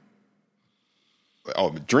 Oh,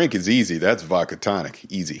 drink is easy. That's vodka tonic.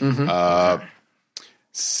 Easy.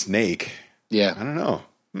 Snake. Yeah. I don't know.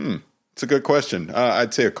 It's a good question.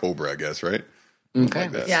 I'd say a cobra, I guess, right? Okay.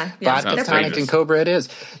 Like Yeah. Vodka tonic and cobra it is.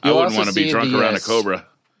 I wouldn't want to be drunk around a cobra.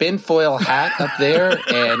 Bin foil hat up there.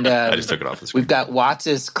 And I just took it off the screen. We've got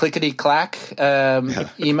Watts' clickety clack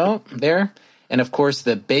emote there. And of course,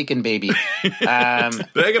 the Bacon Baby. Bacon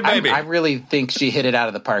Baby. I really think she hit it out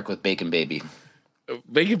of the park with Bacon Baby.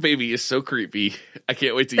 Bacon Baby is so creepy. I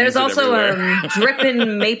can't wait to There's use it also everywhere.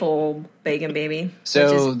 dripping maple Bacon Baby.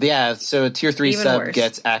 So so a tier 3 even sub worse.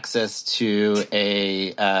 gets access to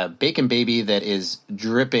a Bacon Baby that is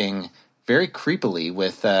dripping very creepily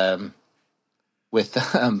with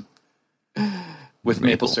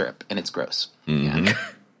maple syrup, and it's gross. Mm-hmm. Yeah.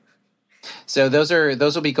 So those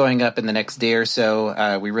will be going up in the next day or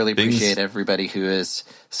so. We really appreciate everybody who is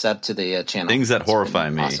subbed to the channel. Things that horrify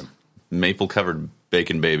me: awesome. maple covered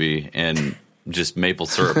Bacon Baby and just maple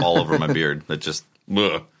syrup all over my beard. That just,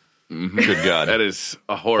 ugh. Good God, that is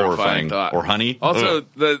a horrifying thought. Or honey. Also,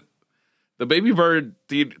 the Baby Bird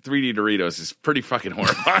 3D Doritos is pretty fucking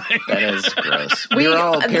horrifying. That is gross. We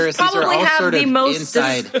Paris, these are probably all have sort the of most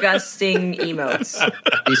inside. disgusting emotes.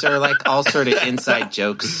 These are like all sort of inside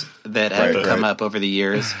jokes that have come up over the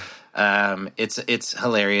years. It's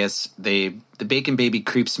hilarious. The Bacon Baby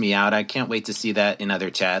creeps me out. I can't wait to see that in other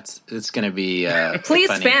chats. It's going to be Please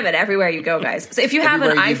funny. spam it everywhere you go, guys. So if you have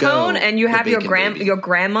an Everywhere you iPhone go, and you the have your Bacon Baby.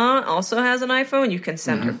 grandma also has an iPhone, you can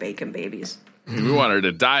send her Bacon Babies. We want her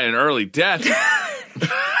to die an early death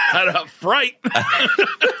out of fright.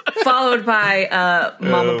 Followed by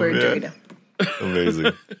Mama Bird Dorito. Amazing.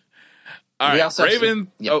 All right, We also have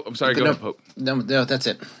Raven. some- I'm sorry. Go ahead, Pope. No, that's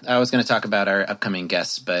it. I was going to talk about our upcoming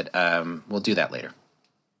guests, but we'll do that later.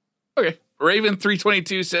 Okay. Raven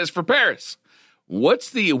 322 says for Paris, what's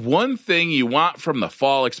the one thing you want from the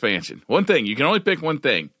fall expansion? One thing. You can only pick one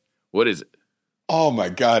thing. What is it? Oh my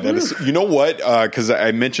God! That is, you know what? Because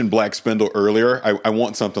I mentioned Black Spindle earlier. I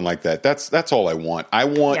want something like that. That's all I want. I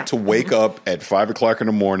want to wake up at 5 o'clock in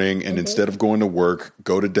the morning, and instead of going to work,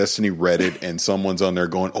 go to Destiny Reddit, and someone's on there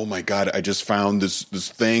going, "Oh my God! I just found this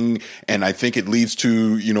thing, and I think it leads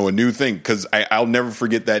to a new thing." Because I'll never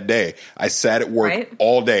forget that day. I sat at work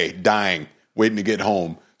all day, dying, waiting to get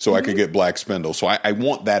home so I could get Black Spindle. So I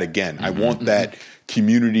want that again. I want that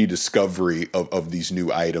community discovery of these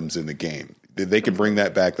new items in the game. If they can bring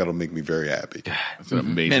that back, that'll make me very happy. That's an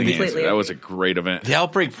amazing answer. That was a great event. The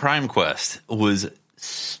Outbreak Prime Quest was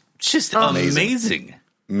just amazing.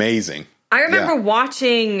 Amazing. I remember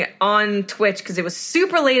watching on Twitch because it was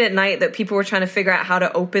super late at night that people were trying to figure out how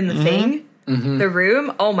to open the thing, the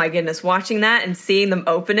room. Oh my goodness. Watching that and seeing them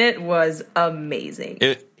open it was amazing.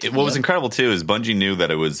 What was incredible, too, is Bungie knew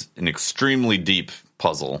that it was an extremely deep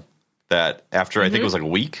puzzle that after I think it was like a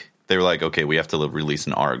week, they were like, okay, we have to release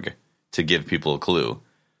an ARG to give people a clue.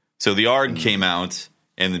 So the ARG came out,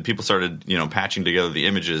 and then people started, patching together the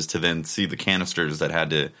images to then see the canisters that had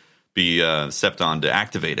to be stepped on to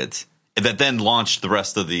activate it. And that then launched the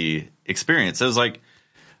rest of the experience. It was like,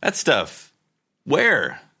 that stuff,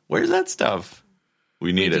 where's that stuff?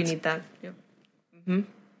 We need it. You need that. Yep.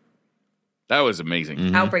 That was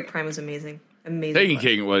amazing. Outbreak Prime was amazing. Amazing. Taken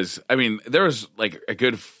King was, there was like a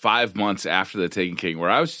good 5 months after the Taken King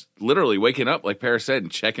where I was literally waking up, like Paris said,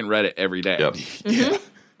 and checking Reddit every day. Yep.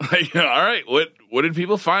 Like, all right, what did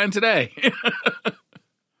people find today?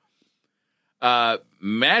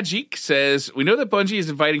 Magic says, we know that Bungie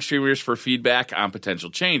is inviting streamers for feedback on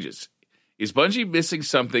potential changes. Is Bungie missing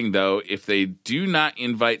something, though, if they do not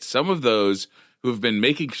invite some of those who have been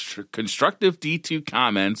making constructive D2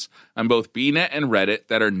 comments on both BNet and Reddit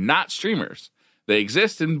that are not streamers? They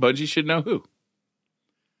exist, and Bungie should know who.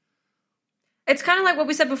 It's kind of like what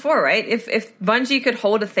we said before, right? If Bungie could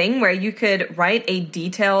hold a thing where you could write a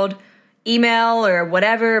detailed email or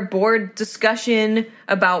whatever board discussion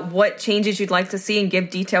about what changes you'd like to see and give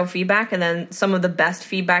detailed feedback, and then some of the best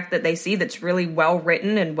feedback that they see that's really well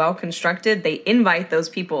written and well constructed, they invite those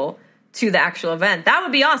people to the actual event. That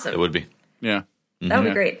would be awesome. It would be. Yeah. That would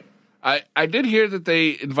be great. I did hear that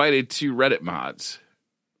they invited 2 Reddit mods.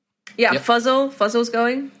 Yeah, yep. Fuzzle's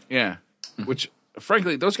going. Yeah, which,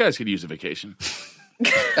 frankly, those guys could use a vacation.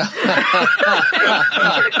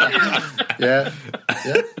 Yeah.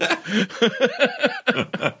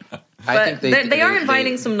 I think they are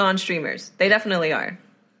inviting some non-streamers. They definitely are.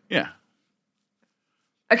 Yeah.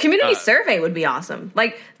 A community survey would be awesome.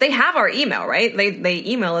 Like, they have our email, right? They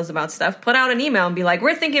email us about stuff. Put out an email and be like,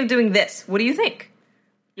 we're thinking of doing this. What do you think?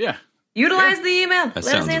 Yeah. Utilize the email. That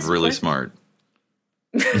sounds really smart.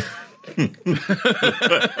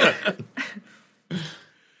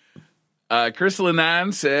 Chris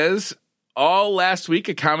Lenan says, all last week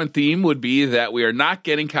a common theme would be that we are not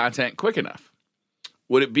getting content quick enough.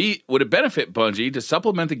 Would it benefit Bungie to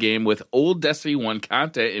supplement the game with old Destiny 1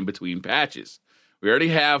 content in between patches? We already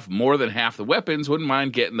have more than half the weapons. Wouldn't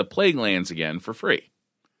mind getting the Plague Lands again for free.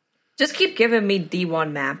 Just keep giving me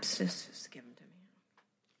D1 maps. Just give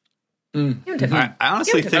them to me. I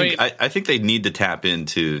honestly think I think they need to tap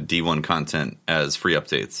into D1 content as free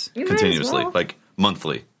updates continuously, like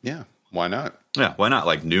monthly. Yeah, why not? Yeah, why not?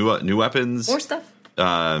 Like new weapons, more stuff.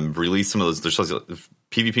 Release some of those. There's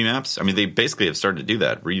PvP maps. I mean, they basically have started to do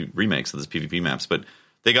that remakes of those PvP maps, but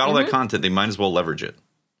they got all that content. They might as well leverage it.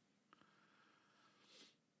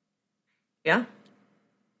 Yeah.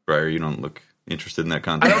 Briar, you don't look interested in that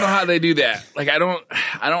content. I don't know how they do that. Like, I don't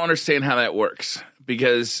understand how that works,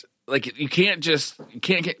 because like you can't just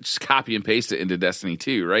copy and paste it into Destiny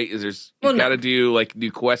 2, right? You got to do like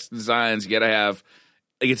new quest designs. You got to have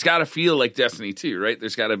it's got to feel like Destiny 2, right?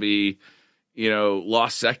 There's got to be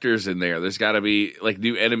lost sectors in there. There's got to be like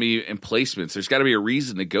new enemy emplacements. There's got to be a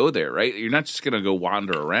reason to go there, right? You're not just going to go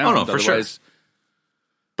wander around. Oh no, for sure.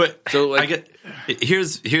 But so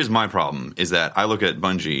here's my problem is that I look at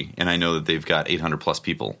Bungie and I know that they've got 800 plus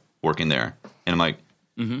people working there, and I'm like,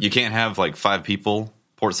 you can't have like 5 people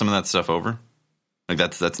port some of that stuff over. Like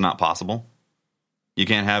that's not possible. You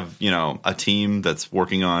can't have a team that's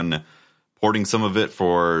working on porting some of it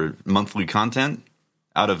for monthly content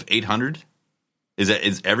out of 800.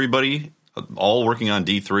 Is everybody all working on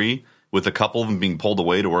D3 with a couple of them being pulled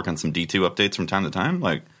away to work on some D2 updates from time to time?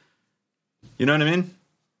 Like, you know what I mean?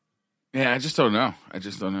 Yeah, I just don't know.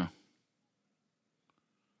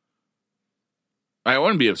 I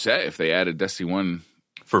wouldn't be upset if they added Destiny 1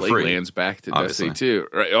 for free lands back to obviously. Destiny 2.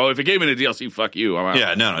 Right. Oh, if it gave me the DLC, fuck you. I'm out.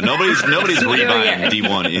 Yeah, no. Nobody's rebuying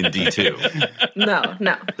D1 in D2.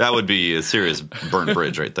 No. That would be a serious burnt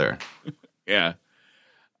bridge right there. Yeah.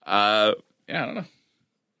 I don't know.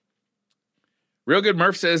 Real Good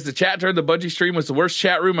Murph says the chat during the Bungie stream was the worst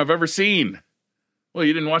chat room I've ever seen. Well,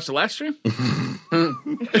 you didn't watch the last stream?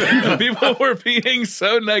 People were being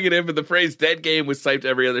so negative, and the phrase dead game was typed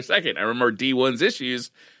every other second. I remember D1's issues,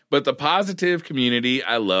 but the positive community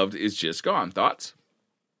I loved is just gone. Thoughts?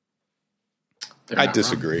 I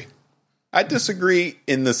disagree. I disagree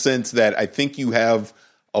in the sense that I think you have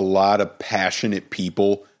a lot of passionate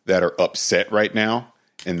people that are upset right now,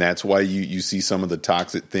 and that's why you see some of the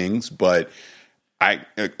toxic things. But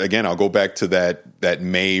I'll go back to that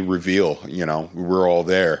May reveal. You know, we were all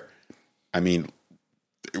there. I mean,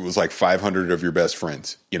 it was like 500 of your best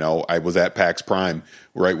friends. You know, I was at PAX Prime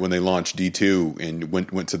right when they launched D2 and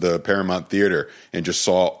went to the Paramount Theater and just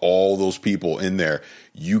saw all those people in there.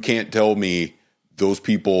 You can't tell me those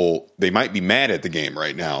people, they might be mad at the game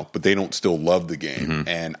right now, but they don't still love the game. Mm-hmm.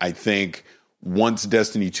 And I think once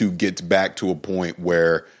Destiny 2 gets back to a point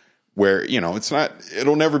where, you know,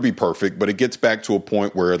 it'll never be perfect, but it gets back to a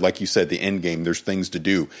point where, like you said, the end game, there's things to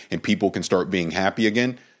do and people can start being happy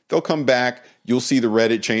again. They'll come back. You'll see the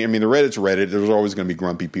Reddit change. I mean, the Reddit's Reddit. There's always going to be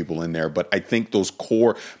grumpy people in there. But I think those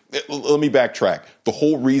core... Let me backtrack. The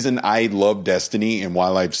whole reason I love Destiny and why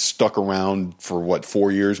I've stuck around for,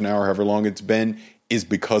 4 years now or however long it's been is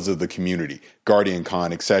because of the community. Guardian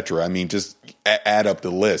Con, etc. I mean, just add up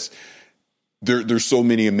the list. There's so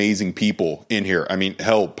many amazing people in here. I mean,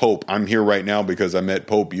 hell, Pope. I'm here right now because I met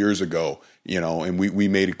Pope years ago, you know, and we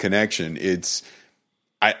made a connection.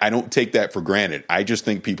 I don't take that for granted. I just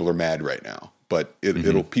think people are mad right now, but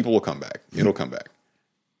people will come back. It'll come back.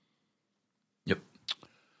 Yep.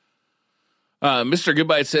 Mr.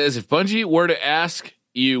 Goodbye says, if Bungie were to ask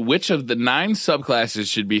you which of the 9 subclasses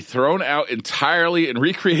should be thrown out entirely and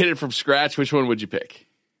recreated from scratch, which one would you pick?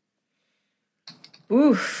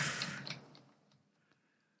 Oof.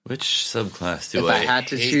 Which subclass do I had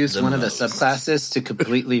to choose one of the subclasses to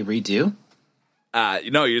completely redo?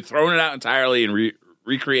 No, you're throwing it out entirely and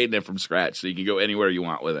recreating it from scratch so you can go anywhere you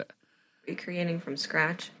want with it. Recreating from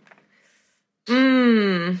scratch?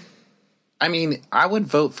 I mean, I would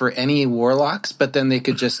vote for any warlocks, but then they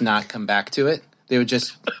could just not come back to it. They would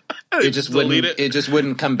just it just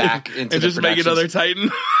wouldn't come back into and the just make another Titan.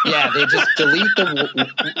 Yeah, they just delete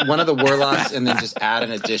one of the warlocks and then just add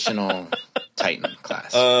an additional Titan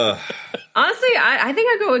class. Honestly, I think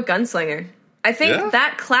I'd go with Gunslinger. I think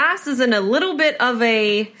that class is in a little bit of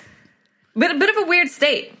a weird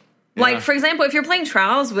state. Yeah. Like, for example, if you're playing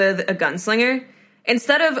Trials with a Gunslinger,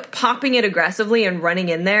 instead of popping it aggressively and running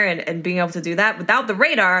in there and being able to do that without the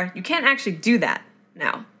radar, you can't actually do that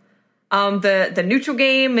now. The neutral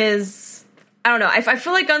game is, I don't know. I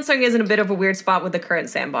feel like Gunslinger is in a bit of a weird spot with the current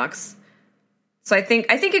sandbox. So I think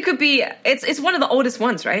it could be. It's one of the oldest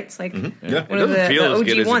ones, right? It's like one of the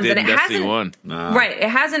OG ones, and it hasn't. Right, it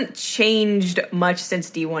hasn't changed much since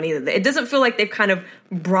D1 either. It doesn't feel like they've kind of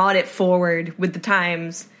brought it forward with the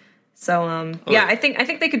times. So I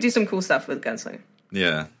think they could do some cool stuff with Gunslinger.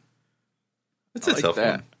 Yeah, it's a tough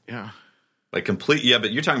one. Yeah, like complete. Yeah,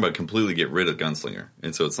 but you're talking about completely get rid of Gunslinger,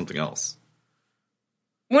 and so it's something else.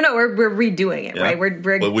 Well, no, we're redoing it, right?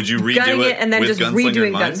 We're but would you redo it and then just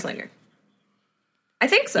redoing Gunslinger? I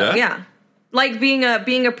think so, yeah. Like being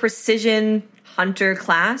a precision hunter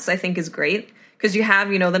class, I think is great because you have,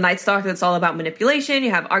 the Night Stalker that's all about manipulation. You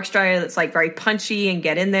have Arcstrider that's like very punchy and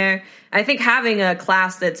get in there. And I think having a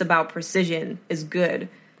class that's about precision is good,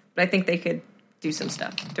 but I think they could do some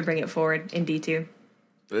stuff to bring it forward in D2.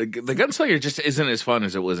 The Gunslinger just isn't as fun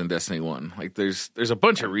as it was in Destiny 1. Like there's a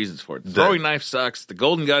bunch of reasons for it. The throwing knife sucks. The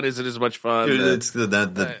golden gun isn't as much fun. Dude, it's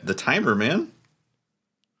the timer, man.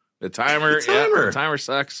 The timer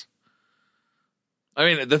sucks. I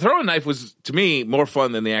mean, the throwing knife was, to me, more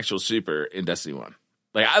fun than the actual super in Destiny 1.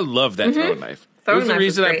 Like, I love that throwing knife. It was the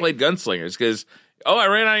reason I played Gunslingers, because, I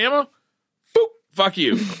ran out of ammo? Boop, fuck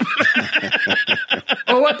you.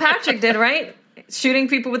 Or what Patrick did, right? Shooting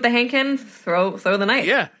people with the hand cannon, throw the knife.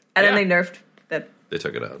 Yeah. And then they nerfed that. They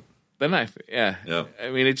took it out. The knife, yeah. Yep.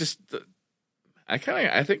 I mean, it just... I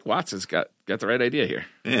think Watson's got the right idea here.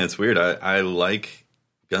 Yeah, it's weird. I like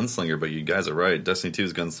Gunslinger, but you guys are right. Destiny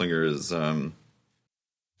 2's Gunslinger is...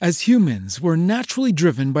 As humans, we're naturally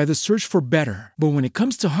driven by the search for better. But when it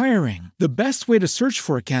comes to hiring, the best way to search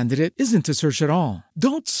for a candidate isn't to search at all.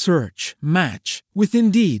 Don't search, match with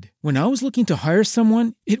Indeed. When I was looking to hire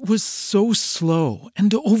someone, it was so slow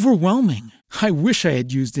and overwhelming. I wish I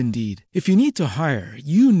had used Indeed. If you need to hire,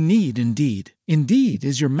 you need Indeed. Indeed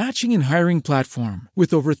is your matching and hiring platform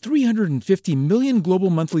with over 350 million global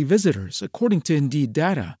monthly visitors, according to Indeed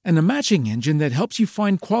data, and a matching engine that helps you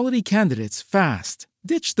find quality candidates fast.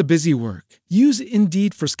 Ditch the busy work. Use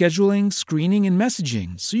Indeed for scheduling, screening, and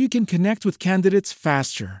messaging so you can connect with candidates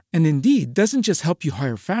faster. And Indeed doesn't just help you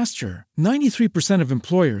hire faster. 93% of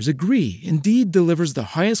employers agree Indeed delivers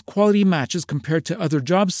the highest quality matches compared to other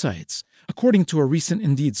job sites, according to a recent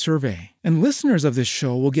Indeed survey. And listeners of this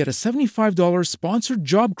show will get a $75 sponsored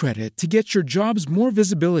job credit to get your jobs more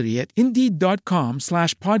visibility at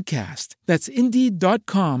Indeed.com/podcast. That's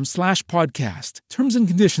Indeed.com/podcast. Terms and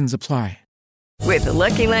conditions apply. With the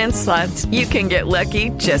Lucky Land Slots, you can get lucky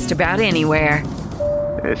just about anywhere.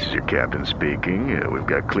 This is your captain speaking. We've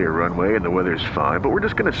got clear runway and the weather's fine, but we're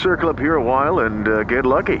just going to circle up here a while and get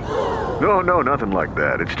lucky. No, nothing like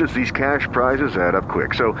that. It's just these cash prizes add up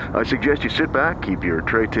quick. So I suggest you sit back, keep your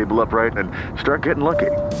tray table upright, and start getting lucky.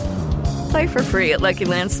 Play for free at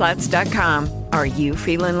LuckyLandSlots.com. Are you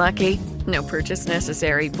feeling lucky? No purchase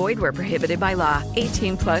necessary. Void where prohibited by law.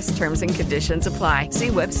 18+ terms and conditions apply. See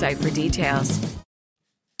website for details.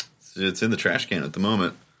 It's in the trash can at the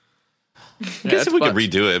moment. I guess if we could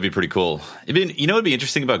redo it, it'd be pretty cool. It'd be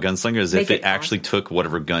interesting about Gunslinger is if it actually took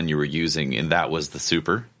whatever gun you were using and that was the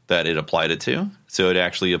super that it applied it to. So it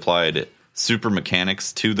actually applied super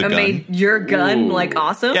mechanics to the gun. Made your gun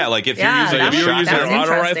awesome. Yeah, like if you're using an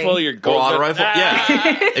auto rifle, your auto rifle.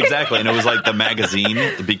 Yeah, exactly. And it was like the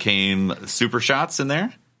magazine became super shots in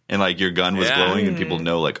there, and like your gun was glowing, and people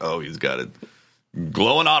know like, oh, he's got a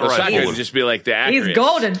glowing auto rifle. Would just be like the Acurius. He's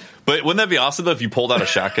golden. But wouldn't that be awesome though if you pulled out a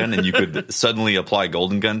shotgun and you could suddenly apply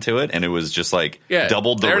golden gun to it, and it was just like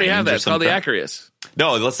doubled the range? I already have that. Or It's called the Acurius.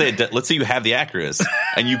 No, let's say you have the Acurius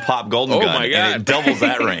and you pop golden gun and it doubles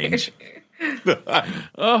that range. I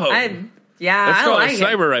like a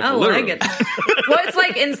sniper rifle. I like it. Well, it's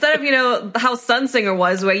like instead of how Sunsinger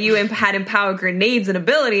was, where you had empowered grenades and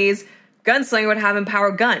abilities, Gunslinger would have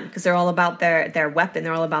empowered gun because they're all about their weapon.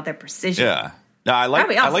 They're all about their precision. Yeah, no, I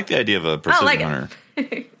like the idea of a precision hunter.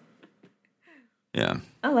 Yeah,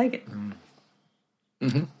 I like it.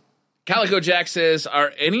 Mm-hmm. Calico Jack says,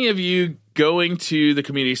 "Are any of you going to the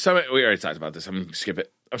community summit?" We already talked about this. I'm going to skip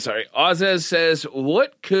it. I'm sorry. Ozez says,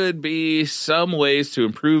 what could be some ways to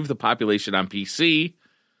improve the population on PC?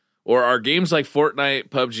 Or are games like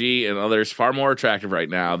Fortnite, PUBG, and others far more attractive right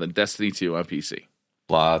now than Destiny 2 on PC?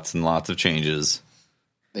 Lots and lots of changes.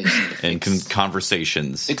 And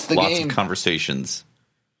conversations. It's the lots game. of conversations.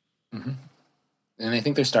 Mm-hmm. And I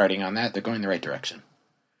think they're starting on that. They're going the right direction.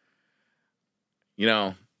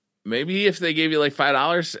 Maybe if they gave you like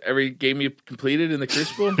 $5 every game you completed in the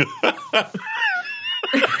Crucible.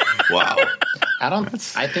 Wow.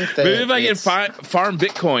 I think that maybe if I can farm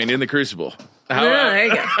Bitcoin in the Crucible. There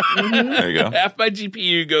you go. Mm-hmm. There you go. Half my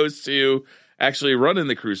GPU goes to actually run in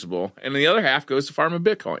the Crucible, and the other half goes to farming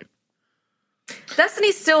Bitcoin.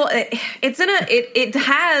 Destiny's still it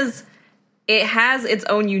has its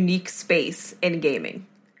own unique space in gaming.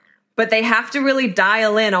 But they have to really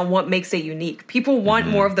dial in on what makes it unique. People want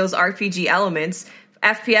more of those RPG elements.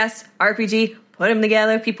 FPS, RPG, put them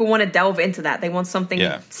together. People want to delve into that. They want something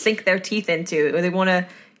to sink their teeth into. Or they want to,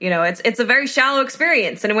 it's a very shallow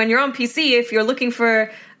experience. And when you're on PC, if you're looking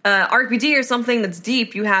for RPG or something that's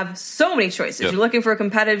deep, you have so many choices. You're looking for a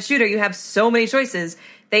competitive shooter, you have so many choices.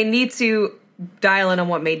 They need to dial in on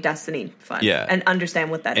what made Destiny fun and understand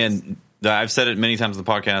what that is. And I've said it many times in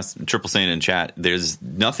the podcast, Triple saying in chat, there's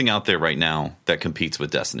nothing out there right now that competes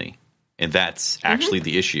with Destiny. And that's actually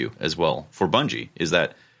the issue as well for Bungie, is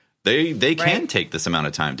that they can take this amount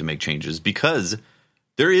of time to make changes because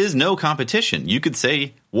there is no competition. You could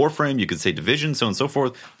say Warframe, you could say Division, so on and so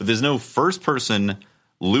forth, but there's no first-person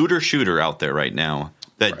looter shooter out there right now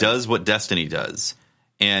that does what Destiny does.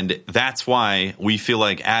 And that's why we feel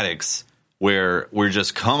like addicts, where we're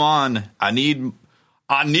just, come on, I need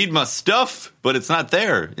my stuff, but it's not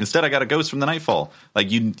there. Instead, I got a Ghost from the Nightfall. Like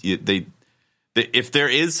if there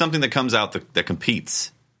is something that comes out that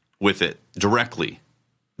competes with it directly,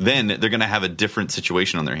 then they're going to have a different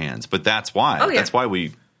situation on their hands. But that's why. Oh, yeah. That's why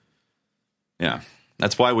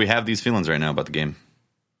that's why we have these feelings right now about the game.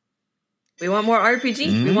 We want more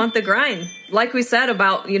RPG. We want the grind. Like we said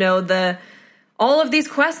about, all of these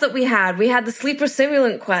quests that we had. We had the Sleeper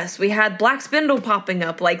Simulant quest. We had Black Spindle popping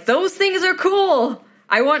up. Like, those things are cool.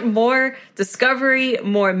 I want more discovery,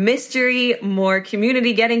 more mystery, more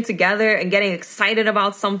community getting together and getting excited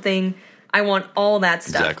about something. I want all that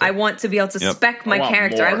stuff. Exactly. I want to be able to spec my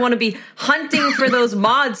character. I want to be hunting for those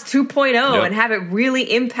mods 2.0 and have it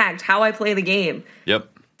really impact how I play the game. Yep.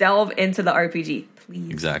 Delve into the RPG, please.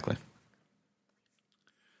 Exactly.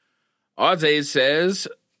 Odds says,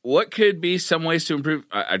 what could be some ways to improve?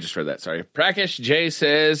 I just read that. Sorry. Prakash J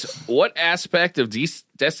says, what aspect of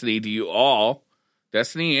Destiny do you all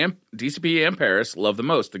Destiny and DCP and Paris love the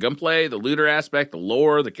most? The gunplay, the looter aspect, the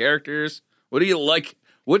lore, the characters. What do you like?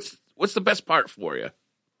 What's the best part for you?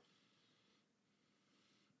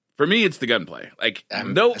 For me, it's the gunplay. Like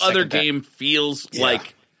no other game feels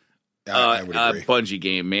like a Bungie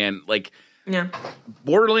game, man. Like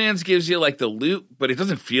Borderlands gives you like the loot, but it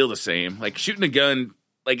doesn't feel the same. Like shooting a gun,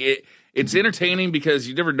 like it's entertaining because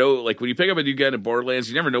you never know. Like when you pick up a new gun in Borderlands,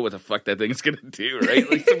 you never know what the fuck that thing is gonna do,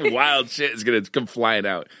 right? Like some wild shit is gonna come flying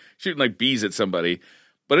out, shooting like bees at somebody.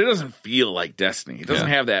 But it doesn't feel like Destiny. It doesn't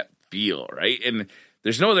have that feel, right? And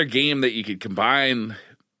there's no other game that you could combine,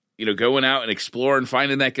 you know, going out and exploring,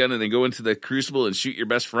 finding that gun, and then go into the Crucible and shoot your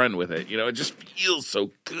best friend with it. You know, it just feels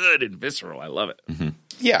so good and visceral. I love it. Mm-hmm.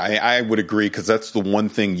 Yeah, I would agree, because that's the one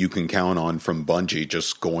thing you can count on from Bungie,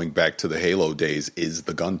 just going back to the Halo days, is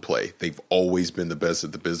the gunplay. They've always been the best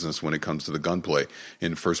at the business when it comes to the gunplay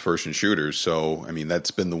in first-person shooters. So, I mean,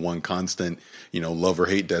 that's been the one constant, you know, love or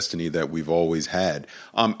hate Destiny that we've always had.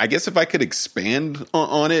 I guess if I could expand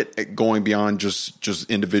on it, going beyond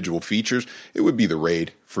just individual features, it would be the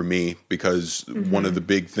raid for me, because one of the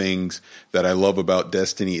big things that I love about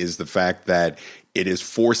Destiny is the fact that it is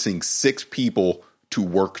forcing 6 people to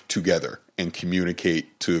work together and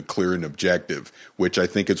communicate to clear an objective, which I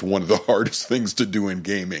think is one of the hardest things to do in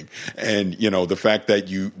gaming. And, you know, the fact that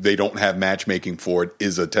they don't have matchmaking for it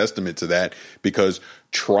is a testament to that, because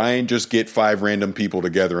try and just get 5 random people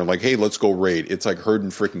together and like, hey, let's go raid. It's like herding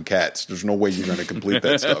freaking cats. There's no way you're going to complete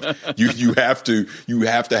that stuff. You have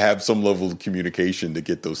to have some level of communication to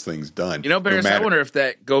get those things done. You know, Barris, I wonder if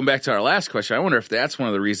that, going back to our last question, I wonder if that's one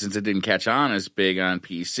of the reasons it didn't catch on as big on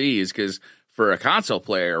PC, is because for a console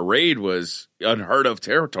player, raid was unheard of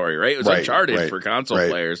territory, right? It was uncharted for console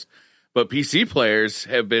players. But PC players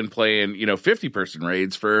have been playing, you know, 50-person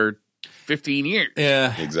raids for 15 years.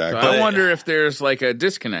 Yeah, exactly. So I wonder if there's like a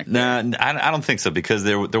disconnect. Nah, I don't think so, because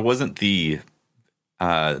there wasn't the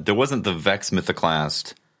Vex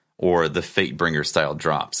Mythoclast or the Fatebringer style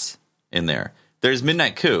drops in there. There's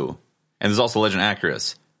Midnight Coup, and there's also Legend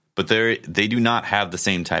Acurus, but they do not have the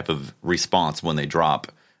same type of response when they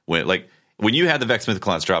drop. When you had the Vex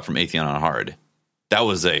Mythoclast drop from Atheon on Hard, that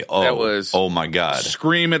was oh my god,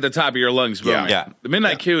 scream at the top of your lungs moment. Yeah. The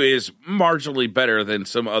Midnight Coup is marginally better than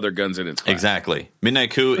some other guns in its class. Exactly. Midnight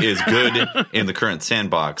Coup is good in the current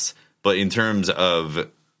sandbox, but in terms of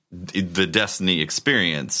the Destiny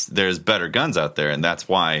experience, there's better guns out there, and that's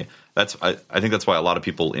why I think that's why a lot of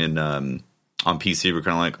people on PC were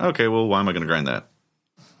kind of like, okay, well, why am I going to grind that?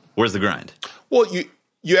 Where's the grind? Well,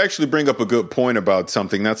 you actually bring up a good point about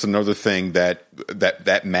something. That's another thing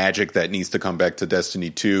that magic that needs to come back to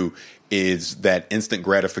Destiny 2 is that instant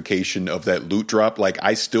gratification of that loot drop. Like,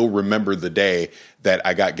 I still remember the day that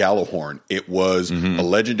I got Gallowhorn. It was a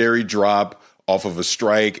legendary drop off of a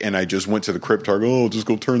strike, and I just went to the Cryptarch. Oh, just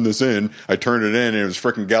go turn this in. I turned it in, and it was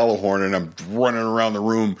freaking Gallowhorn, and I'm running around the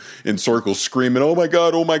room in circles screaming, oh my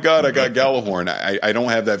god, I got Gallowhorn. I don't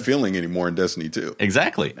have that feeling anymore in Destiny 2.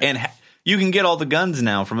 Exactly. And you can get all the guns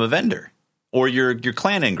now from a vendor or your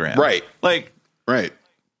clan engram. Right. Right.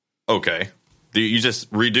 Okay. You just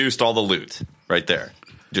reduced all the loot right there.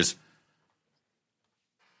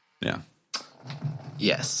 Yeah.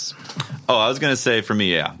 Yes. Oh, I was going to say for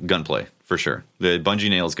me, gunplay for sure. The Bungie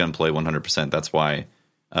nails gunplay 100%. That's why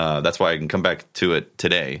I can come back to it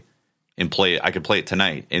today and play it. I could play it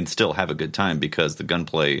tonight and still have a good time because the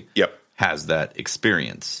gunplay has that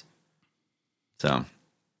experience. So,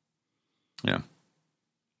 yeah.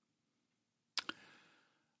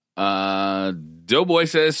 Doughboy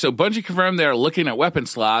says, so Bungie confirmed they're looking at weapon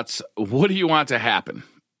slots. What do you want to happen?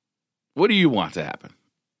 What do you want to happen?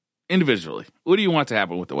 Individually, what do you want to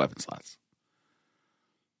happen with the weapon slots?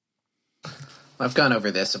 I've gone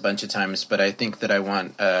over this a bunch of times, but I think that I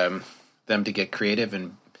want them to get creative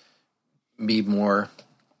and be more,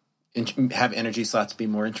 have energy slots be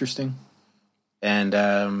more interesting,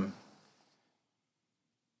 and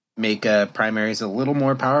make primaries a little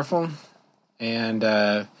more powerful,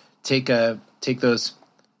 and take those,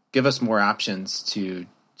 give us more options to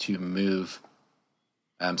move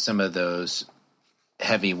some of those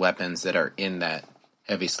heavy weapons that are in that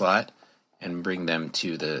heavy slot and bring them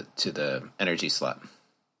to the energy slot.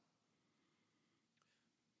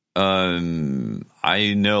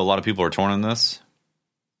 I know a lot of people are torn on this,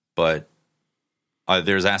 but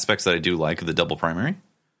there's aspects that I do like of the double primary.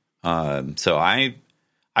 So I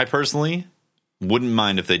personally wouldn't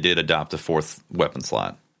mind if they did adopt a fourth weapon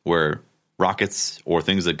slot where rockets or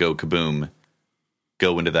things that go kaboom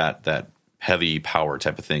go into that heavy power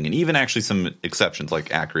type of thing. And even actually some exceptions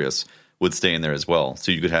like Acreus would stay in there as well.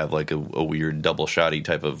 So you could have like a weird double shotty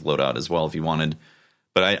type of loadout as well if you wanted.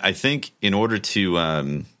 But I think in order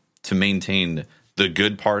to maintain the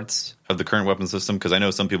good parts of the current weapon system, because I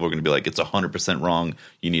know some people are going to be like, it's 100% wrong.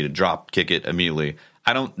 You need to drop kick it immediately.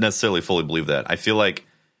 I don't necessarily fully believe that. I feel like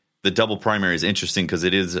the double primary is interesting because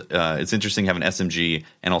it's interesting having an SMG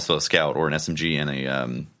and also a scout, or an SMG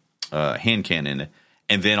and a hand cannon,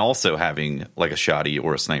 and then also having like a shotty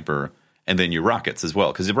or a sniper, and then your rockets as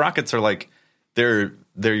well. Because the rockets are like they're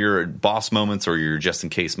your boss moments or your just in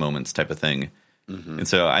case moments type of thing. Mm-hmm. And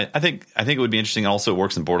so I think it would be interesting. Also, it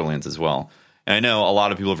works in Borderlands as well. And I know a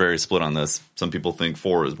lot of people are very split on this. Some people think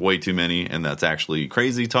 4 is way too many, and that's actually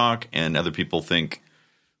crazy talk. And other people think,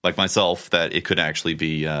 like myself, that it could actually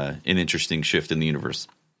be an interesting shift in the universe.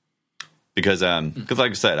 Because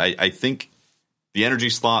like I said, I think the energy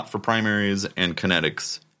slot for primaries and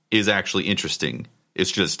kinetics is actually interesting.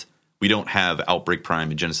 It's just we don't have Outbreak Prime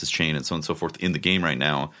and Genesis Chain and so on and so forth in the game right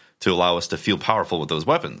now to allow us to feel powerful with those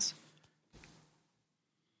weapons.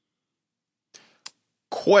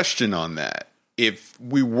 Question on that. If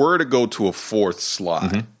we were to go to a 4th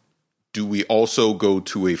slot, do we also go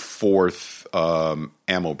to a 4th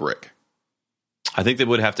ammo brick? I think they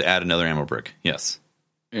would have to add another ammo brick. Yes.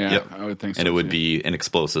 Yeah, yep. I would think so. And it would be an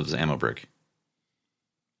explosives ammo brick.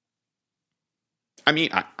 I mean,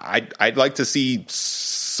 I'd like to see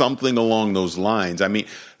something along those lines. I mean,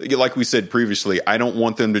 like we said previously, I don't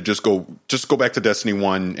want them to just go back to Destiny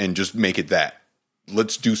 1 and just make it that.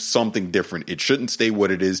 Let's do something different. It shouldn't stay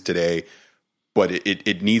what it is today, but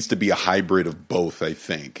it needs to be a hybrid of both, I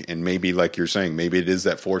think. And maybe, like you're saying, maybe it is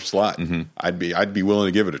that 4th slot. Mm-hmm. I'd be willing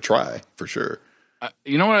to give it a try for sure.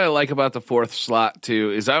 You know what I like about the 4th slot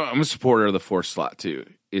too is I'm a supporter of the 4th slot too.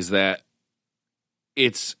 Is that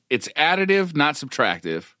it's additive, not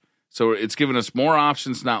subtractive. So it's giving us more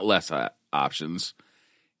options, not less options.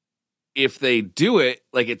 If they do it,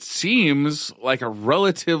 like, it seems like a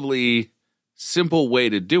relatively simple way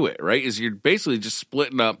to do it, right? Is you're basically just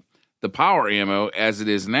splitting up the power ammo as it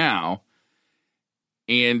is now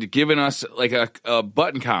and giving us like a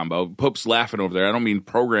button combo. Pope's laughing over there. I don't mean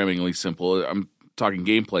programmingly simple. I'm talking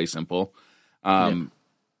gameplay simple.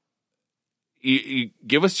 You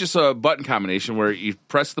give us just a button combination where you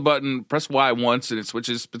press the button, press Y once, and it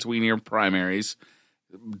switches between your primaries.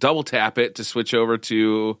 Double tap it to switch over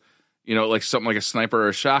to, like something like a sniper or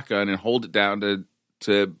a shotgun, and hold it down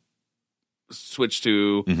to switch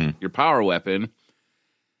to your power weapon.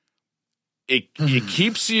 It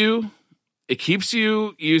keeps you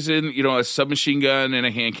using, a submachine gun and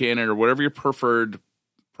a hand cannon or whatever your preferred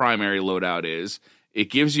primary loadout is.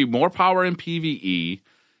 It gives you more power in PvE.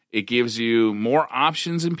 It gives you more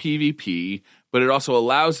options in PvP, but it also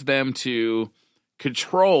allows them to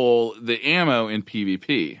control the ammo in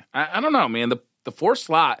PvP. I don't know, man. The 4th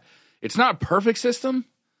slot, it's not a perfect system,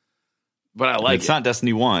 but I like it. It's not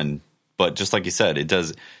Destiny 1, but just like you said, it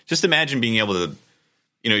does. Just imagine being able to,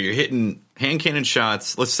 you're hitting hand cannon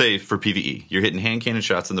shots, let's say for PvE. You're hitting hand cannon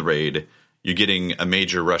shots in the raid. You're getting a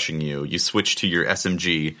major rushing you. You switch to your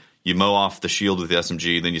SMG. You mow off the shield with the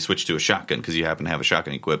SMG, then you switch to a shotgun because you happen to have a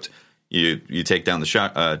shotgun equipped. You take down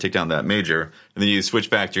take down that major, and then you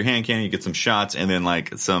switch back to your hand cannon. You get some shots, and then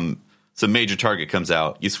like some major target comes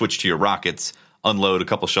out. You switch to your rockets, unload a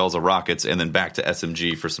couple shells of rockets, and then back to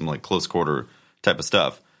SMG for some like close quarter type of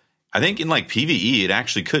stuff. I think in like PvE, it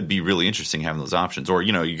actually could be really interesting having those options. Or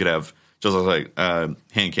you could have just like hand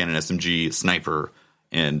cannon, SMG, sniper,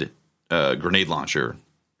 and grenade launcher,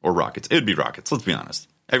 or rockets. It would be rockets. Let's be honest.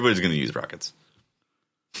 Everybody's going to use rockets.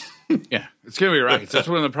 Yeah, it's going to be rockets. That's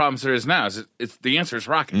one of the problems there is now. The answer is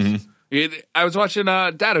rockets. I was watching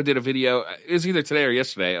Dado did a video. It was either today or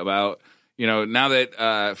yesterday about now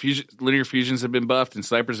that linear fusions have been buffed and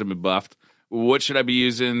snipers have been buffed, what should I be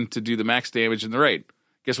using to do the max damage in the raid?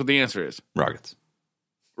 Guess what the answer is? Rockets.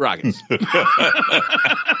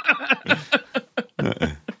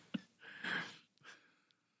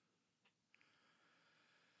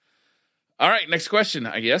 All right, next question,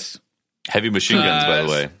 I guess. Heavy machine guns, by the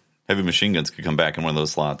way. Heavy machine guns could come back in one of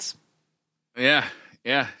those slots. Yeah.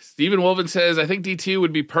 Steven Wolven says, I think D2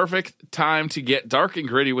 would be perfect time to get dark and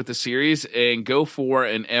gritty with the series and go for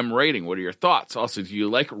an M rating. What are your thoughts? Also, do you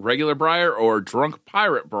like regular Briar or Drunk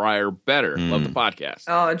Pirate Briar better? Love the podcast.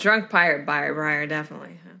 Oh, Drunk Pirate Briar,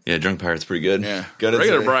 definitely. Yeah, Drunk Pirate's pretty good. Yeah.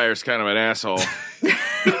 Regular Briar's kind of an asshole.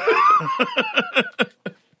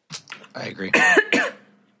 I agree.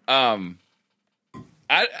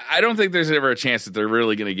 I don't think there's ever a chance that they're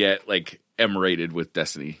really going to get like M rated with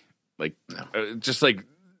Destiny. Like, no. Just like,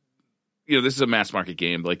 this is a mass market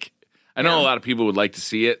game. Like, I know a lot of people would like to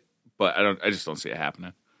see it, but I just don't see it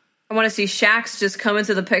happening. I want to see Shaxx just come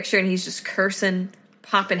into the picture and he's just cursing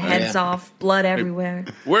popping heads off, blood everywhere.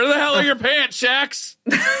 Where the hell are your pants, Shax?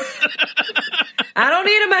 I don't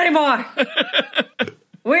need them anymore.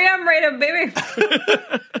 We M-rated, baby.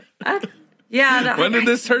 When did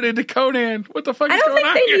this turn into Conan? What the fuck is I don't going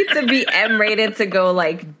on think they here? need to be M-rated to go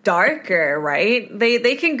like darker, right?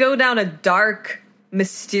 They can go down a dark,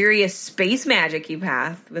 mysterious space magic-y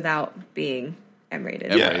path without being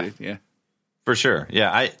M-rated. Yeah. For sure.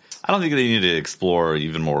 Yeah, I don't think they need to explore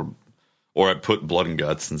even more or put blood and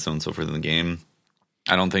guts and so on and so forth in the game.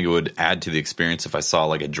 I don't think it would add to the experience if I saw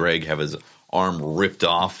like a Dreg have his arm ripped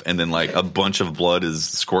off and then like a bunch of blood is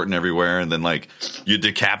squirting everywhere and then like you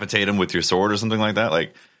decapitate him with your sword or something like that.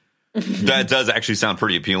 Like that does actually sound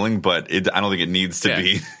pretty appealing, but I don't think it needs to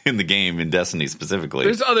be in the game in Destiny specifically.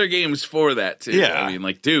 There's other games for that too. Yeah. I mean,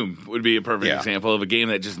 like Doom would be a perfect example of a game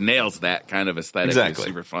that just nails that kind of aesthetic. Exactly. It's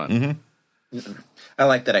super fun. I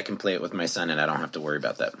like that I can play it with my son and I don't have to worry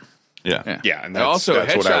about that. Yeah. And also,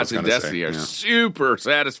 that's what I was headshots in gonna Destiny say. are Yeah. super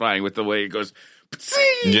satisfying with the way it goes.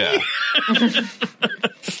 Yeah.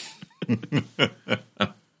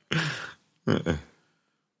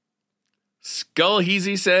 Skull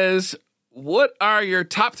Heezy says, "What are your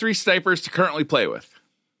top 3 snipers to currently play with?"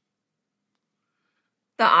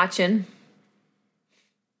 The Achin.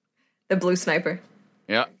 The blue sniper.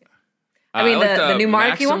 Yeah. I mean, like the new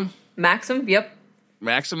Marky Maxim. one? Maxim, yep.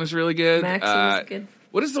 Maxim is really good. Maxim is good.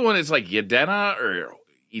 What is the one? It's like Yedena or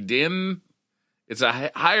Eden. It's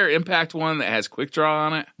a higher impact one that has quick draw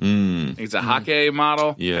on it. It's a Hake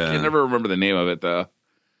model. Yeah. I can never remember the name of it though.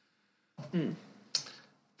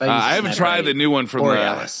 I haven't tried the new one from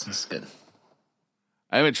Borealis. That's good.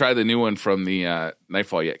 I haven't tried the new one from the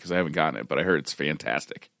Nightfall yet because I haven't gotten it, but I heard it's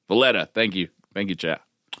fantastic. Valletta, thank you, chat.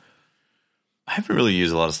 I haven't really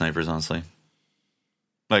used a lot of snipers, honestly.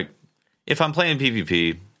 Like, if I'm playing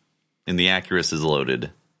PvP and the Accurus is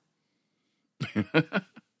loaded,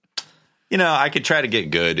 I could try to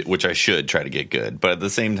get good, which I should try to get good. But at the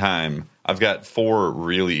same time, I've got 4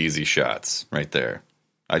 really easy shots right there.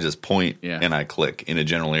 I just point and I click in a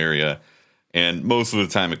general area. And most of the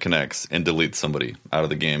time it connects and deletes somebody out of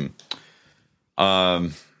the game.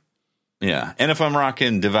 And if I'm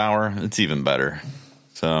rocking Devour, it's even better.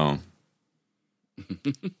 So...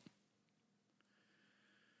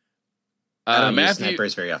 I don't use Matthew,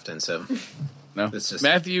 snipers very often, so no. It's just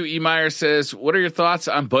Matthew E. Meyer says, "What are your thoughts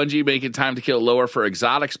on Bungie making time to kill lower for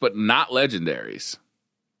exotics but not legendaries?"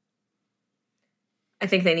 I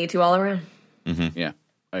think they need to all around. Yeah,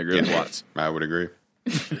 I agree with Watts. I would agree.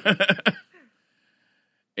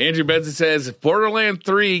 Andrew Benson says, "If Borderlands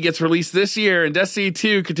 3 gets released this year and Destiny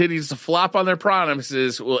 2 continues to flop on their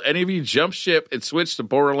promises, will any of you jump ship and switch to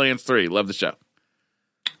Borderlands 3? Love the show."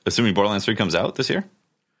 Assuming Borderlands 3 comes out this year?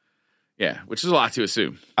 Yeah, which is a lot to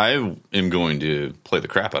assume. I am going to play the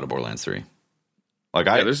crap out of Borderlands 3.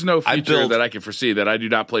 There's no future that I can foresee that I do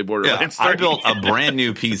not play Borderlands 3. I built a brand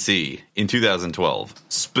new PC in 2012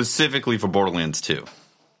 specifically for Borderlands 2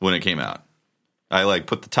 when it came out. I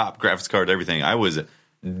put the top graphics card, everything. I was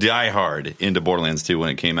diehard into Borderlands 2 when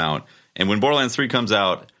it came out. And when Borderlands 3 comes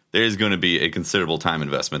out, there is going to be a considerable time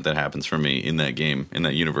investment that happens for me in that game, in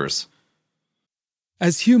that universe.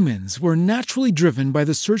 As humans, we're naturally driven by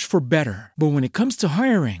the search for better. But when it comes to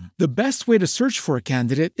hiring, the best way to search for a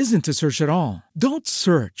candidate isn't to search at all. Don't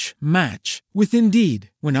search, match with Indeed.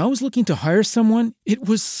 When I was looking to hire someone, it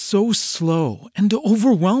was so slow and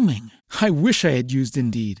overwhelming. I wish I had used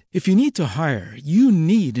Indeed. If you need to hire, you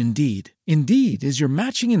need Indeed. Indeed is your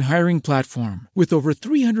matching and hiring platform with over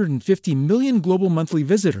 350 million global monthly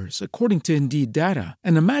visitors, according to Indeed data,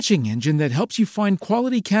 and a matching engine that helps you find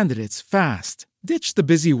quality candidates fast. Ditch the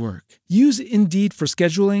busy work. Use Indeed for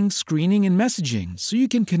scheduling, screening, and messaging so you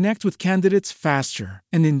can connect with candidates faster.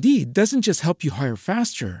 And Indeed doesn't just help you hire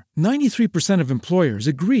faster. 93% of employers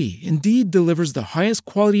agree Indeed delivers the highest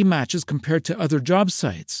quality matches compared to other job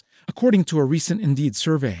sites, according to a recent Indeed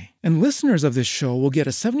survey. And listeners of this show will get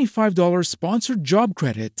a $75 sponsored job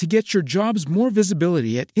credit to get your jobs more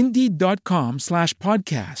visibility at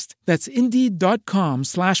Indeed.com/podcast. That's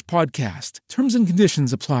Indeed.com/podcast. Terms and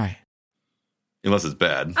conditions apply. Unless it's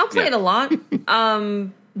bad. I'll play it a lot.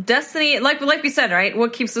 Destiny, like we said, right?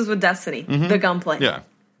 What keeps us with Destiny? The gunplay. Yeah.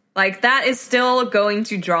 That is still going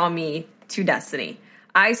to draw me to Destiny.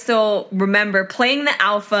 I still remember playing the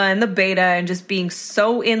alpha and the beta and just being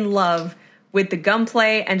so in love with the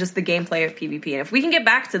gunplay and just the gameplay of PvP. And if we can get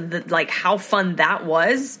back to how fun that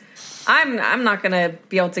was, I'm not gonna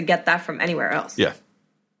be able to get that from anywhere else. Yeah,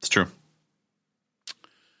 it's true.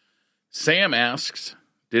 Sam asks,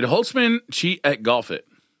 "Did Holtzman cheat at Golf It?"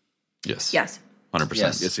 Yes. Yes.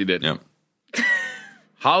 100%. Yes, he did. Yep.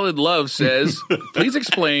 Holland Love says, please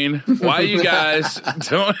explain why you guys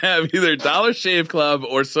don't have either Dollar Shave Club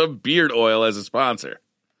or some beard oil as a sponsor.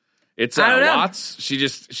 It's Watts.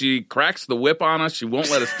 She cracks the whip on us. She won't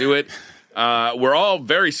let us do it. We're all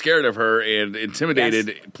very scared of her and intimidated.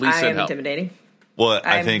 Yes, Please send I am help. intimidating. Well,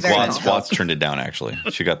 I I'm think very Watts turned it down, actually.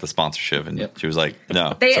 She got the sponsorship, and she was like,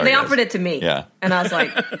 no. They sorry, offered guys. it to me. Yeah. And I was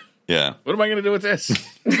like, Yeah. What am I going to do with this?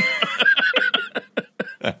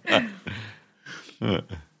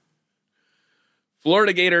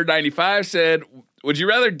 Florida Gator 95 said, would you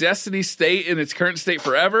rather Destiny stay in its current state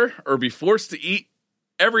forever or be forced to eat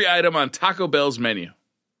every item on Taco Bell's menu?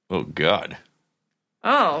 Oh, God.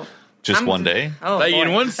 oh. Just one day? Oh, like boy.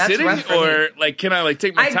 in one That's sitting? rough for me. Or like, can I like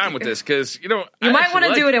take my time with this? Because, You might want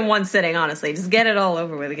to do it in one sitting, honestly. Just get it all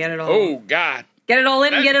over with. Get it all. Oh, God. Get it all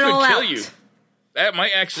in and That get it could all kill out. you. That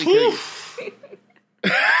might actually kill you.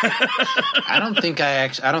 I don't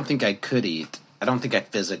think I could eat. I don't think I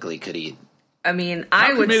physically could eat. I mean, How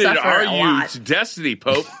I would committed suffer are a you lot. to Destiny,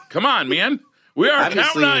 Pope? Come on, man. We are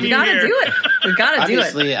counting on We you gotta here. do it. We gotta do it.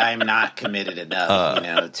 Obviously, I'm not committed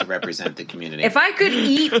enough, to represent the community. If I could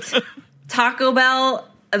eat Taco Bell,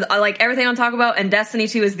 like everything on Taco Bell, and Destiny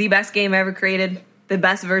 2 is the best game ever created, the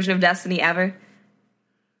best version of Destiny ever,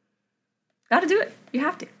 gotta do it. You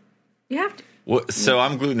have to. You have to. So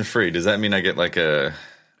I'm gluten free. Does that mean I get like a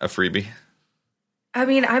freebie? I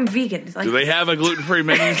mean, I'm vegan. Like, Do they have a gluten-free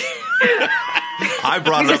menu? I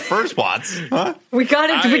brought it up first, Watts. Huh? We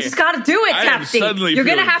just gotta do it, I am Captain. suddenly You're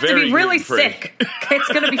gonna feeling have to very be really gluten-free. sick. It's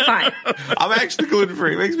gonna be fine. I'm actually gluten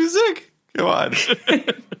free. It makes me sick. Come on.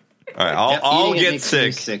 All right, I'll eating it get makes me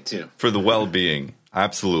sick sick too. for the well being.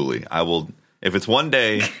 Absolutely, I will. If it's one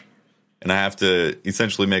day, and I have to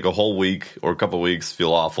essentially make a whole week or a couple weeks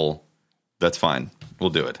feel awful, that's fine.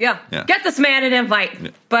 We'll do it. Yeah. Get this man an invite,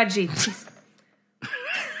 Budgie.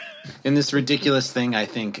 In this ridiculous thing, I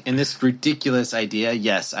think, in this ridiculous idea,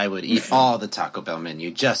 yes, I would eat all the Taco Bell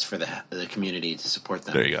menu just for the community to support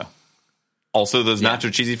them. There you go. Also, those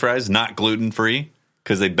nacho cheesy fries not gluten free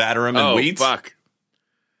because they batter them in Oh, wheat. fuck.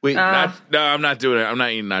 Wait, No, I'm not doing it. I'm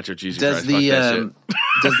not eating nacho cheesy does fries. Fuck that shit.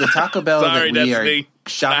 does the Taco Bell Sorry, that we Destiny. are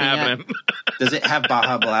shopping Not at, happening. does it have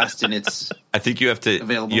Baja Blast in its? I think you have to.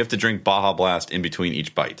 Available. You have to drink Baja Blast in between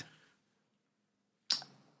each bite.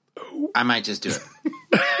 I might just do it.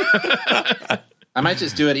 I might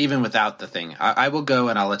just do it even without the thing. I will go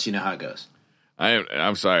and I'll let you know how it goes.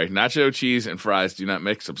 I'm sorry. Nacho cheese and fries do not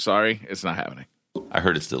mix. I'm sorry. It's not happening. I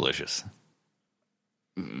heard it's delicious.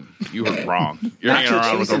 You were wrong. You're hanging Nacho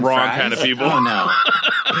around with cheese the and wrong fries? kind of people. Oh no!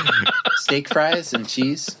 Steak fries and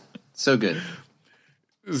cheese, so good.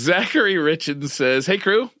 Zachary Richardson says, hey,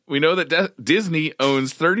 crew, we know that Disney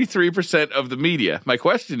owns 33% of the media. My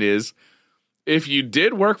question is, if you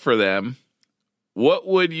did work for them, what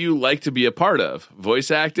would you like to be a part of?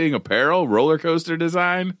 Voice acting, apparel, roller coaster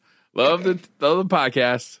design? Love the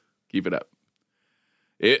podcast. Keep it up.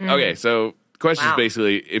 Okay, so question is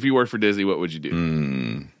basically, if you worked for Disney, what would you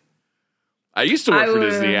do? I used to work for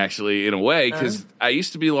Disney, actually, in a way, because I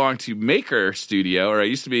used to belong to Maker Studio, or I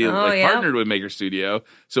used to be partnered with Maker Studio,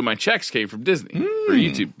 so my checks came from Disney for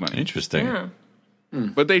YouTube money. Interesting. Yeah.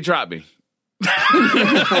 But they dropped me.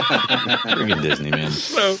 Freaking Disney, man.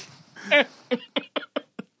 So,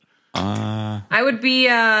 I would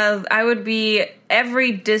be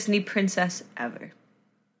every Disney princess ever.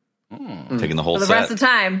 Taking the whole For the set. rest of the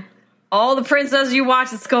time, all the princesses you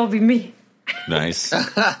watch, it's gonna be me. Nice. Yep.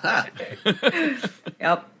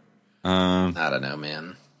 I don't know,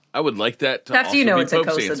 man. I would like that to After also you know be it's a Pope's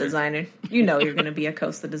Costa answer. designer. You know you're gonna be a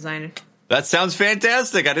Costa designer. That sounds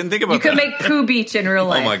fantastic. I didn't think about You could that. make Pooh Beach in real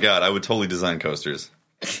life. Oh my god, I would totally design coasters.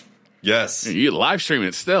 Yes. You live stream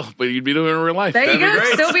it still, but you'd be doing it in real life. There you That'd be go.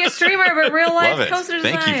 great. Still be a streamer, but real life Love it. Costa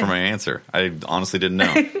design. Thank you for my answer. I honestly didn't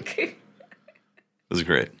know. This is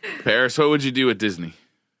great. Paris, what would you do at Disney?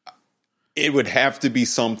 It would have to be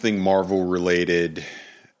something Marvel related.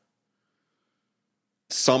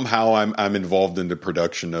 Somehow I'm involved in the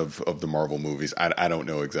production of the Marvel movies. I don't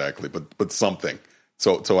know exactly, but something.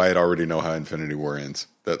 So I already know how Infinity War ends.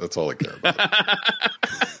 That's all I care about.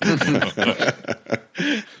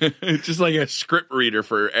 Just like a script reader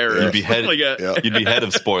for errors. You'd be head, like you'd be head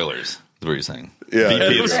of spoilers, is what you're saying. Yeah.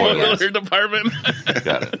 VP of spoilers. Spoiler department.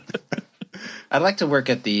 Got it. I'd like to work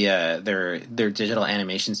at the their digital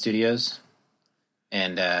animation studios,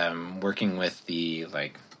 and working with the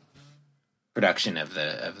production of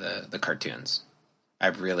the cartoons.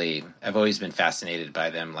 I've always been fascinated by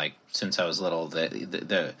them. Like since I was little,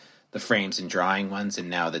 the frames and drawing ones, and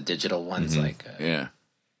now the digital ones.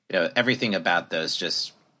 Everything about those.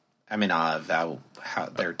 Just I'm in awe of how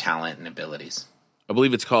their talent and abilities. I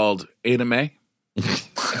believe it's called anime.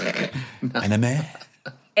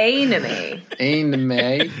 Anime.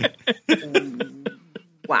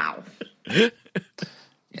 Wow.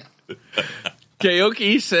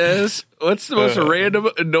 Kaoki says, what's the most random,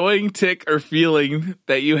 annoying tick or feeling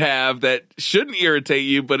that you have that shouldn't irritate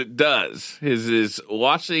you, but it does? Is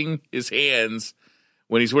washing his hands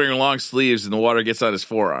when he's wearing long sleeves and the water gets on his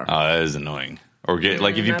forearm. Oh, that is annoying. Or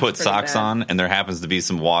like if you put socks on and there happens to be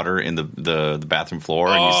some water in the bathroom floor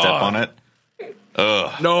and you step on it.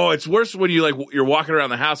 Ugh. No, it's worse when you're walking around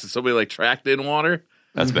the house and somebody like tracked in water.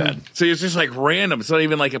 That's bad. So it's just like random. It's not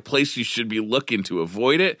even like a place you should be looking to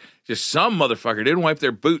avoid it. Just some motherfucker didn't wipe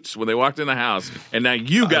their boots when they walked in the house, and now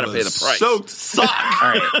you got to pay the price. Soaked sock. All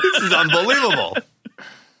right. This is unbelievable.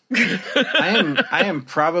 I am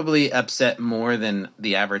probably upset more than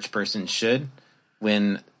the average person should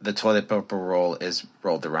when the toilet paper roll is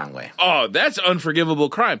rolled the wrong way. Oh, that's unforgivable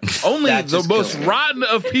crime. Only the most rotten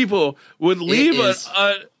of people would leave a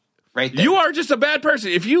right there. You are just a bad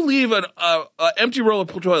person. If you leave an empty roll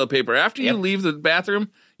of toilet paper after you leave the bathroom,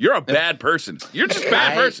 you're a bad person. You're just a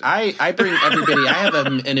bad person. I bring everybody. I have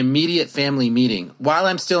an immediate family meeting while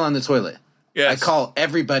I'm still on the toilet. Yes. I call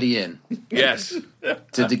everybody in. Yes.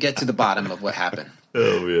 to get to the bottom of what happened.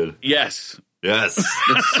 Oh, man. Yes. Yes.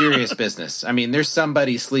 It's serious business. I mean, there's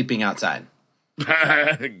somebody sleeping outside.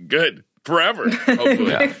 Good. Forever,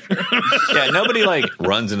 hopefully. Yeah, nobody like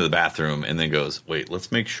runs into the bathroom and then goes, wait,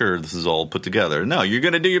 let's make sure this is all put together. No, you're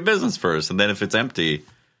going to do your business first. And then if it's empty,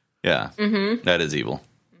 that is evil.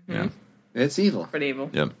 Yeah, it's evil. Pretty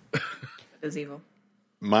evil. Yep. It is evil.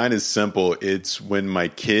 Mine is simple. It's when my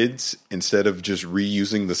kids, instead of just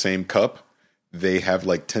reusing the same cup, they have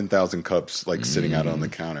like 10,000 cups like sitting out on the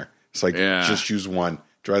counter. It's like, just use one.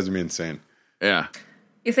 Drives me insane. Yeah.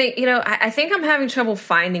 You think, I think I'm having trouble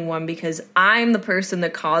finding one because I'm the person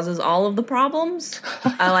that causes all of the problems.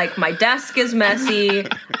 My desk is messy.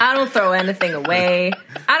 I don't throw anything away.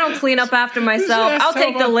 I don't clean up after myself. I'll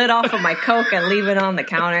take the lid off of my Coke and leave it on the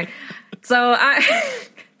counter. So you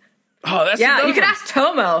could ask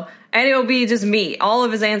Tomo and it'll be just me. All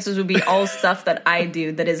of his answers would be all stuff that I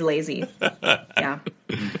do that is lazy. Yeah.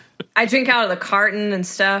 I drink out of the carton and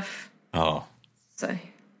stuff. Oh. So.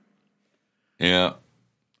 Yeah.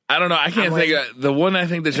 I don't know. I can't think of the one I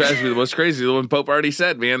think that drives me the most crazy. The one Pope already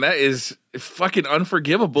said, man, that is a fucking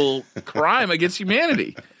unforgivable crime against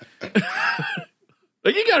humanity.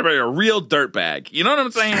 Like you got to be a real dirtbag. You know what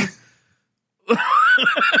I'm saying?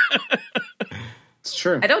 It's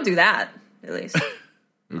true. I don't do that, at least.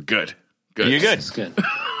 Good. You're good. It's good.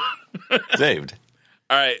 Saved.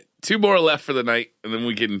 All right, 2 more left for the night, and then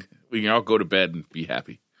we can all go to bed and be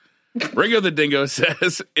happy. Ringo the Dingo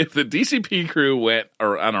says, if the DCP crew went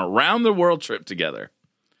on a round-the-world trip together,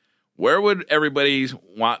 where would everybody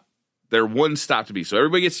want their one stop to be? So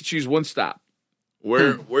everybody gets to choose one stop.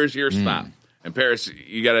 Where's your stop? And Paris,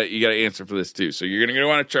 you gotta answer for this too. So you're gonna go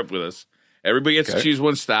on a trip with us. Everybody gets to choose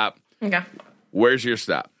one stop. Okay. Where's your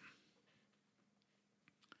stop?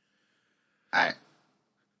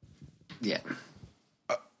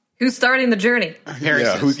 Who's starting the journey? Paris.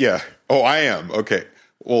 Oh, I am. Okay.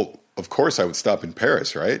 Well, of course I would stop in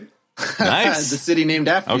Paris, right? Nice. The city named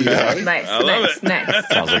after you. Okay. Right? Nice.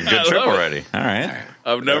 Sounds like a good trip already. All right.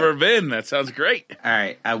 I've never been. That sounds great. All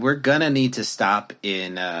right. We're gonna need to stop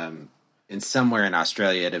in somewhere in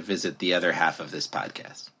Australia to visit the other half of this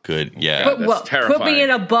podcast. Good. Yeah. Put me in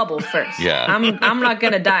a bubble first. Yeah. I'm not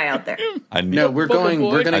gonna die out there. We're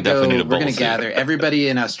gonna gather gather everybody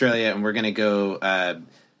in Australia, and we're gonna go.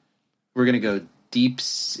 We're gonna go deep.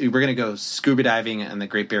 We're gonna go scuba diving on the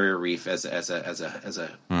Great Barrier Reef as a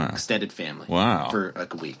extended family. Wow. For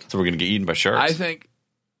like a week. So we're gonna get eaten by sharks. I think.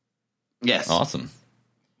 Yes. Awesome.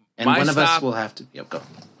 And one of us will have to. Yep. Go.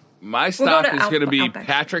 My stop is going to be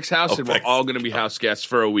Patrick's house, and we're all going to be house guests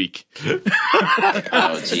for a week.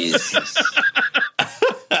 Oh, Jesus.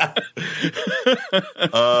 I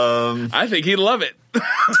think he'd love it.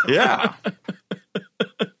 Yeah.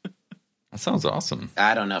 That sounds awesome.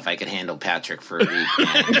 I don't know if I could handle Patrick for a week,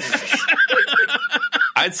 man.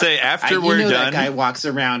 I'd say after we're done. That guy walks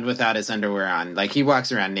around without his underwear on. Like, he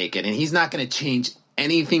walks around naked, and he's not going to change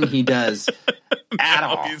anything he does at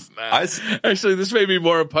all. He's not. Actually, this may be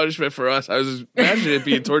more a punishment for us. I was imagining it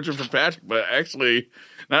being torture for Patrick, but actually,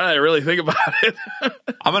 now that I really think about it.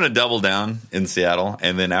 I'm going to double down in Seattle,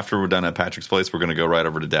 and then after we're done at Patrick's place, we're going to go right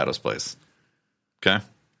over to Dado's place. Okay?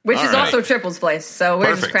 Which is also Triple's place, so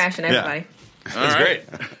we're just crashing everybody. Yeah. That's great.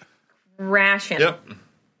 Crashing. Yep.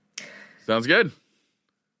 Sounds good.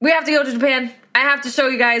 We have to go to Japan. I have to show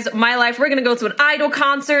you guys my life. We're going to go to an idol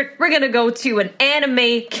concert. We're going to go to an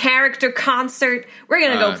anime character concert. We're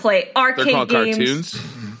going to go play arcade they're called games. Cartoons?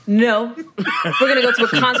 No. We're going to go to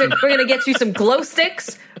a concert. We're going to get you some glow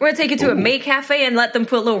sticks. We're going to take you to a May Cafe and let them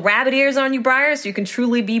put little rabbit ears on you, Briar, so you can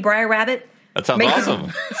truly be Briar Rabbit. That sounds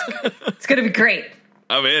awesome. It's going to be great.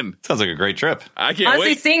 I'm in. Sounds like a great trip. I can't Honestly,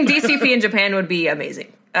 wait. seeing DCP in Japan would be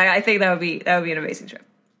amazing. I think that would be an amazing trip.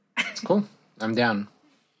 It's cool. I'm down.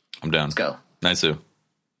 Let's go. Nice.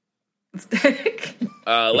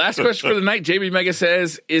 Last question for the night. JB Mega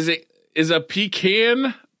says, is a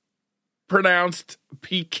pecan pronounced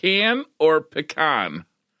pecan or pecan?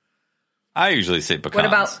 I usually say pecan. What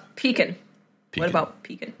about pecan? What about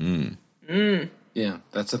pecan? Yeah,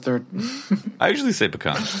 that's a third. I usually say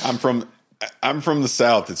pecan. I'm from the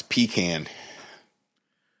South. It's pecan.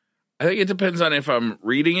 I think it depends on if I'm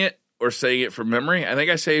reading it or saying it from memory. I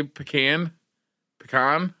think I say pecan.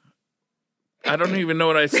 Pecan. I don't even know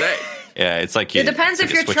what I say. Yeah, it's like it depends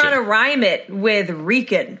if you're trying to rhyme it with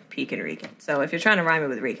Rican. Pecan Rican. So if you're trying to rhyme it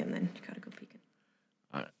with Rican, then you gotta go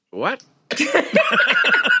pecan. What?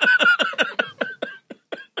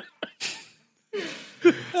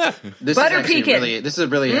 This Butter is actually pecan. this is a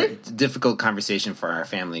really difficult conversation for our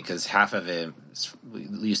family because half of it we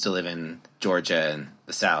used to live in Georgia and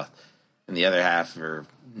the South, and the other half are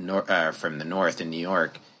from the North in New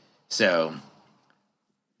York. So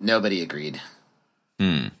nobody agreed.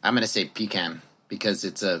 I'm going to say pecan because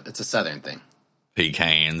it's a Southern thing.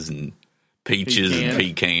 Pecans and peaches and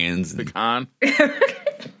pecans. Pecan.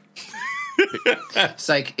 It's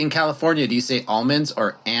like in California, do you say almonds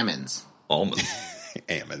or almonds? Almonds.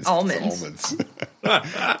 Almonds.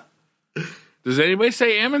 Does anybody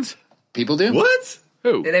say almonds? People do. What?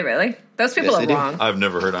 Who? Do they really? Those people are wrong. I've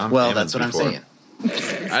never heard of Well, almonds that's what before. I'm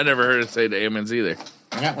saying. I never heard it say the almonds either.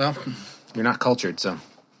 Yeah, well, you're not cultured, so.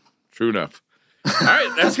 True enough. All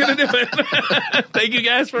right, that's going to do it. Thank you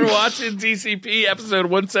guys for watching DCP episode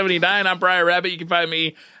 179. I'm Briar Rabbit. You can find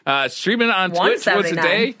me streaming on Twitch once a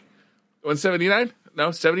day. 179? No,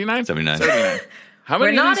 79? 79. How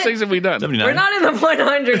many of these things have we done? 79. We're not in the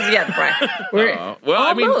 100s yet, Brian. We're well,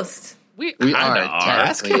 almost. We are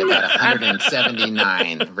technically about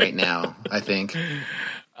 179 right now, I think.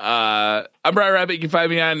 I'm Briar Rabbit. You can find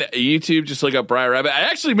me on YouTube. Just look up Briar Rabbit. I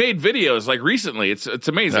actually made videos like recently. It's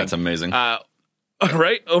amazing. That's amazing.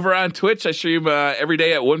 Right over on Twitch. I stream every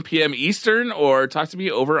day at 1 p.m. Eastern, or talk to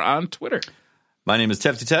me over on Twitter. My name is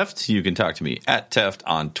Tefty Teft. You can talk to me at Teft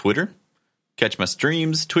on Twitter. Catch my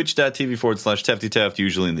streams, twitch.tv/Tefty Teft,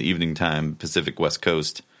 usually in the evening time, Pacific West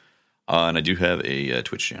Coast. And I do have a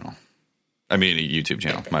Twitch channel. I mean, a YouTube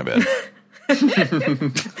channel. My bad.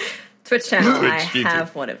 Twitch channel. Twitch, I YouTube.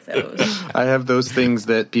 have one of those. I have those things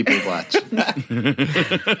that people watch.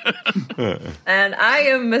 And I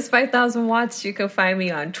am Miss 5000 Watts. You can find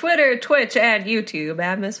me on Twitter, Twitch, and YouTube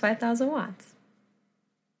at Miss 5000 Watts.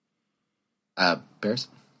 Bears?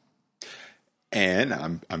 And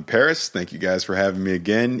I'm Paris. Thank you guys for having me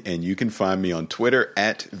again. And you can find me on Twitter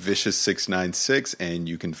at Vicious696. And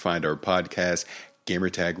you can find our podcast,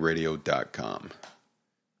 GamerTagRadio.com.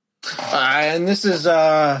 And this is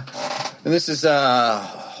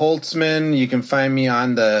Holtzman. You can find me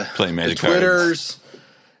on the Twitters,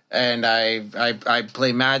 and I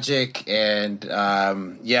play Magic, and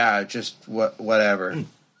just whatever.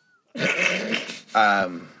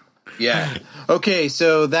 Yeah. Okay,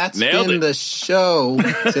 so that's been the show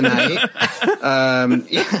tonight.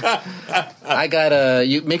 I gotta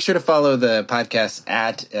you make sure to follow the podcast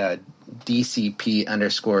at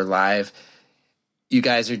DCP_live. You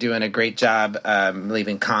guys are doing a great job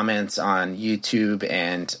leaving comments on YouTube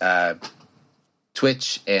and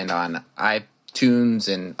Twitch and on iTunes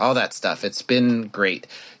and all that stuff. It's been great.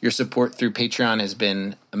 Your support through Patreon has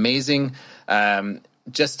been amazing.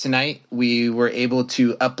 Just tonight, we were able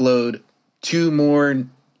to upload 2 more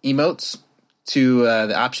emotes to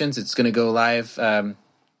the options. It's going to go live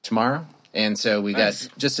tomorrow. And so we got,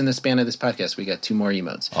 just in the span of this podcast, we got 2 more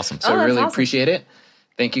emotes. Awesome. So really appreciate it.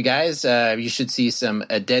 Thank you, guys. You should see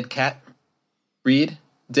a Dead Cat read.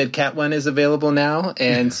 Dead Cat one is available now,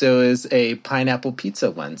 and so is a pineapple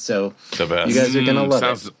pizza one. So you guys are going to love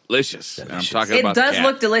sounds it. Delicious. I'm talking It about does the cat.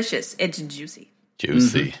 look delicious. It's juicy.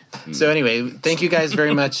 Juicy. Mm-hmm. So anyway, thank you guys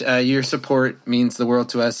very much. Your support means the world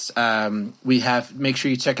to us. Make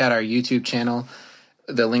sure you check out our YouTube channel.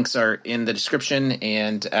 The links are in the description,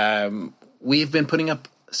 and we've been putting up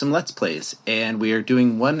some Let's Plays, and we are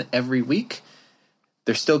doing one every week.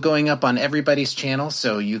 They're still going up on everybody's channel,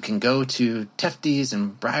 so you can go to Tefty's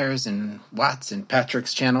and Briar's and Watts and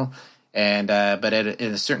Patrick's channel, and but at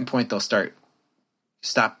a certain point they'll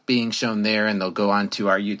stop being shown there, and they'll go on to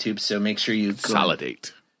our YouTube. So make sure you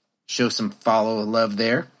consolidate, show some follow love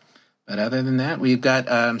there. But other than that, we've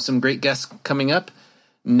got some great guests coming up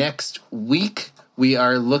next week. we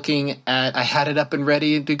are looking at. I had it up and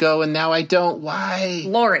ready to go, and now I don't. Why,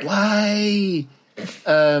 Lori? Why?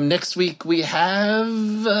 Next week we have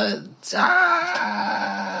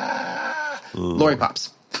Lori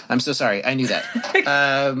Pops. I'm so sorry. I knew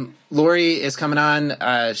that. Lori is coming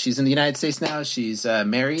on. She's in the United States now. She's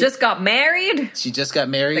married. Just got married. She just got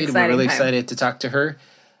married. Exciting We're really time. excited to talk to her.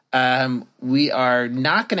 We are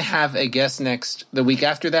not going to have a guest the week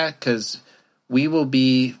after that because we will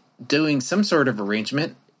be doing some sort of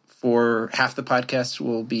arrangement for half the podcast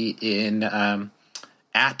will be in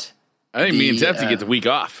at. I think me and Tef to get the week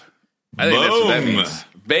off. I think that's what that means.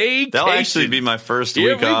 Vacation. That'll actually be my first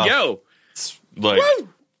Here week off. we go.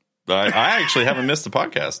 Like, I actually haven't missed a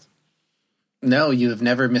podcast. No, you have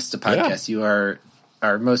never missed a podcast. Yeah. You are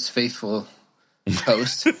our most faithful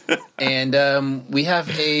host. And we have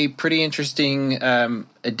a pretty interesting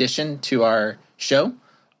addition to our show.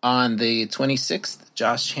 On the 26th,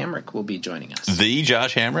 Josh Hamrick will be joining us. The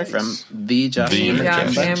Josh Hamrick? From the Josh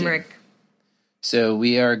Hamrick. So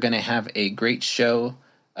we are going to have a great show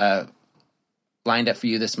lined up for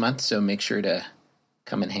you this month. So make sure to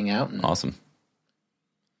come and hang out. And awesome.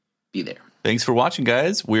 Be there. Thanks for watching,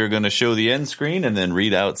 guys. We're going to show the end screen and then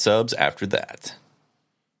read out subs after that.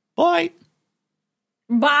 Bye.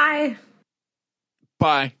 Bye.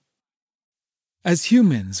 Bye. As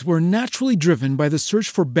humans, we're naturally driven by the search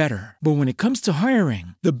for better. But when it comes to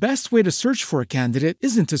hiring, the best way to search for a candidate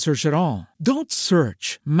isn't to search at all. Don't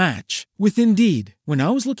search, match with Indeed. When I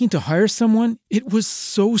was looking to hire someone, it was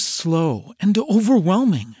so slow and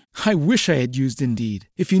overwhelming. I wish I had used Indeed.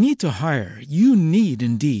 If you need to hire, you need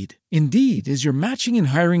Indeed. Indeed is your matching and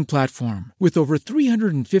hiring platform with over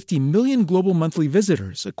 350 million global monthly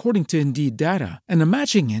visitors, according to Indeed data, and a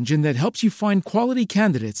matching engine that helps you find quality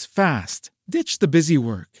candidates fast. Ditch the busy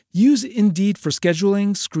work. Use Indeed for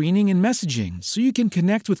scheduling, screening, and messaging so you can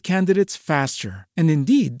connect with candidates faster. And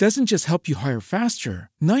Indeed doesn't just help you hire faster.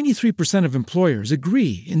 93% of employers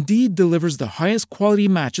agree Indeed delivers the highest quality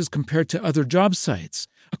matches compared to other job sites,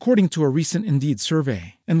 according to a recent Indeed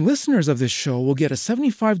survey. And listeners of this show will get a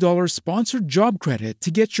 $75 sponsored job credit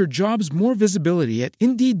to get your jobs more visibility at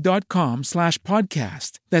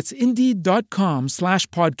Indeed.com/podcast. That's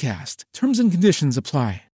Indeed.com/podcast. Terms and conditions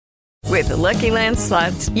apply. With the Lucky Land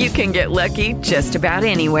Slots, you can get lucky just about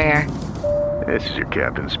anywhere. This is your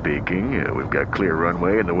captain speaking. We've got clear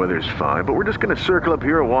runway and the weather's fine, but we're just going to circle up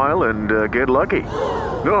here a while and get lucky.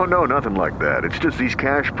 No, nothing like that. It's just these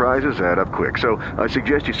cash prizes add up quick. So I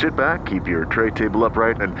suggest you sit back, keep your tray table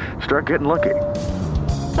upright, and start getting lucky.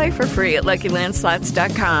 Play for free at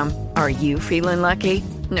LuckyLandSlots.com. Are you feeling lucky?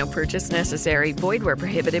 No purchase necessary. Void where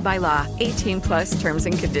prohibited by law. 18+ terms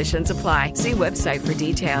and conditions apply. See website for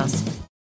details.